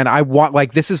Jewish man. I want,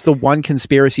 like, this is the one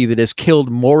conspiracy that has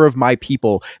killed more of my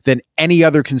people than any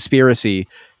other conspiracy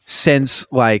since,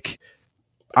 like,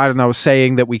 I don't know,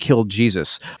 saying that we killed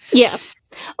Jesus. Yeah.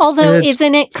 Although,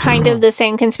 isn't it kind of the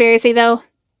same conspiracy, though?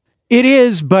 It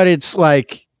is, but it's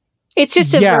like... It's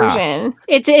just a version.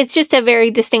 It's just a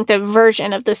very distinctive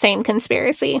version of the same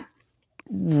conspiracy.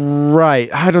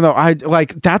 Right. I don't know.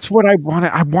 That's what I want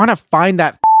to... I want to find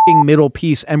that middle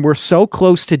piece, and we're so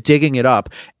close to digging it up,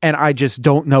 and I just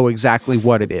don't know exactly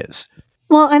what it is.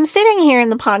 Well, I'm sitting here in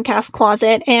the podcast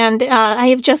closet, and I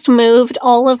have just moved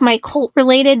all of my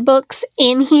cult-related books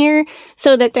in here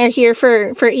so that they're here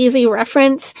for easy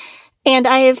reference. And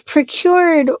I have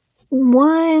procured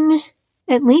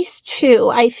at least two,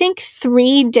 I think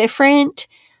 3 different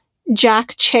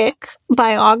Jack Chick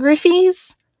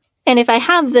biographies. And if I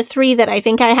have the 3 that I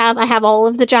think I have all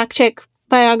of the Jack Chick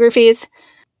biographies,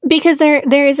 because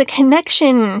there is a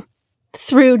connection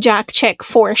through Jack Chick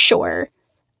for sure.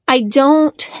 I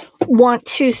don't want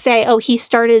to say, oh, he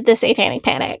started the Satanic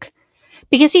Panic,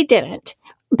 because he didn't.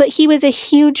 But he was a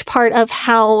huge part of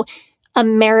how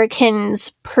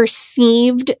Americans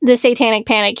perceived the Satanic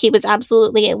Panic. He was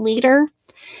absolutely a leader.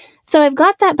 So I've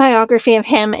got that biography of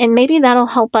him, and maybe that'll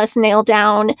help us nail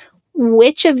down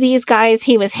which of these guys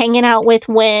he was hanging out with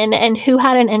when and who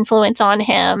had an influence on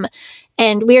him.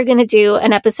 And we're going to do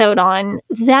an episode on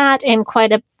that and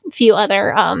quite a few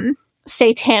other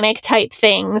satanic type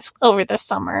things over the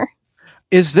summer.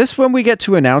 Is this when we get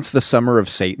to announce the Summer of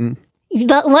Satan?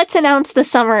 Let's announce the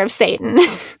Summer of Satan.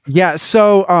 Yeah,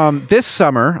 so this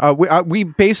summer,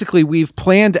 we've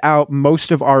planned out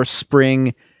most of our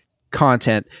spring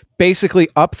content, basically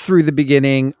up through the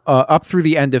beginning, up through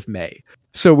the end of May.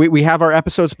 So we have our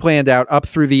episodes planned out up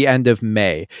through the end of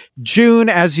May. June,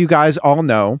 as you guys all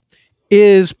know,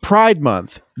 is Pride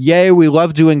Month. Yay, we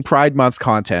love doing Pride Month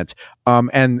content.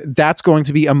 And that's going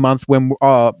to be a month when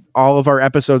all of our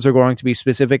episodes are going to be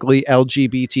specifically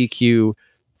LGBTQ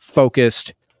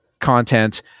focused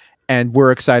content. And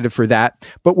we're excited for that.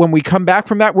 But when we come back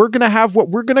from that, we're going to have what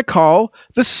we're going to call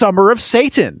the Summer of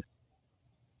Satan.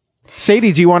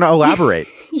 Sadie, do you want to elaborate?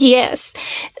 Yes.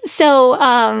 So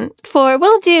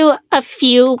we'll do a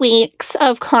few weeks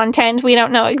of content. We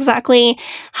don't know exactly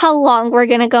how long we're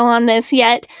going to go on this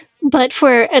yet, but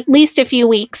for at least a few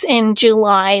weeks in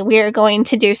July, we are going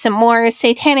to do some more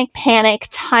Satanic Panic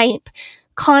type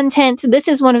content. This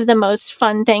is one of the most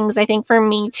fun things, I think, for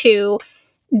me to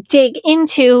dig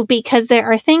into, because there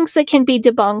are things that can be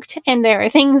debunked and there are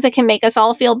things that can make us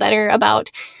all feel better about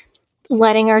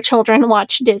letting our children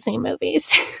watch Disney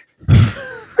movies.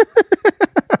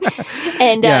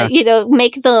 And,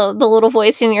 make the little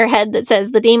voice in your head that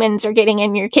says the demons are getting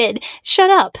in your kid. Shut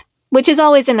up, which is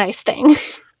always a nice thing.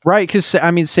 Right, because,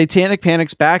 I mean, Satanic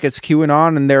Panic's back. It's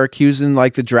QAnon, and they're accusing,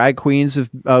 like, the drag queens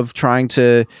of trying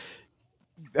to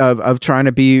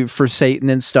be for Satan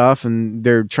and stuff, and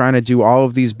they're trying to do all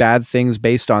of these bad things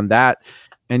based on that,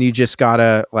 and you just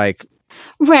gotta, like...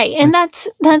 Right, and that's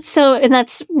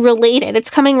related.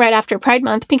 It's coming right after Pride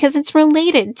Month because it's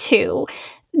related to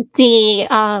the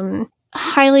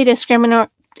highly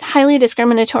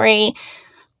discriminatory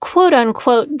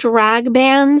quote-unquote drag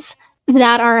bans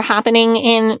that are happening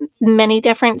in many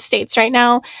different states right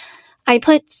now. I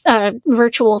put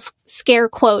virtual scare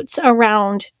quotes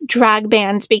around drag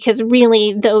bans because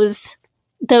really those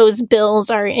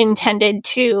bills are intended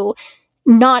to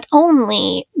not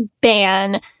only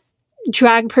ban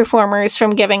drag performers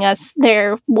from giving us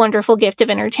their wonderful gift of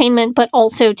entertainment, but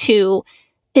also to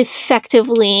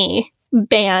effectively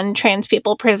ban trans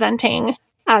people presenting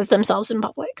as themselves in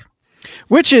public.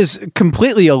 Which is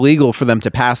completely illegal for them to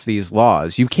pass these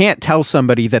laws. You can't tell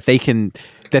somebody that they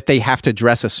have to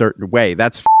dress a certain way.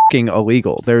 That's fucking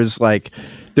illegal. There's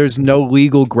no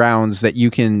legal grounds that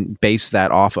you can base that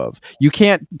off of. You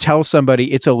can't tell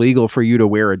somebody it's illegal for you to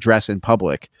wear a dress in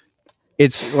public.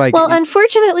 It's like, well,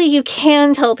 unfortunately, you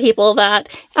can tell people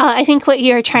that. I think what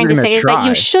you're trying to say is that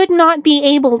you should not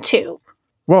be able to.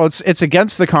 Well, it's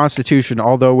against the Constitution,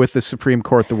 although with the Supreme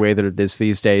Court the way that it is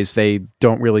these days, they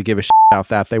don't really give a shit about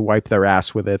that. They wipe their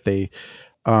ass with it. They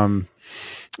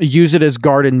use it as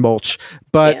garden mulch.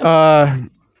 But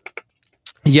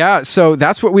so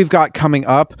that's what we've got coming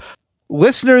up.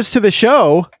 Listeners to the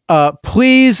show,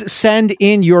 please send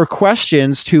in your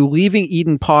questions to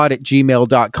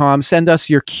leavingedenpod@gmail.com. Send us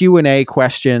your Q&A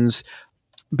questions,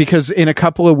 because in a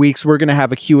couple of weeks, we're going to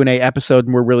have a Q&A episode,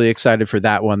 and we're really excited for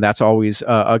that one. That's always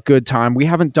a good time. We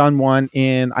haven't done one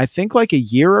in, I think, like a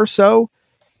year or so.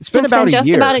 It's been about a year.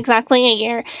 Just about exactly a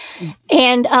year.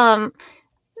 And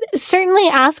certainly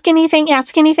ask anything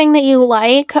that you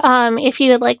like. If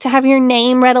you'd like to have your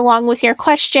name read along with your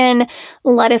question,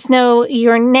 let us know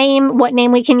your name, what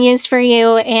name we can use for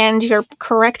you, and your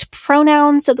correct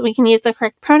pronouns so that we can use the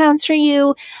correct pronouns for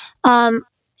you. And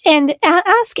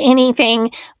ask anything,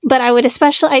 but I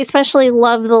especially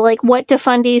love the, like, what do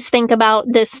fundies think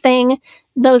about this thing?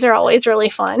 Those are always really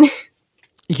fun.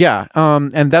 Yeah,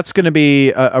 and that's going to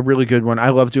be a really good one. I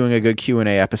love doing a good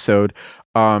Q&A episode.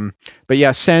 But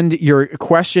yeah, send your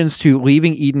questions to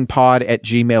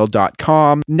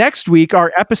leavingedenpod@gmail.com. Next week,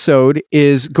 our episode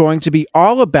is going to be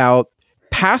all about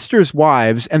pastors'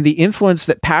 wives and the influence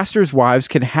that pastors' wives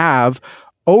can have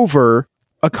over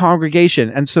a congregation.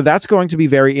 And so that's going to be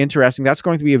very interesting. That's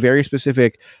going to be a very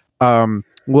specific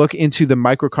look into the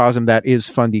microcosm that is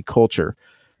fundy culture.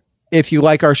 If you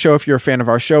like our show, if you're a fan of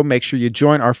our show, make sure you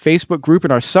join our Facebook group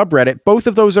and our subreddit. Both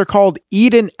of those are called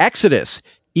Eden Exodus.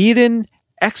 Eden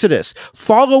Exodus.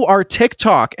 Follow our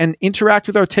TikTok and interact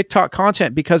with our TikTok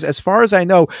content, because as far as I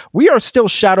know, we are still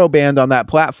shadow banned on that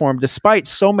platform, despite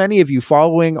so many of you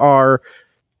following our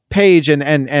page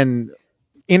and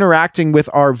interacting with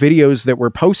our videos that we're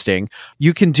posting.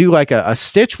 You can do like a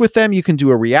stitch with them. You can do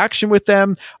a reaction with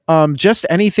them. Just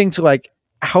anything to like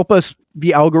help us,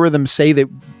 the algorithm, say that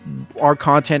our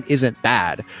content isn't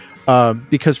bad.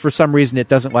 because for some reason it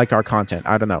doesn't like our content.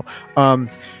 I don't know.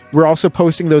 We're also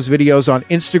posting those videos on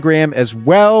Instagram as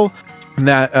well. And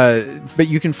but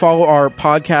you can follow our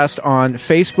podcast on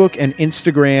Facebook and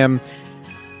Instagram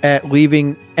at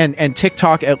Leaving and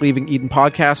TikTok at Leaving Eden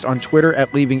Podcast, on Twitter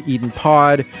at Leaving Eden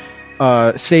Pod.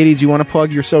 Sadie, do you want to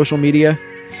plug your social media?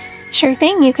 Sure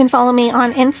thing. You can follow me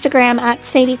on Instagram at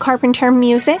Sadie Carpenter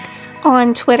Music,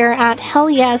 on Twitter at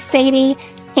HellYesSadie,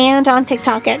 and on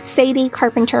TikTok at Sadie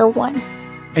Carpenter 1.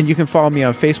 And you can follow me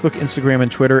on Facebook, Instagram, and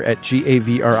Twitter at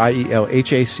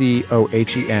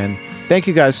GAVRIELHACOHEN. Thank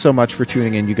you guys so much for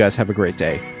tuning in. You guys have a great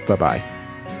day. Bye-bye.